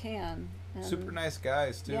that you can. And Super nice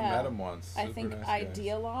guys too. yeah, Met them once. I Super think nice guys.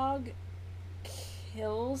 Ideologue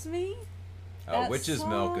kills me. Oh, That Witch's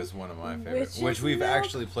Milk song, is one of my favorites, Witch's which we've Milk,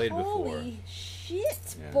 actually played before. Holy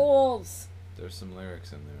shit Yeah. balls! There's some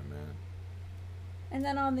lyrics in there, man. And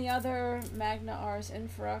then on the other Magna Ars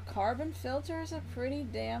Infra, Carbon Filter is a pretty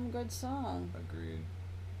damn good song. Agreed.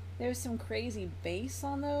 There's some crazy bass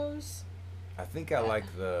on those. I think I like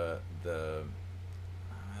the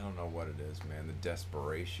I don't know what it is, man. The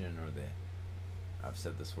desperation or I've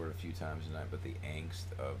said this word a few times tonight, but the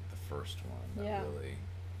angst of the first one that Yeah. really,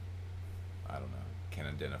 I don't know, can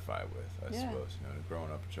identify with, I Yeah. suppose.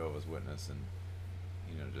 Growing up a Jehovah's Witness and,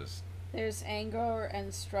 just There's anger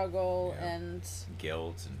and struggle Yeah. and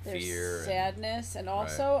guilt and there's fear. sadness and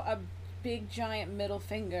also a big giant middle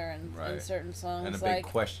finger in Right. certain songs. And a like,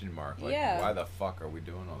 big question mark. Like, yeah. why the fuck are we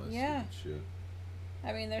doing all this Yeah. stupid shit?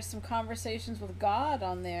 I mean, there's some conversations with God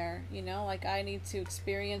on there, like I need to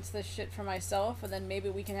experience this shit for myself, and then maybe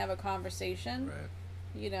we can have a conversation, Right.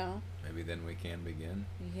 Maybe then we can begin.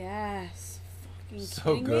 Yes. Fucking So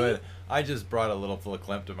kidding good. I just brought a little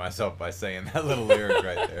verklempt to myself by saying that little lyric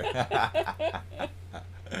right there.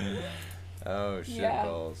 Oh, shit Yeah.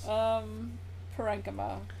 balls.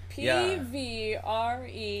 Parenkama. Yeah.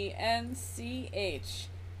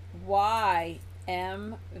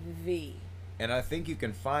 PVRENCHYMV. And I think you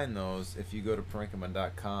can find those if you go to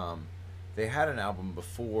Parenkman.com. They had an album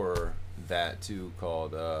before that too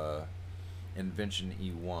called Invention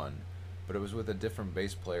E1, but it was with a different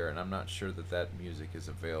bass player, and I'm not sure that music is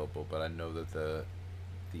available, but I know that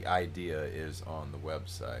the idea is on the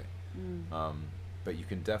website. But you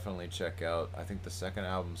can definitely check out, I think the second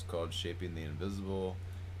album's called Shaping the Invisible.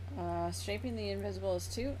 Shaping the Invisible is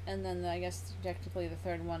 2, and then I guess technically the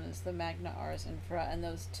third one is the Magna Ars Infra, and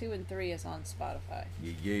those 2 and 3 is on Spotify.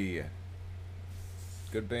 Yeah.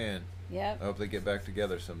 Good band. Yep. I hope they get back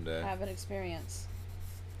together someday. Have an experience.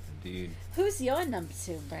 Indeed. Who's your number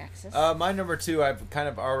 2, Braxis? My number 2 I've kind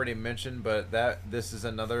of already mentioned, but this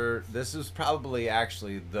is probably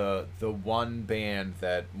actually the one band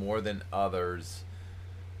that more than others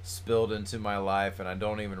spilled into my life, and I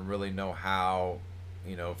don't even really know how,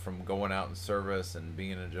 from going out in service and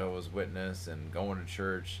being a Jehovah's Witness and going to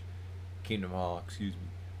church, Kingdom Hall, excuse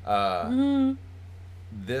me.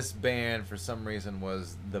 This band for some reason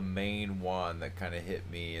was the main one that kind of hit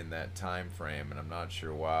me in that time frame, and I'm not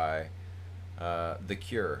sure why. The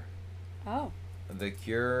Cure. Oh. The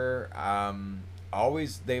Cure,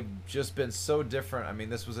 they've just been so different. I mean,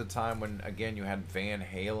 this was a time when, again, you had Van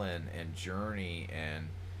Halen and Journey and,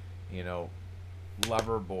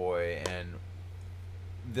 Loverboy, and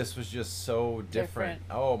this was just so different.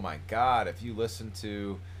 Oh my God, if you listen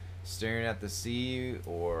to Staring at the Sea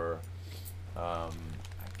or I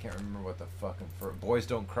can't remember what the fucking Boys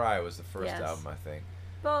Don't Cry was the first album, I think.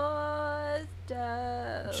 Boys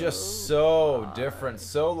Don't Just so Cry. different,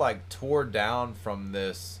 so like tore down from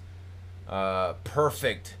this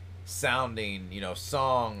perfect sounding,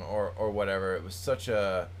 song or whatever. It was such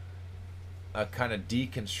a kind of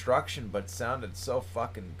deconstruction, but sounded so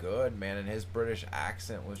fucking good, man. And his British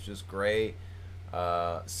accent was just great.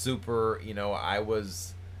 Super, I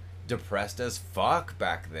was depressed as fuck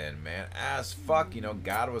back then, man. As fuck,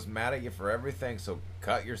 God was mad at you for everything, so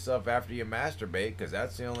cut yourself after you masturbate, because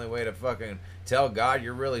that's the only way to fucking tell God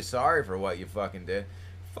you're really sorry for what you fucking did.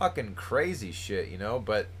 Fucking crazy shit,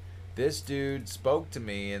 but this dude spoke to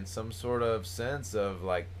me in some sort of sense of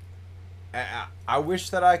like, I wish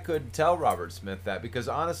that I could tell Robert Smith that, because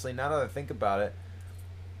honestly, now that I think about it,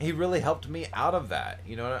 he really helped me out of that.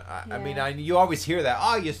 I mean, you always hear that,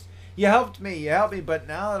 oh, you helped me, but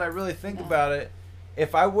now that I really think about it,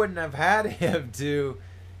 if I wouldn't have had him to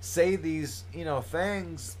say these,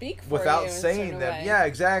 things Speak for without you in saying a them, way. yeah,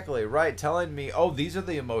 exactly, right, telling me, oh, these are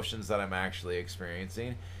the emotions that I'm actually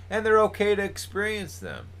experiencing, and they're okay to experience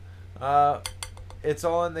them. It's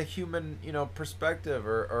all in the human, perspective,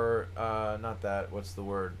 or not that, what's the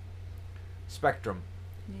word? Spectrum.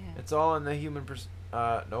 Yeah. It's all in the human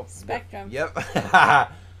nope. Spectrum. Yep.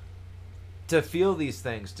 To feel these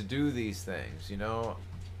things, to do these things,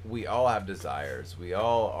 we all have desires. We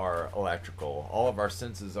all are electrical. All of our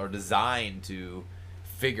senses are designed to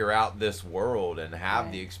figure out this world and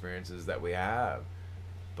have the experiences that we have.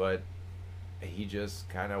 But he just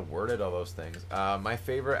kind of worded all those things. My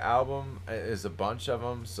favorite album is a bunch of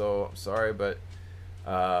them, so I'm sorry, but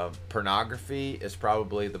Pornography is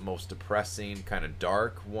probably the most depressing, kind of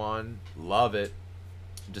dark one. Love it.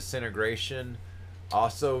 Disintegration,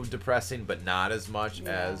 also depressing, but not as much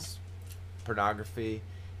as Pornography.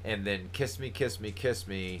 And then Kiss Me, Kiss Me, Kiss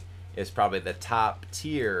Me is probably the top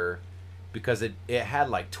tier, because it had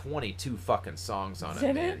like 22 fucking songs on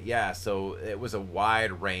it, man. Yeah, so it was a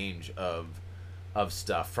wide range of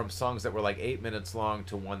stuff, from songs that were like 8 minutes long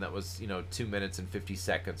to one that was 2 minutes and 50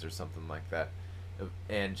 seconds or something like that,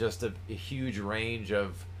 and just a huge range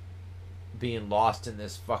of being lost in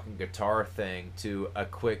this fucking guitar thing to a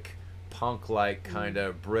quick punk like kind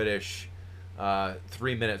of British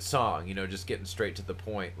 3-minute song, just getting straight to the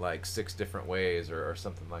point, like 6 different ways or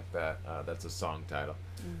something like that. That's a song title.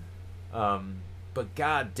 But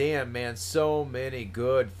god damn, man, so many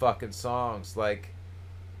good fucking songs. Like,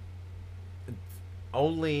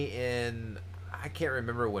 only in, I can't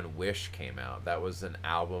remember when Wish came out. That was an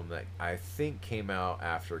album that I think came out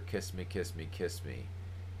after Kiss Me, Kiss Me, Kiss Me.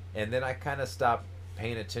 And then I kind of stopped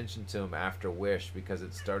paying attention to him after Wish, because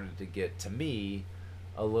it started to get, to me,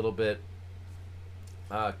 a little bit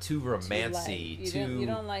too romancy, you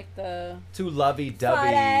don't like the too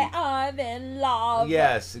lovey-dovey. I'm in love.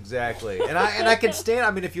 Yes, exactly. And I can stand.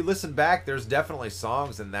 I mean, if you listen back, there's definitely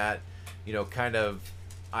songs in that, kind of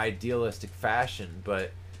idealistic fashion,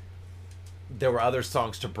 but there were other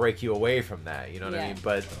songs to break you away from that. You know what I mean?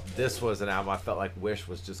 But this was an album I felt like Wish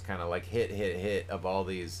was just kind of like hit of all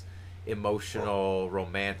these emotional,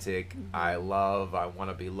 romantic, I want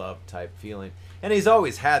to be loved type feeling. And he's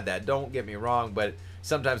always had that. Don't get me wrong, but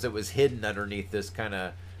sometimes it was hidden underneath this kind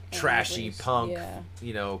of trashy English, punk, yeah.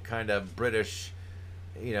 you know, kind of British,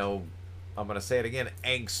 you know, I'm gonna say it again,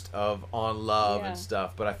 angst of on love Yeah. and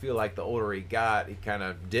stuff. But I feel like the older he got, he kind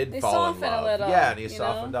of did They fall in soften a love. little, Yeah, and he you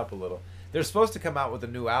softened know? up a little. They're supposed to come out with a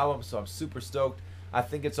new album, so I'm super stoked. I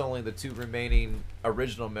think it's only the two remaining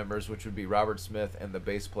original members, which would be Robert Smith and the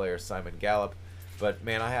bass player Simon Gallup. But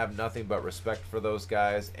man, I have nothing but respect for those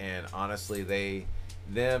guys, and honestly,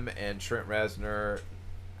 them and Trent Reznor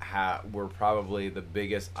were probably the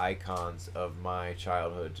biggest icons of my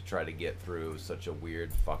childhood to try to get through such a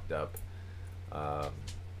weird, fucked up,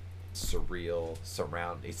 surreal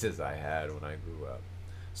surroundings as I had when I grew up.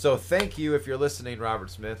 So thank you if you're listening, Robert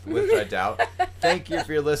Smith, which I doubt. Thank you if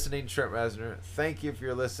you're listening, Trent Reznor. Thank you if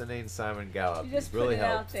you're listening, Simon Gallup. You just You've really put it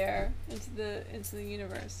out helped. there into the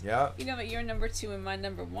universe. Yeah. You know what your number 2 and my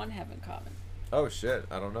number 1 have in common, Oh shit,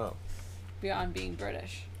 I don't know. beyond being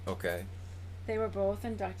British. Okay. They were both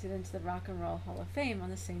inducted into the Rock and Roll Hall of Fame on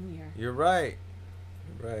the same year. You're right.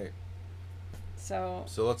 You're right. So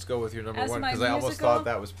So let's go with your number As 1 my because I almost musical- thought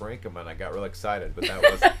that was Brinkman. I got real excited, but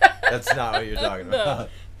that's not what you're talking no, about.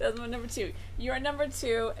 that's my number 2. Your number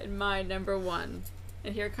 2 and my number 1.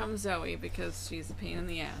 And here comes Zoe because she's a pain in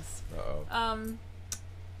the ass. Uh-oh.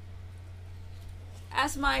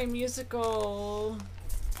 As my musical,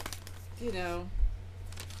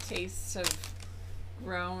 tastes have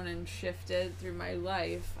grown and shifted through my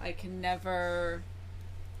life, I can never,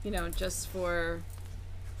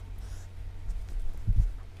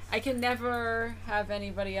 I can never have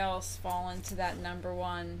anybody else fall into that number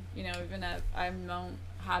 1. Even if I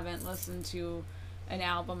haven't listened to an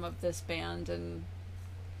album of this band in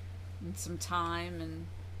some time, and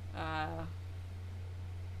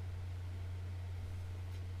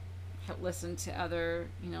listen to other,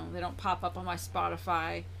 they don't pop up on my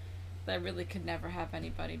Spotify. I really could never have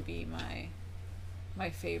anybody be my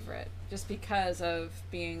favorite, just because of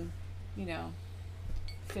being,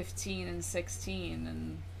 15 and 16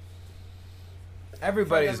 and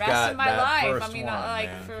Everybody's for the rest got of my that life. first I mean, one, like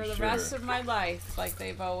man, for the sure. rest of my life, like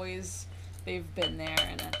they've been there,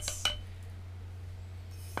 and it's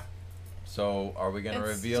So, are we gonna it's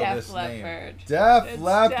reveal Def this Leppard. name? Def It's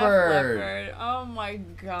Leppard. Def Leppard. Oh my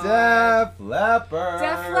god. Def Leppard.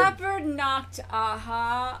 Def Leppard knocked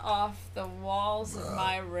Aha off the walls of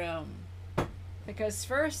my room. Because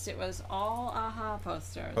first it was all Aha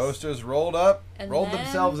posters. Posters rolled up, And rolled then-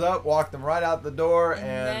 themselves up, walked them right out the door, And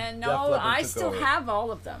and then, Def no, Leppard I took still over. have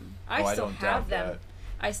all of them. I I still don't have doubt them. that.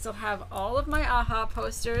 I still have all of my Aha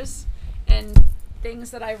posters and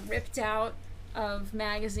things that I ripped out of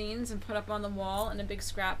magazines and put up on the wall in a big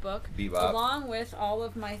scrapbook, Bebop. along with all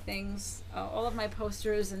of my things, all of my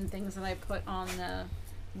posters and things that I put on the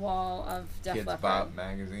wall of Def Kids Leppard. Bop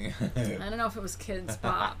magazine. I don't know if it was Kids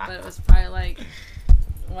Bop, but it was probably like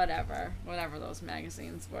whatever those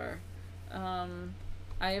magazines were.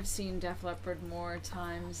 I have seen Def Leppard more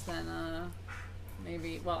times than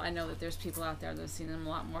maybe. Well, I know that there's people out there that have seen them a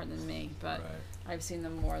lot more than me, but Right. I've seen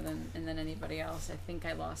them more than anybody else. I think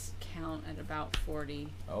I lost count at about 40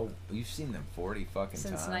 Oh, you've seen them 40 fucking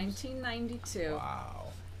since times? 1992. Wow.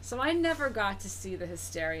 So I never got to see the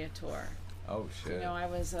Hysteria tour. Oh shit. I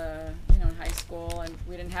was in high school and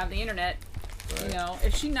we didn't have the internet. Right.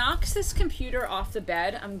 If she knocks this computer off the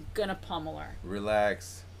bed, I'm gonna pummel her.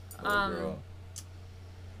 Relax, little girl.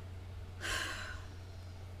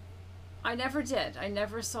 I never did. I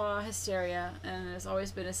never saw Hysteria, and it's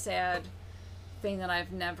always been a sad thing that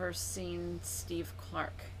I've never seen Steve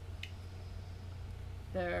Clark,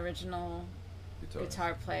 the original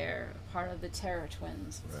guitar player, part of the Terror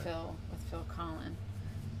Twins with Right. Phil Collin.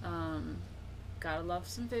 Gotta love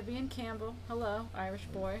some Vivian Campbell. Hello, Irish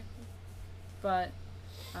boy. But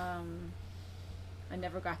I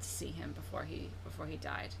never got to see him before he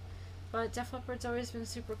died. But Def Leppard's always been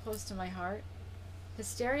super close to my heart.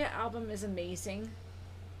 Hysteria album is amazing.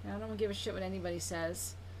 I don't give a shit what anybody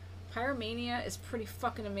says. Pyromania is pretty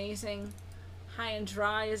fucking amazing. High and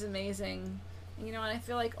Dry is amazing. And I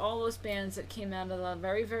feel like all those bands that came out of the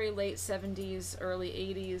very, very late 70s, early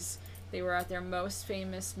 80s, they were at their most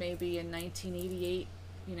famous maybe in 1988,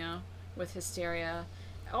 with Hysteria.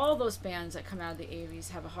 All those bands that come out of the 80s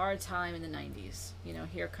have a hard time in the 90s.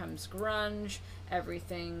 Here comes grunge.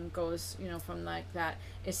 Everything goes, from like that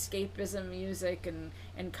escapism music and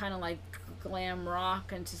kind of like glam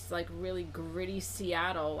rock and just like really gritty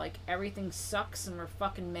Seattle. Like everything sucks and we're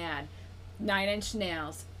fucking mad. 9 Inch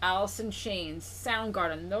Nails, Alice in Chains,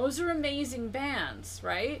 Soundgarden. Those are amazing bands,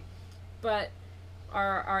 right? But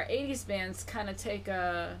our 80s bands kind of take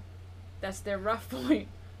that's their rough point.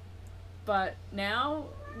 But now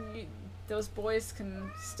those boys can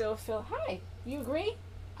still feel. Hi, you agree?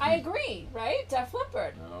 I agree, right? Def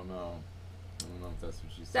Leppard. I don't know if that's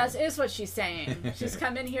what she's That saying. is what she's saying. She's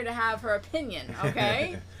come in here to have her opinion,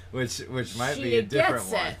 okay? which might she be a different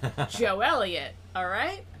gets one. it. Joe Elliott, all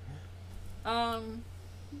right? I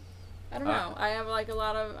don't know. I have like a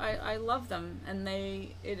lot of I love them, and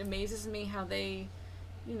it amazes me how they,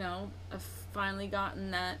 have finally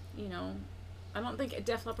gotten that, I don't think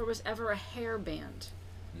Def Leppard was ever a hair band.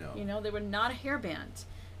 No. They were not a hair band.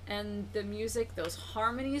 And the music, those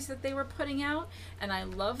harmonies that they were putting out, and I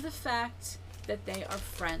love the fact that they are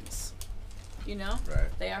friends.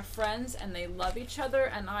 Right. They are friends and they love each other,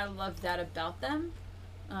 and I love that about them.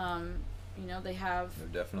 They have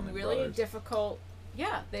They're definitely really brothers. difficult.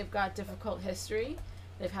 Yeah, they've got difficult history.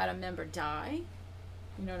 They've had a member die.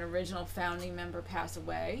 An original founding member pass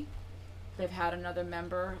away. They've had another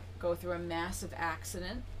member go through a massive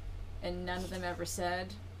accident, and none of them ever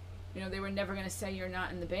said, they were never going to say you're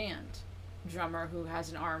not in the band. Drummer who has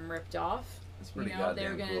an arm ripped off. That's pretty They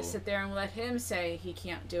goddamn were going to cool. sit there and let him say he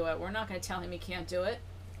can't do it. We're not going to tell him he can't do it.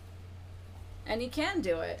 And he can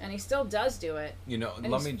do it, and he still does do it. And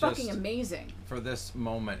let he's me fucking just amazing. for this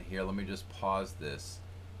moment here, let me just pause this.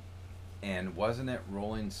 And wasn't it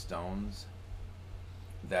Rolling Stones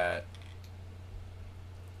that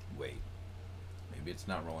wait, maybe it's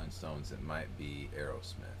not Rolling Stones, it might be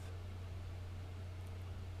Aerosmith.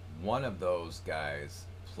 One of those guys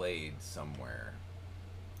played somewhere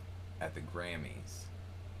at the Grammys,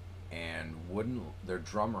 and their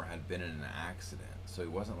drummer had been in an accident, so he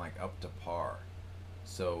wasn't like up to par.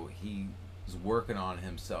 So he was working on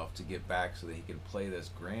himself to get back so that he could play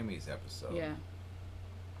this Grammys episode. Yeah.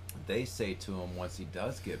 They say to him once he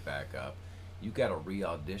does get back up, you got to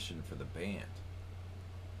re-audition for the band.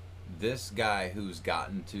 This guy who's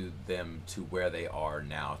gotten to them to where they are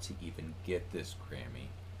now to even get this Grammy,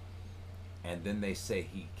 and then they say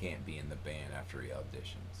he can't be in the band after he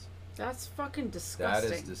auditions. That's fucking disgusting.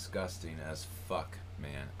 That is disgusting as fuck,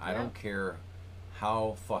 man. I Yeah. don't care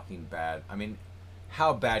how fucking bad. I mean,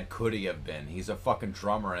 how bad could he have been? He's a fucking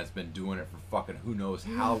drummer and has been doing it for fucking who knows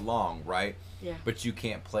how long, right? Yeah. But you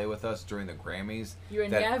can't play with us during the Grammys? You were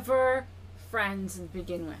That- never friends to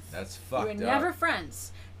begin with. That's You fucked were up. never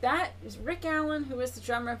friends. That is Rick Allen, who is the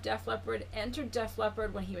drummer of Def Leppard, entered Def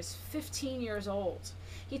Leppard when he was 15 years old.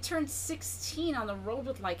 He turned 16 on the road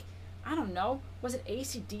with, like, I don't know, was it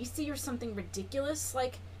AC/DC or something ridiculous?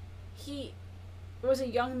 Like, he was a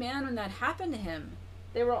young man when that happened to him.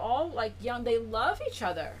 They were all, like, young. They love each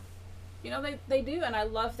other. They do, and I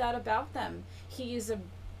love that about them. He is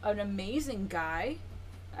an amazing guy,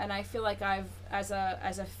 and I feel like I've, as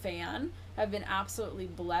a fan, have been absolutely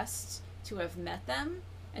blessed to have met them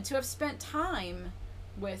and to have spent time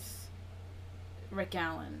with Rick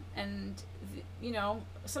Allen. And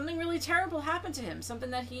something really terrible happened to him,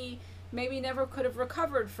 something that he maybe never could have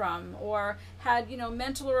recovered from, or had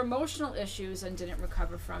mental or emotional issues and didn't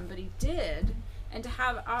recover from, but he did. And to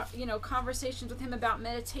have conversations with him about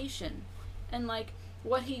meditation and like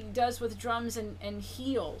what he does with drums and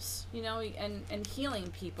heals, and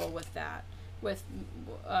healing people with that, with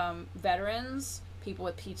veterans, people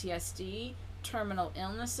with PTSD, terminal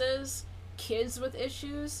illnesses, kids with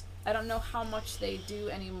issues. I don't know how much they do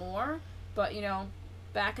anymore, but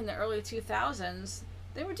back in the early 2000s,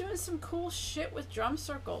 they were doing some cool shit with drum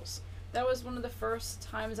circles. That was one of the first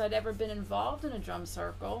times I'd ever been involved in a drum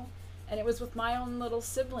circle, and it was with my own little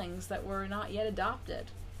siblings that were not yet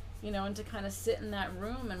adopted, and to kind of sit in that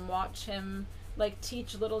room and watch him like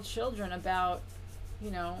teach little children about,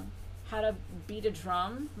 how to beat a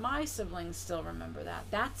drum. My siblings still remember that.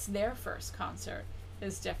 That's their first concert,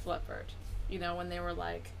 is Def Leppard, when they were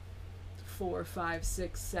like 4, 5,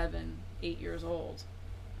 6, 7, 8 years old.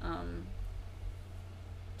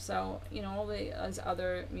 So, all the as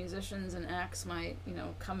other musicians and acts might,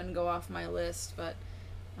 come and go off my list, but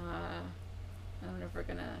I'm never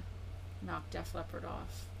gonna knock Def Leppard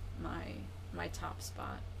off my top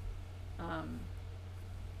spot. I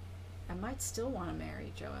might still want to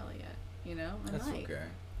marry Joe Elliott, I That's might. okay.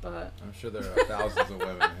 But I'm sure there are thousands of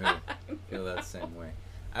women who feel that same way.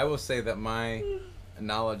 I will say that my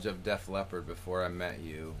knowledge of Def Leppard before I met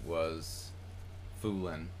you was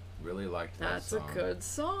Foolin'. Really liked that that's song. a good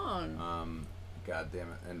song. God damn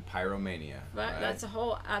it. And Pyromania. But right? that's a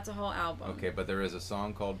whole album. Okay, but there is a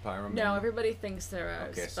song called Pyromania? No, everybody thinks there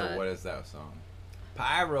is. Okay, so but what is that song?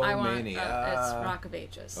 I want, Pyromania. it's Rock of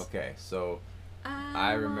Ages. Okay, so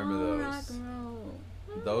I remember those. Rock and roll.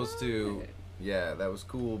 Those two, yeah, that was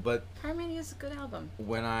cool. But Pyromania is a good album.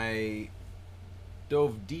 when I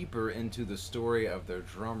dove deeper into the story of their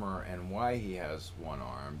drummer and why he has one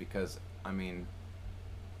arm, because, I mean,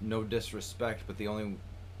 no disrespect, but the only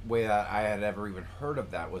way that I had ever even heard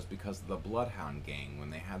of that was because of the Bloodhound Gang when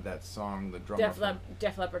they had that song, the drummer.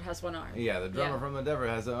 Def Leppard has one arm. Yeah, the drummer from the Devil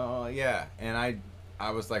has and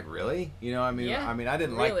I was like, really? You know, I mean, I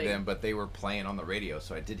didn't like them, but they were playing on the radio,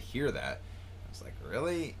 so I did hear that. I was like,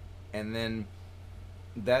 really? And then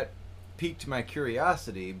that piqued my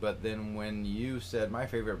curiosity, but then when you said my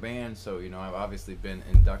favorite band, so, you know, I've obviously been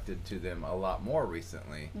inducted to them a lot more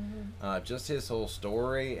recently. Just his whole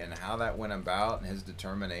story and how that went about and his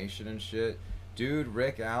determination and shit. Dude,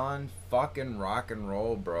 Rick Allen, fucking rock and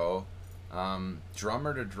roll, bro.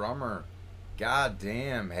 Drummer to drummer. God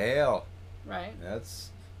damn, hail. Right. I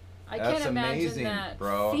That's can't imagine amazing, that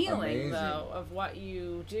bro. feeling, Amazing. though, of what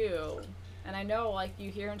you do. And I know, like, you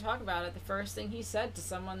hear him talk about it, the first thing he said to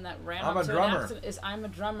someone that ran I'm up a to drummer. an accident is, I'm a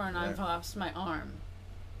drummer and I've lost my arm.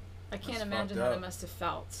 I can't That's imagine fucked how up. it must have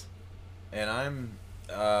felt. And I'm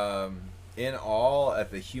in awe at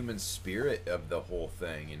the human spirit of the whole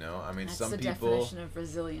thing, you know? I mean, That's some the people... definition of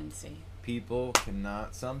resiliency.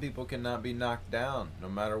 Some people cannot be knocked down no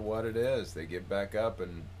matter what it is. They get back up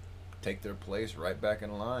and take their place right back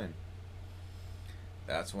in line.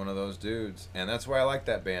 That's one of those dudes, and that's why I like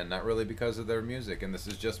that band. Not really because of their music, and this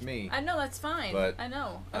is just me. I know, that's fine. But, I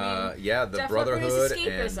know. I mean, yeah, the Def brotherhood Leppard is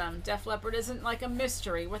escapism. Def Leppard isn't like a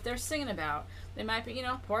mystery what they're singing about. They might be, you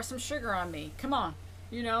know, pour some sugar on me. Come on,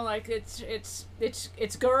 you know, like it's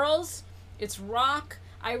girls, it's rock.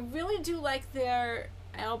 I really do like their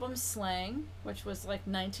album Slang, which was like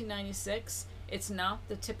 1996. It's not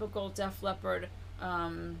the typical Def Leppard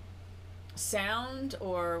sound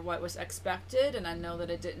or what was expected, and I know that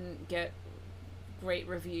it didn't get great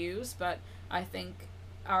reviews, but I think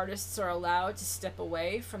artists are allowed to step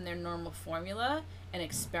away from their normal formula and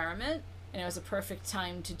experiment, and it was a perfect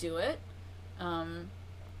time to do it. And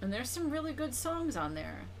there's some really good songs on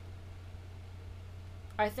there.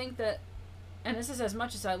 I think that, and this is as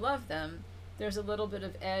much as I love them, there's a little bit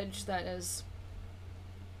of edge that is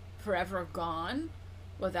forever gone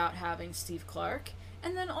without having Steve Clark.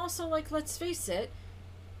 And then also, like, let's face it,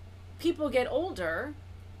 people get older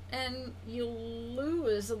and you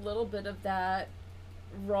lose a little bit of that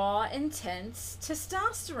raw, intense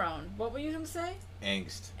testosterone. What were you going to say?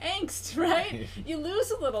 Angst, right? You lose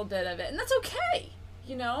a little bit of it, and that's okay.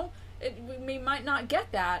 You know, we might not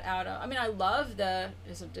get that out of. I mean, I love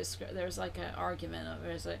there's like an argument of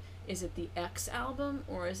is it the X album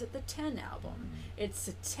or is it the 10 album? It's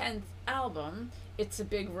the 10th album. It's a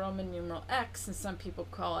big Roman numeral X, and some people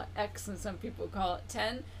call it X, and some people call it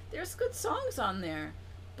 10. There's good songs on there,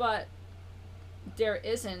 but there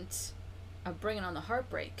isn't a Bringing on the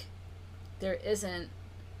Heartbreak. There isn't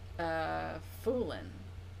Foolin'.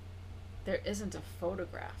 There isn't a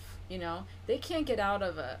Photograph. You know, they can't get out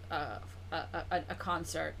of a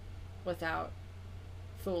concert without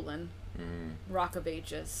Foolin', Rock of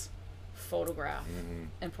Ages, Photograph,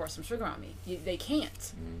 and Pour Some Sugar on Me. They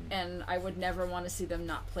can't. And I would never want to see them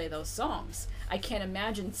not play those songs. I can't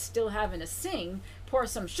imagine still having to sing Pour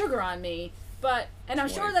Some Sugar on Me, and I'm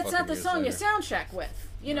sure that's not the song you sound check with,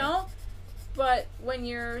 you know? But when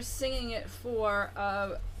you're singing it for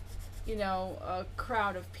a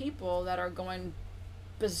crowd of people that are going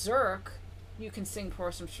berserk, you can sing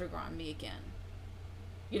Pour Some Sugar on Me again.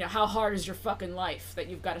 You know, how hard is your fucking life that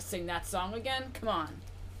you've got to sing that song again? Come on.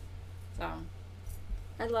 So,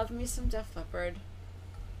 I love me some Def Leppard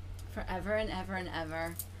forever and ever and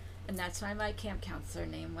ever. And that's why my camp counselor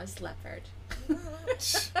name was Leopard.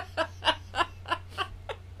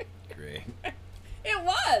 Great. It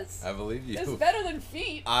was! I believe you. It's better than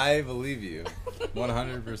feet. I believe you.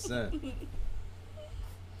 100%.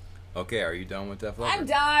 Okay, are you done with Def Leppard? I'm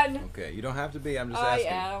done. Okay, you don't have to be. I'm just asking.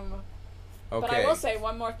 I am. Okay. But I will say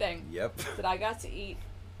one more thing. Yep. That I got to eat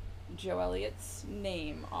Joe Elliott's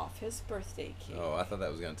name off his birthday cake. Oh, I thought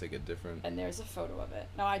that was going to take a different... And there's a photo of it.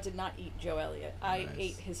 No, I did not eat Joe Elliott. I Nice.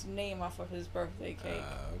 ate his name off of his birthday cake.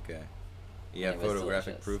 Okay. You have It was photographic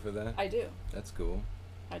delicious. proof of that? I do. That's cool.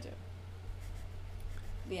 I do.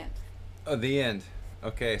 The end. Oh, the end.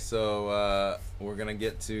 Okay, so we're going to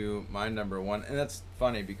get to my number one. And that's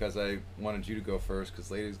funny because I wanted you to go first because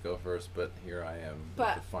ladies go first, but here I am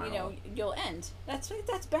But, with the final. you know, you'll end. That's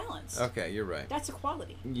balance. Okay, you're right. That's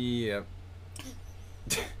equality. Yep.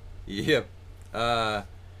 Yep.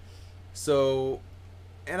 So,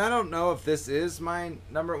 and I don't know if this is my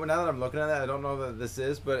number. Well, now that I'm looking at that, I don't know that this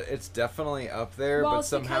is, but it's definitely up there. Well, but it's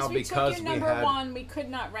somehow because we took your number had one, we could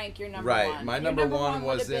not rank your number right, one. my Your number one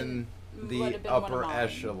would was have in would the have been one of upper mine.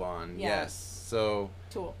 echelon. Yes. Yes. So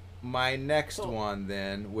Tool. my next Tool. one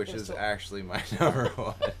then, which It was is Tool. actually my number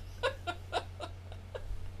one.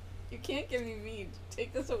 You can't give me mead.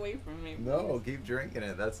 Take this away from me. No, keep drinking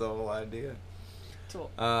it. That's the whole idea.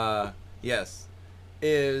 Tool. Yes,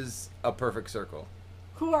 is A Perfect Circle.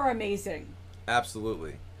 Who are amazing.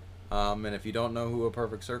 Absolutely. And if you don't know who A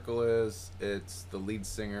Perfect Circle is, it's the lead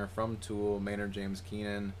singer from Tool, Maynard James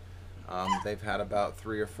Keenan. They've had about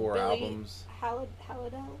 3 or 4 albums.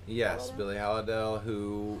 Hallidell? Yes, Billy Hallidell,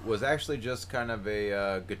 who was actually just kind of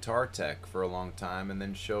a guitar tech for a long time, and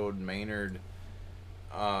then showed Maynard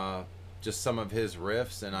just some of his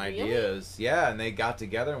riffs and ideas. Yeah, and they got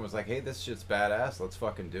together and was like, hey, this shit's badass, let's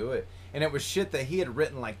fucking do it. And it was shit that he had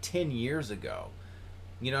written like 10 years ago.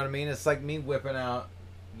 You know what I mean? It's like me whipping out,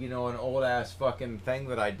 you know, an old ass fucking thing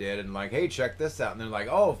that I did and like, hey, check this out. And they're like,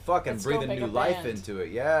 oh, fucking Let's breathe go a make new a life band. into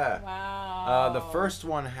it. Yeah. Wow. The first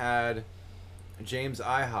one had James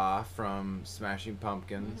Iha from Smashing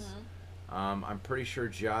Pumpkins. I'm pretty sure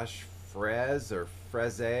Josh Frez or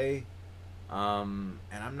Freze. And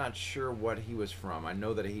I'm not sure what he was from. I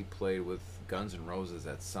know that he played with Guns N' Roses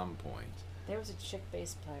at some point. There was a chick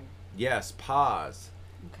bass player. Yes, Paz.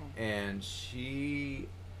 Okay. And she,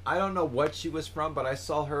 I don't know what she was from, but I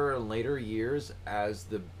saw her in later years as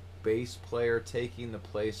the bass player taking the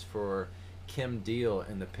place for Kim Deal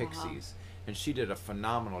in the Pixies. And she did a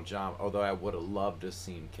phenomenal job, although I would have loved to have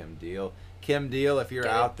seen Kim Deal. Kim Deal, if you're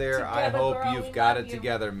Get it out there, I together, hope girl. you've We got love it you.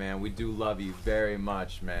 together, man. We do love you very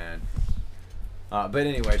much, man. But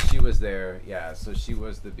anyway, she was there, yeah, so she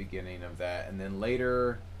was the beginning of that. And then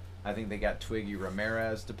later, I think they got Twiggy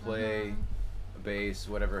Ramirez to play bass,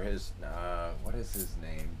 whatever his, what is his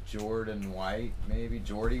name? Jordan White, maybe?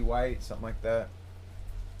 Jordy White, something like that.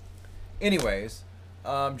 Anyways,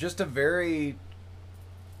 just a very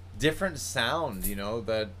different sound, you know,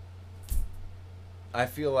 that I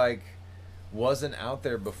feel like wasn't out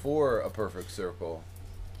there before A Perfect Circle.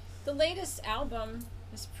 The latest album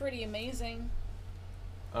is pretty amazing.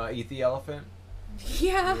 Eat the Elephant?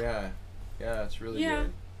 Yeah. Yeah, it's really Yeah.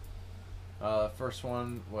 good. First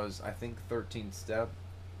one was, I think, 13th Step.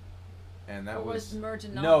 And that Or was was... Merge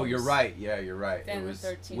and No, Knowles. you're right. Yeah, you're right. Then It the was,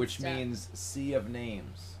 13th which Step. means Sea of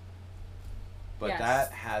Names. But Yes.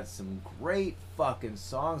 that had some great fucking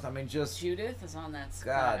songs. I mean, just... Judith is on that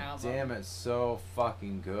God album. damn it, so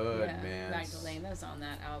fucking good, Yeah, man. Magdalena's on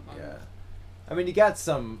that album. Yeah. I mean, you got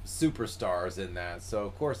some superstars in that, so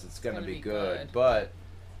of course it's gonna be good. But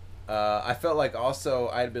I felt like also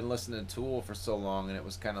I had been listening to Tool for so long, and it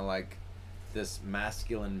was kind of like this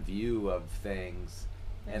masculine view of things.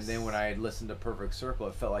 And then when I had listened to Perfect Circle,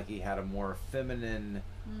 it felt like he had a more feminine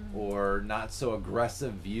or not so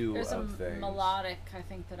aggressive view There's of a things. melodic, I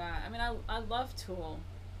think that I mean, I love Tool,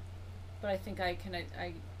 but I think I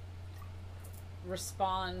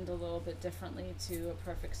respond a little bit differently to A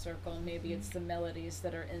Perfect Circle. Maybe it's the melodies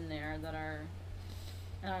that are in there that are.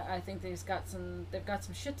 I think they've got some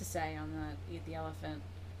shit to say on that Eat the Elephant.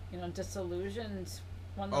 You know, Disillusioned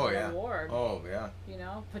won the award. Oh yeah. You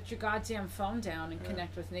know, put your goddamn phone down and Yeah.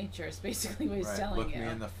 connect with nature is basically what he's Right. telling Look you. me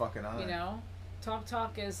in the fucking eye. You know,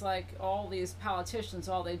 talk is like all these politicians.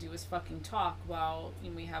 All they do is fucking talk while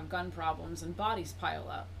we have gun problems and bodies pile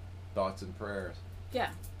up. Thoughts and prayers.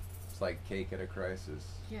 Yeah. It's like cake at a crisis.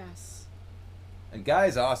 Yes. And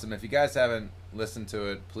Guy's awesome. If you guys haven't listened to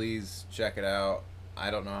it, please check it out. I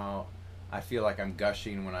don't know how I feel like I'm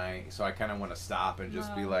gushing so I kind of want to stop and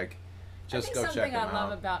just be No. like, just I go think check something them I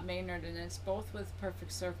love out. about Maynard, and it's both with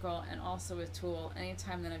Perfect Circle and also with Tool.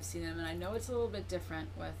 Anytime that I've seen him, and I know it's a little bit different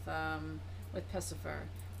with Pessifer,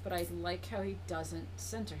 but I like how he doesn't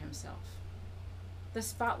center himself. The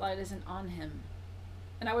spotlight isn't on him,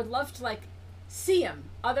 and I would love to see him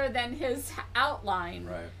other than his outline.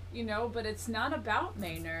 Right. You know, but it's not about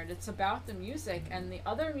Maynard. It's about the music and the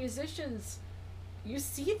other musicians. You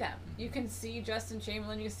see them. You can see Justin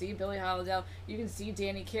Chamberlain. You see Billy Holiday. You can see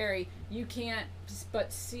Danny Carey. You can't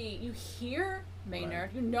but see. You hear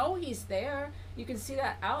Maynard. Right. You know he's there. You can see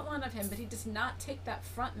that outline of him, but he does not take that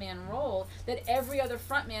frontman role that every other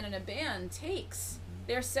frontman in a band takes.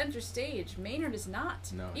 They're center stage. Maynard is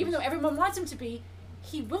not. No, Even though he's- everyone wants him to be,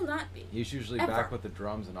 he will not be. He's usually Ever. back with the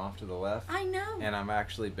drums and off to the left. I know. And I've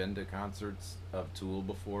actually been to concerts of Tool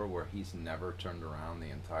before where he's never turned around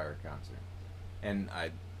the entire concert. And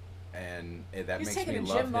that He's makes taking me a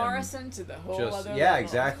love Jim him. Morrison to the whole Just other yeah, level.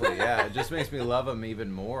 exactly. Yeah, it just makes me love him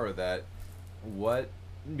even more.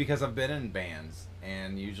 Because I've been in bands,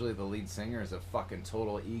 and usually the lead singer is a fucking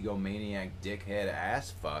total egomaniac, dickhead,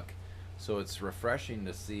 ass fuck. So it's refreshing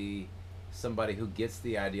to see somebody who gets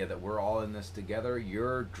the idea that we're all in this together.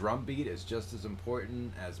 Your drum beat is just as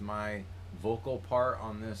important as my vocal part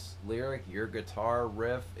on this lyric. Your guitar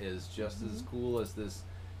riff is just as cool as this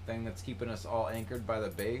thing that's keeping us all anchored by the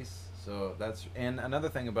bass. So and another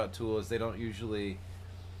thing about Tool is they don't usually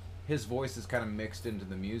his voice is kind of mixed into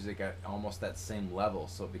the music at almost that same level,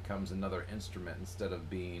 so it becomes another instrument instead of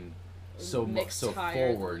being so Mixed so higher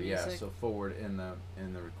than forward. the Yeah, music. so forward in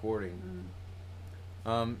the recording.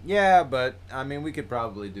 Yeah, but I mean, we could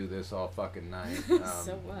probably do this all fucking night.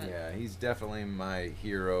 So what? Yeah, he's definitely my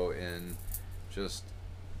hero in just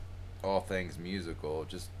all things musical.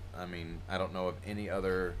 Just, I mean, I don't know of any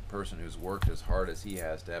other person who's worked as hard as he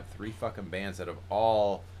has to have 3 fucking bands that have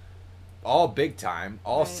all big time,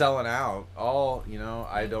 all Right. selling out, all, you know,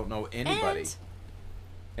 I don't know anybody. And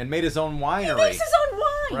And made his own he winery. makes his own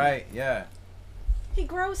wine. Right, yeah. He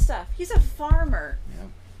grows stuff. He's a farmer.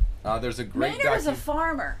 There's a great Maynard is a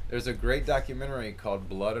farmer. There's a great documentary called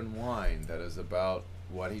Blood and Wine that is about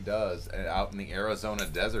what he does out in the Arizona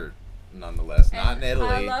desert, nonetheless. Not in And Italy.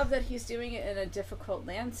 I love that he's doing it in a difficult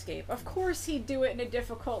landscape. Of course he'd do it in a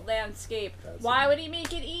difficult landscape. That's Why it. would he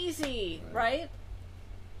make it easy, right?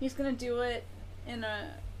 He's going to do it in a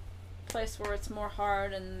place where it's more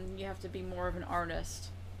hard and you have to be more of an artist.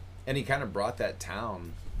 And he kind of brought that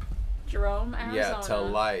town, Jerome, Arizona. to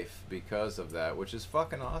life because of that, which is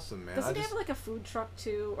fucking awesome, man. Doesn't he have like a food truck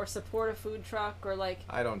too, or support a food truck, or like?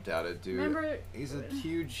 I don't doubt it, dude. Remember- He's a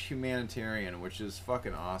huge humanitarian, which is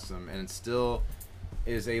fucking awesome, and still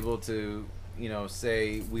is able to, you know,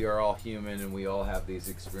 say we are all human and we all have these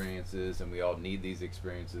experiences and we all need these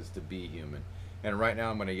experiences to be human. And right now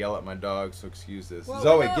I'm gonna yell at my dog, so excuse this. Well,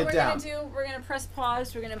 Zoe, you know what get down. We're gonna press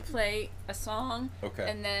pause. We're gonna play a song, Okay.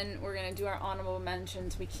 and then we're gonna do our honorable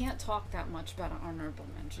mentions. We can't talk that much about our honorable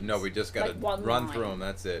mentions. No, we just gotta Like one run line. through them.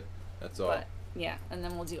 That's it. That's all. But yeah, and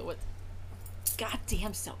then we'll deal with.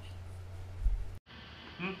 Goddamn Zoe.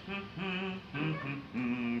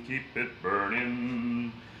 Keep it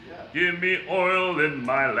burning. Give me oil in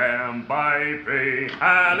my lamp, I pray.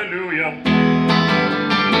 Hallelujah.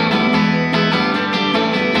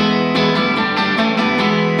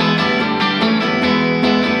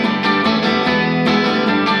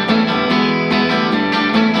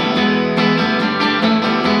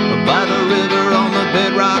 By the river on the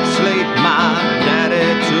bedrock slate, my daddy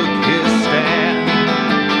took his stand.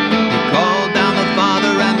 He called down the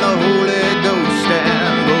Father and the Holy Ghost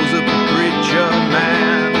and rose up a preacher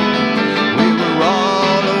man. We were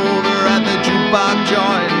all over at the jukebox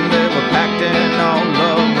joint, they were packed in all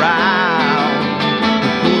around. We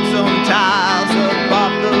pulled some tiles up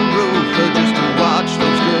off the roof just to watch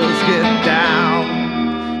those girls get down.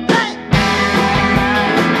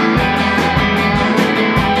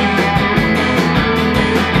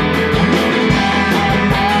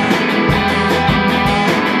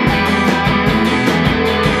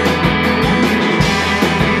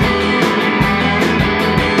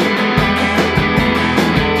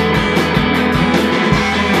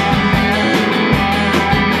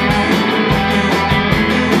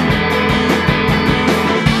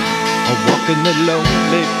 I walk in the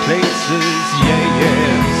lonely places, yeah,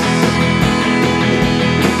 yes.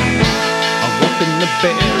 I walk in the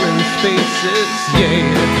barren spaces, yeah.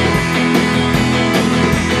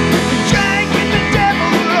 Drank with the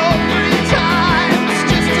devil all 3 times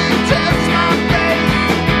just to test my faith.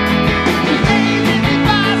 He aimed at the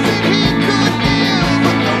vice that he could deal,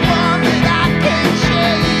 but the one that I can't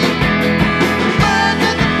shake. Birds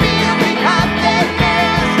of the field, they have their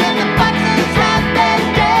nest, and the foxes have their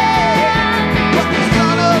den. But the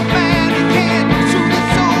Son of Man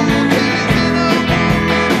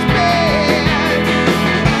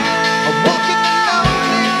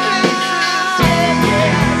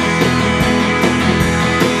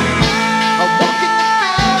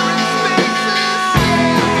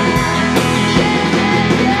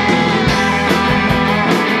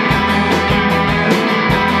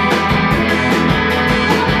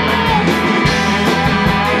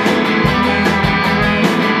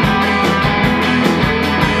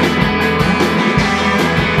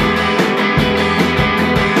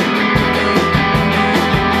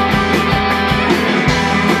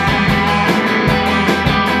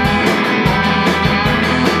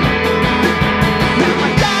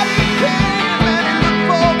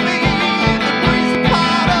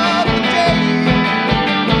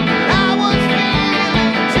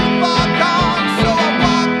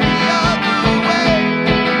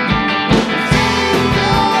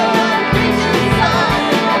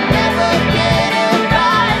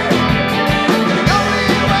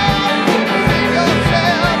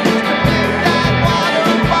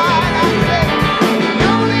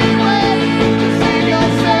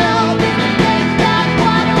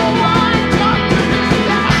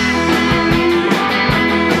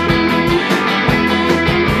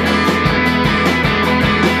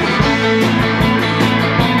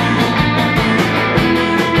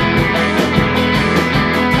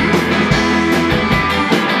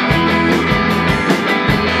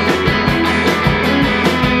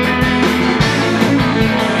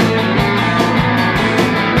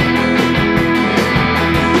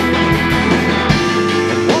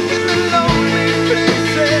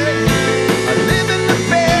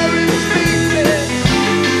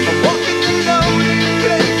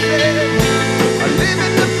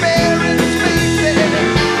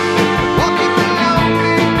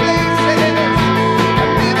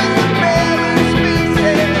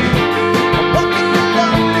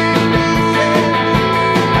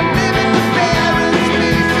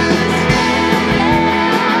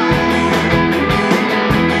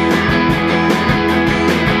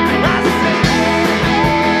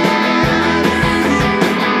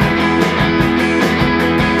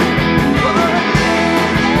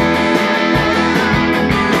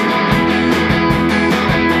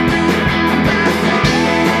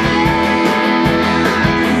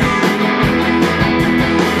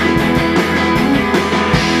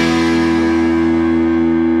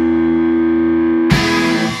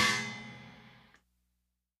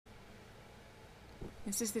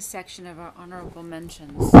This is the section of our honorable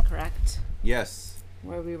mentions, correct? Yes.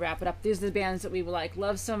 Where we wrap it up. These are the bands that we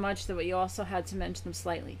love so much that we also had to mention them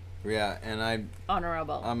slightly. Yeah, and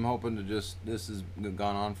Honorable. I'm hoping to this has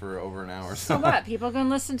gone on for over an hour. So what? People can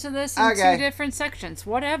listen to this in Okay. 2 different sections.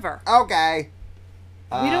 Whatever. Okay.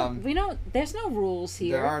 We don't. There's no rules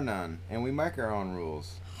here. There are none, and we make our own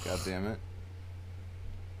rules. God damn it.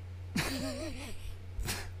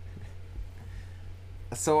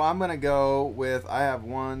 So I'm gonna go with. I have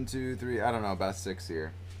 1, 2, 3. I don't know, about 6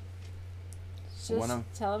 here. Just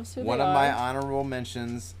tell them who One they of are. my honorable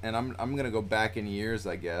mentions, and I'm gonna go back in years,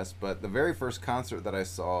 I guess. But the very first concert that I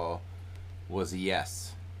saw was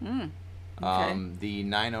Yes. Okay. The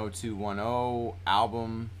 90210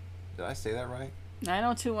 album. Did I say that right?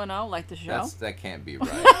 90210, like the show. That can't be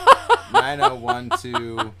right.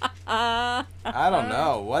 9012. I don't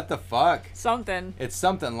know. What the fuck? Something. It's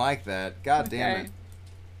something like that. God damn Okay. it.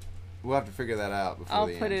 We'll have to figure that out before I'll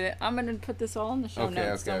the put end. it. I'm gonna put this all in the show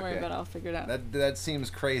notes. Don't worry about it. I'll figure it out. That seems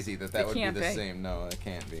crazy that It would be can't the be. same. No, it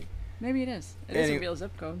can't be. Maybe it is. It is a real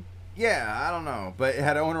zip code. Yeah, I don't know. But it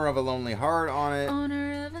had Owner of a Lonely Heart on it.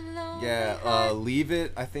 Owner of a Lonely Yeah, Heart. Leave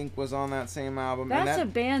It, I think, was on that same album. That's and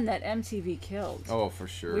a band that MTV killed. Oh, for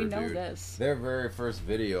sure, We know dude. this. Their very first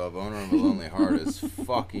video of Owner of a Lonely Heart is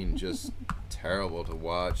fucking just terrible to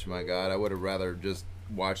watch. My God, I would have rather just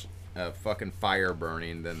watched a fucking fire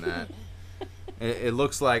burning than that. It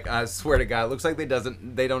looks like, I swear to God, it looks like they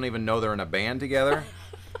don't even know they're in a band together.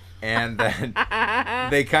 And then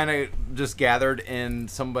they kind of just gathered in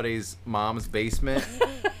somebody's mom's basement,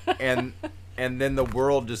 and then the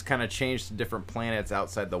world just kind of changed to different planets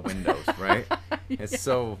outside the windows, right? It's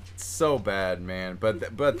so bad, man. But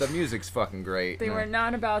the music's fucking great. They were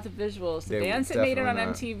not about the visuals. The They bands were that made it on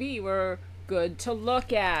definitely MTV were good to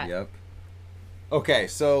look at. Yep. Okay,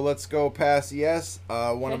 so let's go past Yes.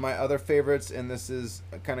 One of my other favorites, and this is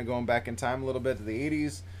kind of going back in time a little bit to the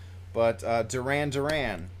 80s, but Duran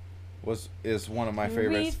Duran is one of my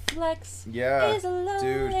favorites. Reflex Yeah, is a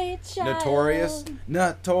lonely child.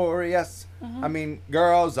 Notorious. I mean,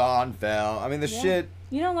 Girls on Film. I mean, the Yeah. shit.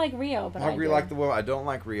 You don't like Rio, but Hungry I do. Like the World. I don't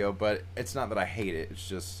like Rio, but it's not that I hate it. It's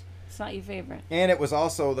just. It's not your favorite. And it was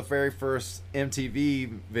also the very first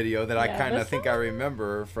MTV video that I Yeah, kind of this think I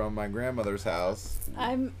remember from my grandmother's house,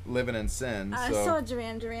 I'm. living in sin. I So. saw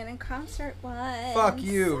Duran Duran in concert once. Fuck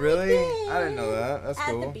you, really? I didn't know that. That's At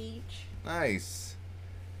cool. the beach. Nice.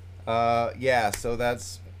 Yeah, so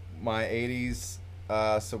that's my 80s.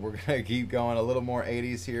 So we're going to keep going a little more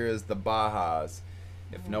 80s here is the Bajas.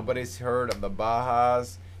 If nobody's heard of the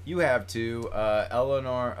Bajas, you have to.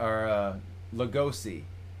 Eleanor or Lugosi.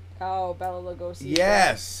 Oh, Bela Lugosi.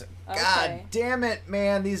 Yes. Okay. God damn it,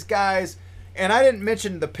 man. These guys. And I didn't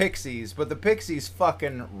mention the Pixies, but the Pixies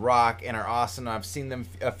fucking rock and are awesome. I've seen them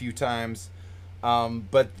a few times.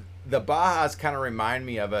 But the Bajas kind of remind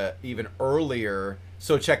me of a even earlier.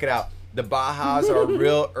 So check it out. The Bajas are a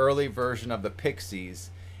real early version of the Pixies.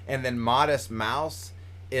 And then Modest Mouse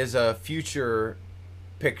is a future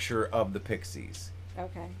picture of the Pixies.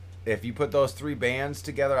 Okay. If you put those 3 bands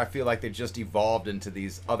together, I feel like they just evolved into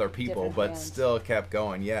these other people, Different but bands. still kept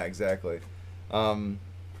going. Yeah, exactly.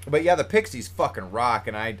 But yeah, the Pixies fucking rock,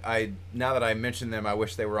 and I now that I mention them, I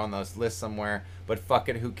wish they were on this list somewhere. But fuck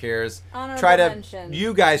it, who cares? Honorable Try to mention.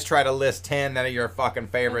 you guys try to list 10 that are your fucking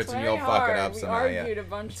favorites, It's and very you'll fuck it hard. up We somehow. argued Yeah, a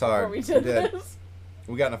bunch it's before hard. we did did. this.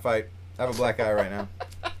 We got in a fight. I have a black eye right now.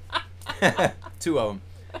 2 of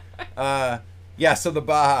them. Yeah, so the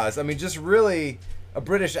Bajas. I mean, just really a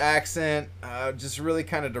British accent. Just really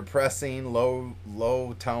kind of depressing,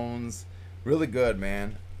 low tones. Really good,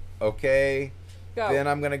 man. Okay. Go. Then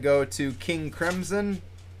I'm going to go to King Crimson.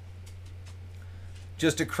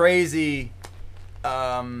 Just a crazy,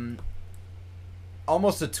 almost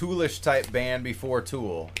a Toolish type band before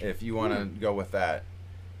Tool, if you want to go with that.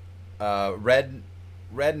 Red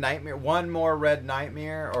Nightmare. One more Red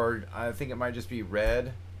Nightmare, or I think it might just be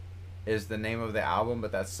Red is the name of the album,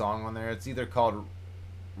 but that song on there, it's either called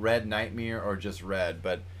Red Nightmare or just Red,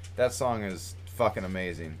 but that song is fucking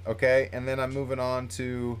amazing. Okay, and then I'm moving on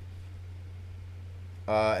to,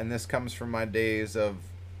 and this comes from my days of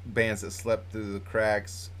bands that slept through the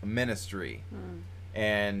cracks, Ministry.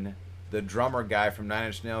 And the drummer guy from Nine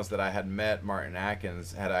Inch Nails that I had met, Martin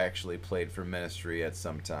Atkins, had actually played for Ministry at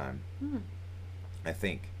some time. I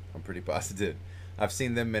think. I'm pretty positive. I've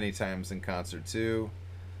seen them many times in concert too.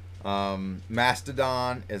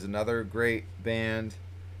 Mastodon is another great band.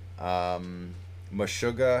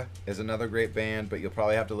 Meshuggah is another great band, but you'll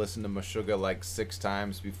probably have to listen to Meshuggah like 6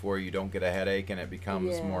 times before you don't get a headache and it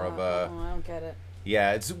becomes more of a... I don't get it.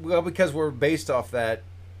 Yeah, it's well because we're based off that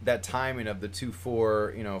that timing of the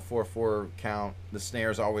 2/4, 4/4 count. The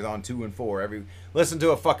snare's always on 2 and 4. Listen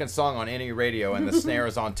to a fucking song on any radio, and the snare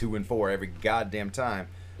is on 2 and 4 every goddamn time.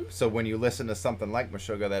 So when you listen to something like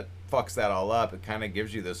Meshuggah that fucks that all up, it kind of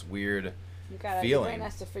gives you this weird feeling. Your brain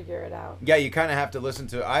has to figure it out. Yeah, you kind of have to listen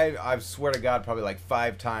to. I swear to God, probably like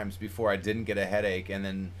 5 times before I didn't get a headache, and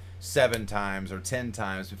then 7 times or 10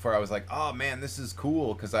 times before I was like, oh man, this is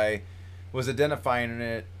cool, because I was identifying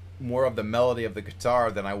it more of the melody of the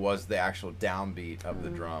guitar than I was the actual downbeat of the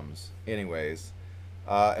drums. Anyways,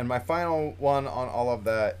 and my final one on all of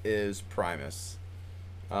that is Primus.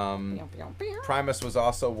 Primus was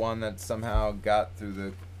also one that somehow got through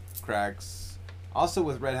the cracks. Also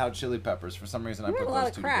with Red Hot Chili Peppers, for some reason I put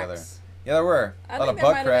those two together. Yeah, there were a lot of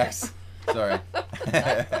butt cracks. Sorry.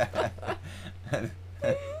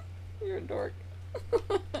 You're a dork.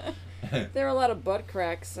 There were a lot of butt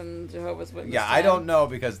cracks and Jehovah's Witnesses. Yeah, I don't know,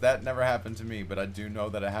 because that never happened to me, but I do know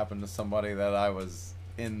that it happened to somebody that I was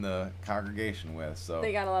in the congregation with. So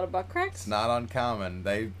they got a lot of butt cracks? It's not uncommon.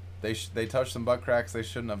 They touched some butt cracks they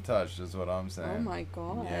shouldn't have touched, is what I'm saying. Oh my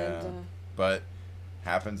God. Yeah. But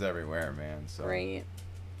happens everywhere, man. So great.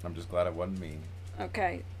 I'm just glad it wasn't me.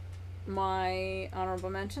 Okay. My honorable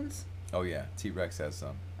mentions? Oh yeah, T-Rex has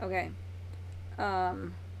some. Okay.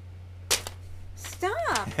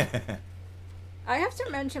 Stop! I have to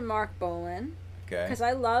mention Mark Bolan. Okay. Because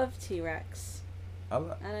I love T-Rex.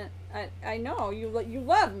 And I know you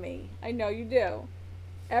love me. I know you do.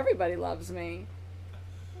 Everybody loves me.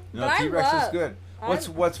 No, T-Rex is good.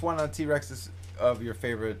 What's one of T-Rex's of your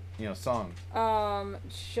favorite song?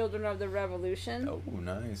 Children of the Revolution. Oh,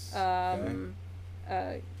 nice.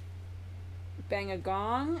 Bang a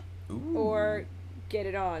Gong. Ooh. Or Get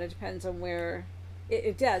It On. It depends on where.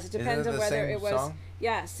 It does. It depends on whether it was. Song?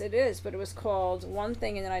 Yes, it is. But it was called one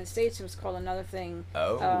thing in the United States. It was called another thing.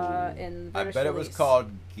 Oh. In the British I bet release. It was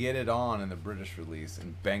called Get It On in the British release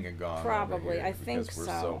and Bang a Gong. Probably. I think we're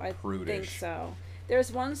so. I prudish. think so.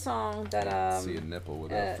 There's one song that see a nipple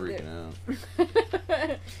without freaking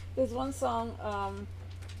out. There's one song.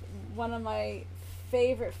 One of my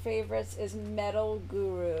favorites is Metal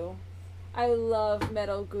Guru. I love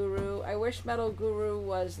Metal Guru. I wish Metal Guru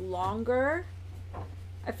was longer.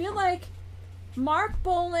 I feel like Mark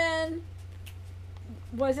Bolan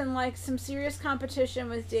was in like some serious competition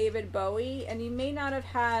with David Bowie, and he may not have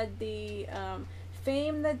had the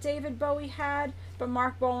fame that David Bowie had, but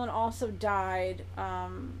Mark Bolan also died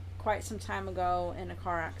quite some time ago in a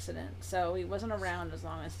car accident, so he wasn't around as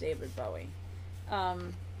long as David Bowie.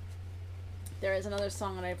 There is another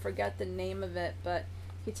song, and I forget the name of it, but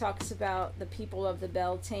he talks about the people of the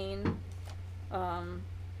Beltane.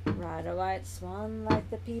 Ride a white swan like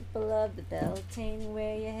the people of the Beltane.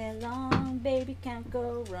 Wear your hair long, baby, can't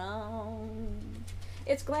go wrong.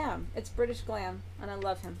 It's glam. It's British glam, and I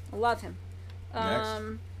love him. I love him.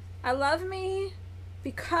 Next. I love me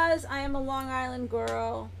because I am a Long Island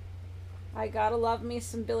girl. I gotta love me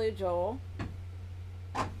some Billy Joel.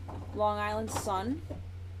 Long Island Sun.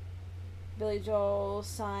 Billy Joel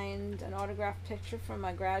signed an autographed picture from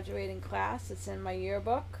my graduating class. It's in my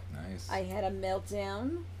yearbook. Nice. I had a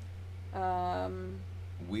meltdown.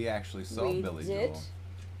 We actually saw Billy Joel.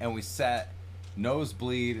 And we sat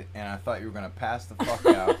nosebleed, and I thought you were going to pass the fuck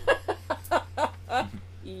out.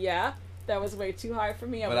 Yeah, that was way too high for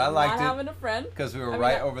me. But I liked not it having a friend. Because we were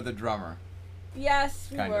over the drummer. Yes,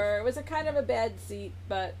 we kind were. of. It was a kind of a bad seat,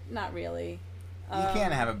 but not really. You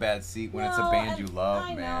can't have a bad seat when it's a band you love,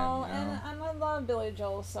 I man. know, and I love Billy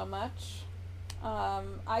Joel so much.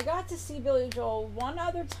 I got to see Billy Joel one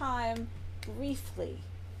other time, briefly,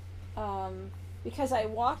 because I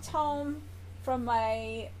walked home from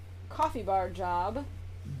my coffee bar job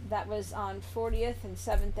that was on 40th and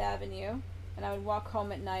 7th Avenue, and I would walk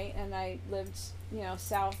home at night, and I lived,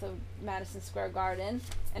 south of Madison Square Garden,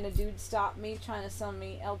 and a dude stopped me trying to sell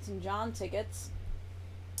me Elton John tickets.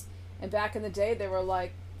 And back in the day, they were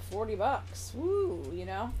like $40. Woo,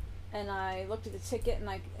 And I looked at the ticket, and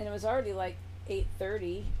it was already like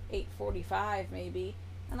 8:30, 8:45 maybe.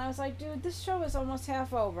 And I was like, dude, this show is almost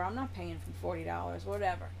half over. I'm not paying for $40,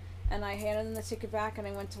 whatever. And I handed him the ticket back, and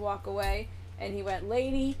I went to walk away. And he went,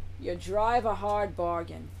 lady, you drive a hard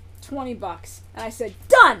bargain. $20. And I said,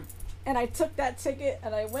 done! And I took that ticket,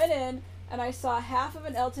 and I went in, and I saw half of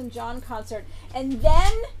an Elton John concert. And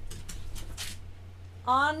then,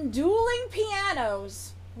 on dueling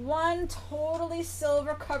pianos, one totally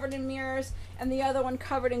silver covered in mirrors and the other one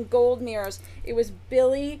covered in gold mirrors, it was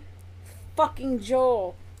Billy fucking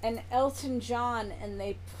Joel and Elton John, and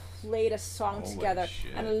they played a song together.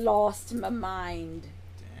 Shit. And I lost my mind.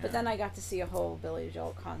 Damn. But then I got to see a whole Billy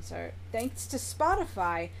Joel concert thanks to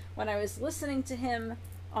Spotify when I was listening to him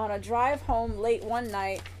on a drive home late one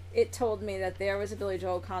night, it told me that there was a Billy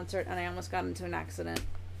Joel concert, and I almost got into an accident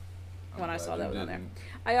when I saw that was on there.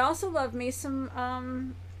 I also love me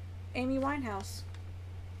some Amy Winehouse.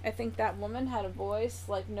 I think that woman had a voice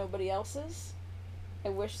like nobody else's. I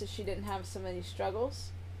wish that she didn't have so many struggles.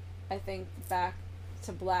 I think the Back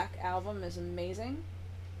to Black album is amazing.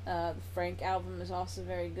 The Frank album is also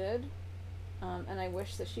very good. And I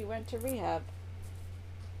wish that she went to rehab.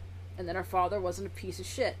 And that her father wasn't a piece of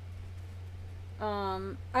shit.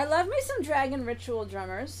 I love me some Dragon Ritual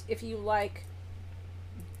drummers. If you like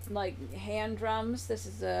hand drums, this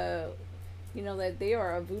is they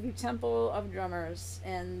are a voodoo temple of drummers,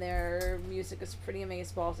 and their music is pretty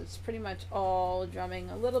amazeballs. It's pretty much all drumming,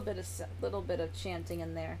 a little bit of chanting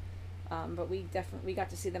in there, but we got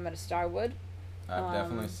to see them at a Starwood. I've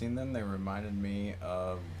definitely seen them. They reminded me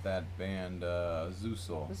of that band Zoo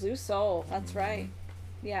Soul. Zoo Soul, that's right.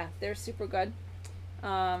 Yeah, they're super good.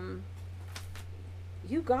 You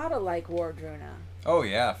gotta like Wardruna. Oh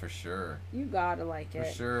yeah, for sure. You gotta like it.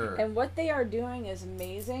 For sure. And what they are doing is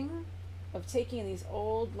amazing, of taking these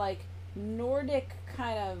old, like, Nordic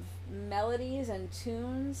kind of melodies and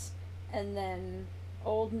tunes, and then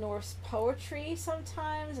Old Norse poetry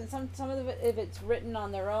sometimes, and some of it, if it's written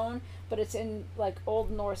on their own, but it's in, like, Old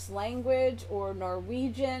Norse language or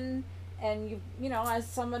Norwegian, and you know, as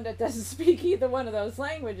someone that doesn't speak either one of those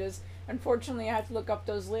languages, unfortunately I have to look up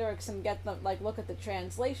those lyrics and get them, like, look at the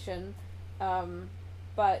translation.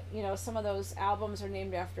 But, you know, some of those albums are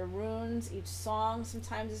named after runes. Each song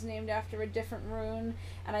sometimes is named after a different rune.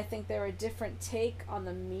 And I think they're a different take on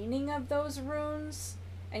the meaning of those runes,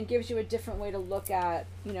 and gives you a different way to look at,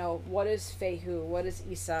 you know, what is Fehu, what is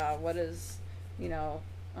Isa, what is,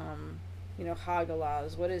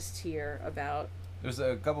 Hagalaz, what is Tyr about. There's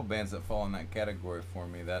a couple bands that fall in that category for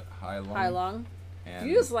me. That Hailung. Hailung. And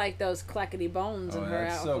you just like those clackety bones in her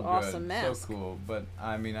awesome mask. So cool. But,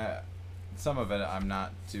 I mean, some of it I'm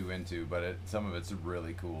not too into, but some of it's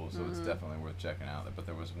really cool, so it's definitely worth checking out. But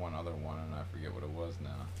there was one other one, and I forget what it was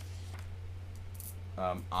now.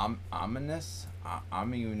 Ominous.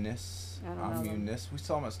 We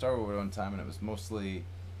saw him at Starwood one time, and it was mostly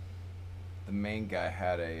the main guy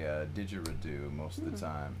had a didgeridoo most of the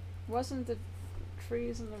time. Wasn't the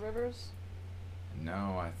trees and the rivers?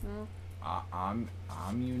 No,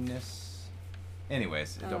 Ominous.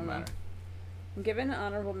 Anyways, it don't matter. I'm giving an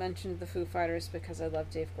honorable mention to the Foo Fighters because I love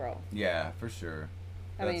Dave Grohl. Yeah, for sure.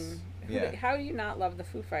 How do you not love the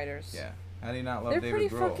Foo Fighters? Yeah. How do you not love They're David Grohl?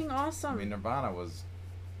 They're pretty fucking awesome. I mean, Nirvana was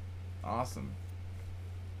awesome.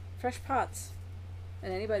 Fresh Pots.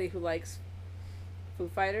 And anybody who likes Foo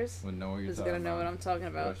Fighters would know what is going to know what I'm talking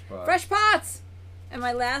about. Fresh Pots! And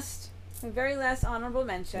my very last honorable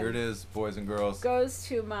mention. Here it is, boys and girls. Goes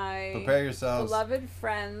to my Prepare yourselves. Beloved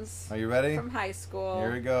friends. Are you ready? From high school.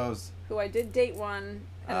 Here it goes. Who I did date one,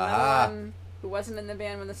 and another one who wasn't in the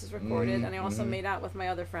band when this is recorded, and I also made out with my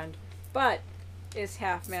other friend. But is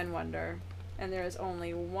Half Man Wonder. And there is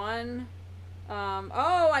only one.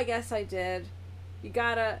 I guess I did. You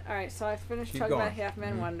gotta. Alright, so I finished talking about Half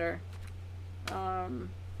Man Wonder.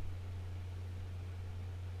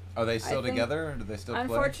 Are they still together, or do they still play?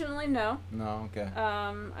 Unfortunately, no. No, okay.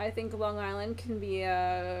 I think Long Island can be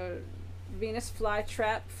a Venus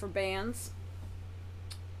flytrap for bands.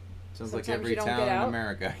 Sounds like every town in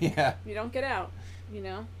America. Yeah. You don't get out, you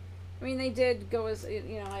know? I mean, they did go as,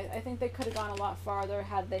 you know, I think they could have gone a lot farther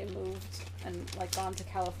had they moved and, like, gone to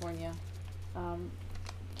California.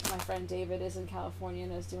 My friend David is in California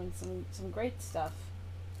and is doing some great stuff.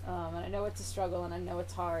 And I know it's a struggle and I know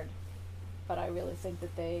it's hard, but I really think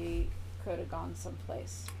that they could have gone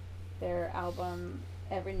someplace. Their album,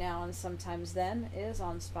 Every Now and Sometimes Then, is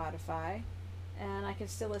on Spotify, and I can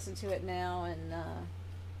still listen to it now, and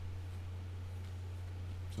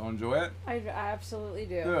so enjoy it? I absolutely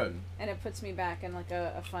do. Good. And it puts me back in, like,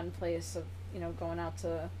 a fun place of, you know, going out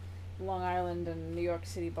to Long Island and New York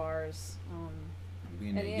City bars.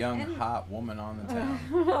 Being a young, hot woman on the town.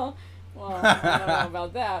 well, I don't know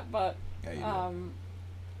about that, but yeah, you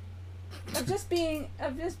of just being,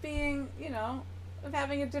 you know, of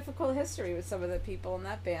having a difficult history with some of the people in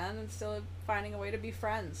that band, and still finding a way to be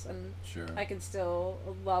friends, and sure. I can still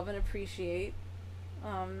love and appreciate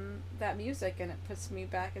that music, and it puts me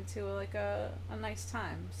back into like a nice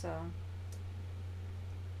time. So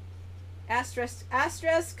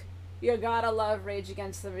asterisk, you gotta love Rage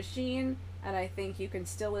Against the Machine, and I think you can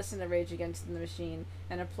still listen to Rage Against the Machine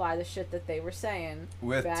and apply the shit that they were saying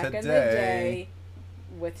back in the day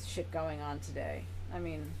with shit going on today. I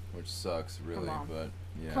mean, which sucks, really, but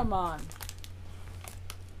yeah. Come on.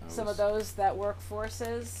 Some of those that work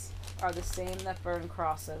forces are the same that burn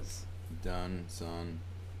crosses. Done, son.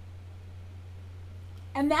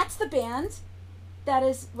 And that's the band that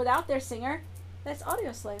is without their singer. That's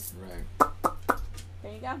Audioslave. Right.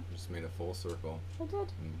 There you go. Just made a full circle. I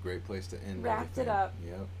did. And great place to end. Wrapped it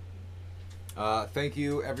everything. up. Yep. Thank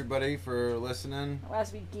you everybody for listening.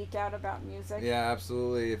 As we geek out about music. Yeah,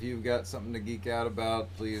 absolutely. If you've got something to geek out about,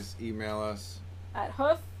 please email us At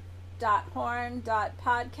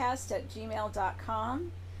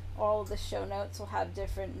hoof.horn.podcast@gmail.com. All of the show notes will have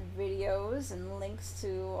different videos and links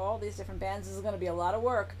to all these different bands. This is going to be a lot of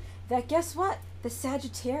work. That, guess what? The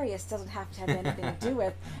Sagittarius doesn't have to have anything to do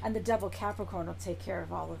with, and the double Capricorn will take care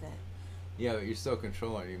of all of it. Yeah, but you're so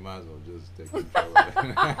controlling. You might as well just take control of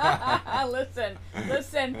it.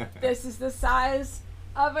 Listen. This is the size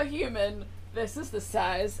of a human. This is the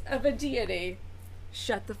size of a deity.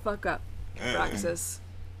 Shut the fuck up, Roxas.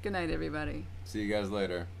 Good night, everybody. See you guys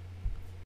later.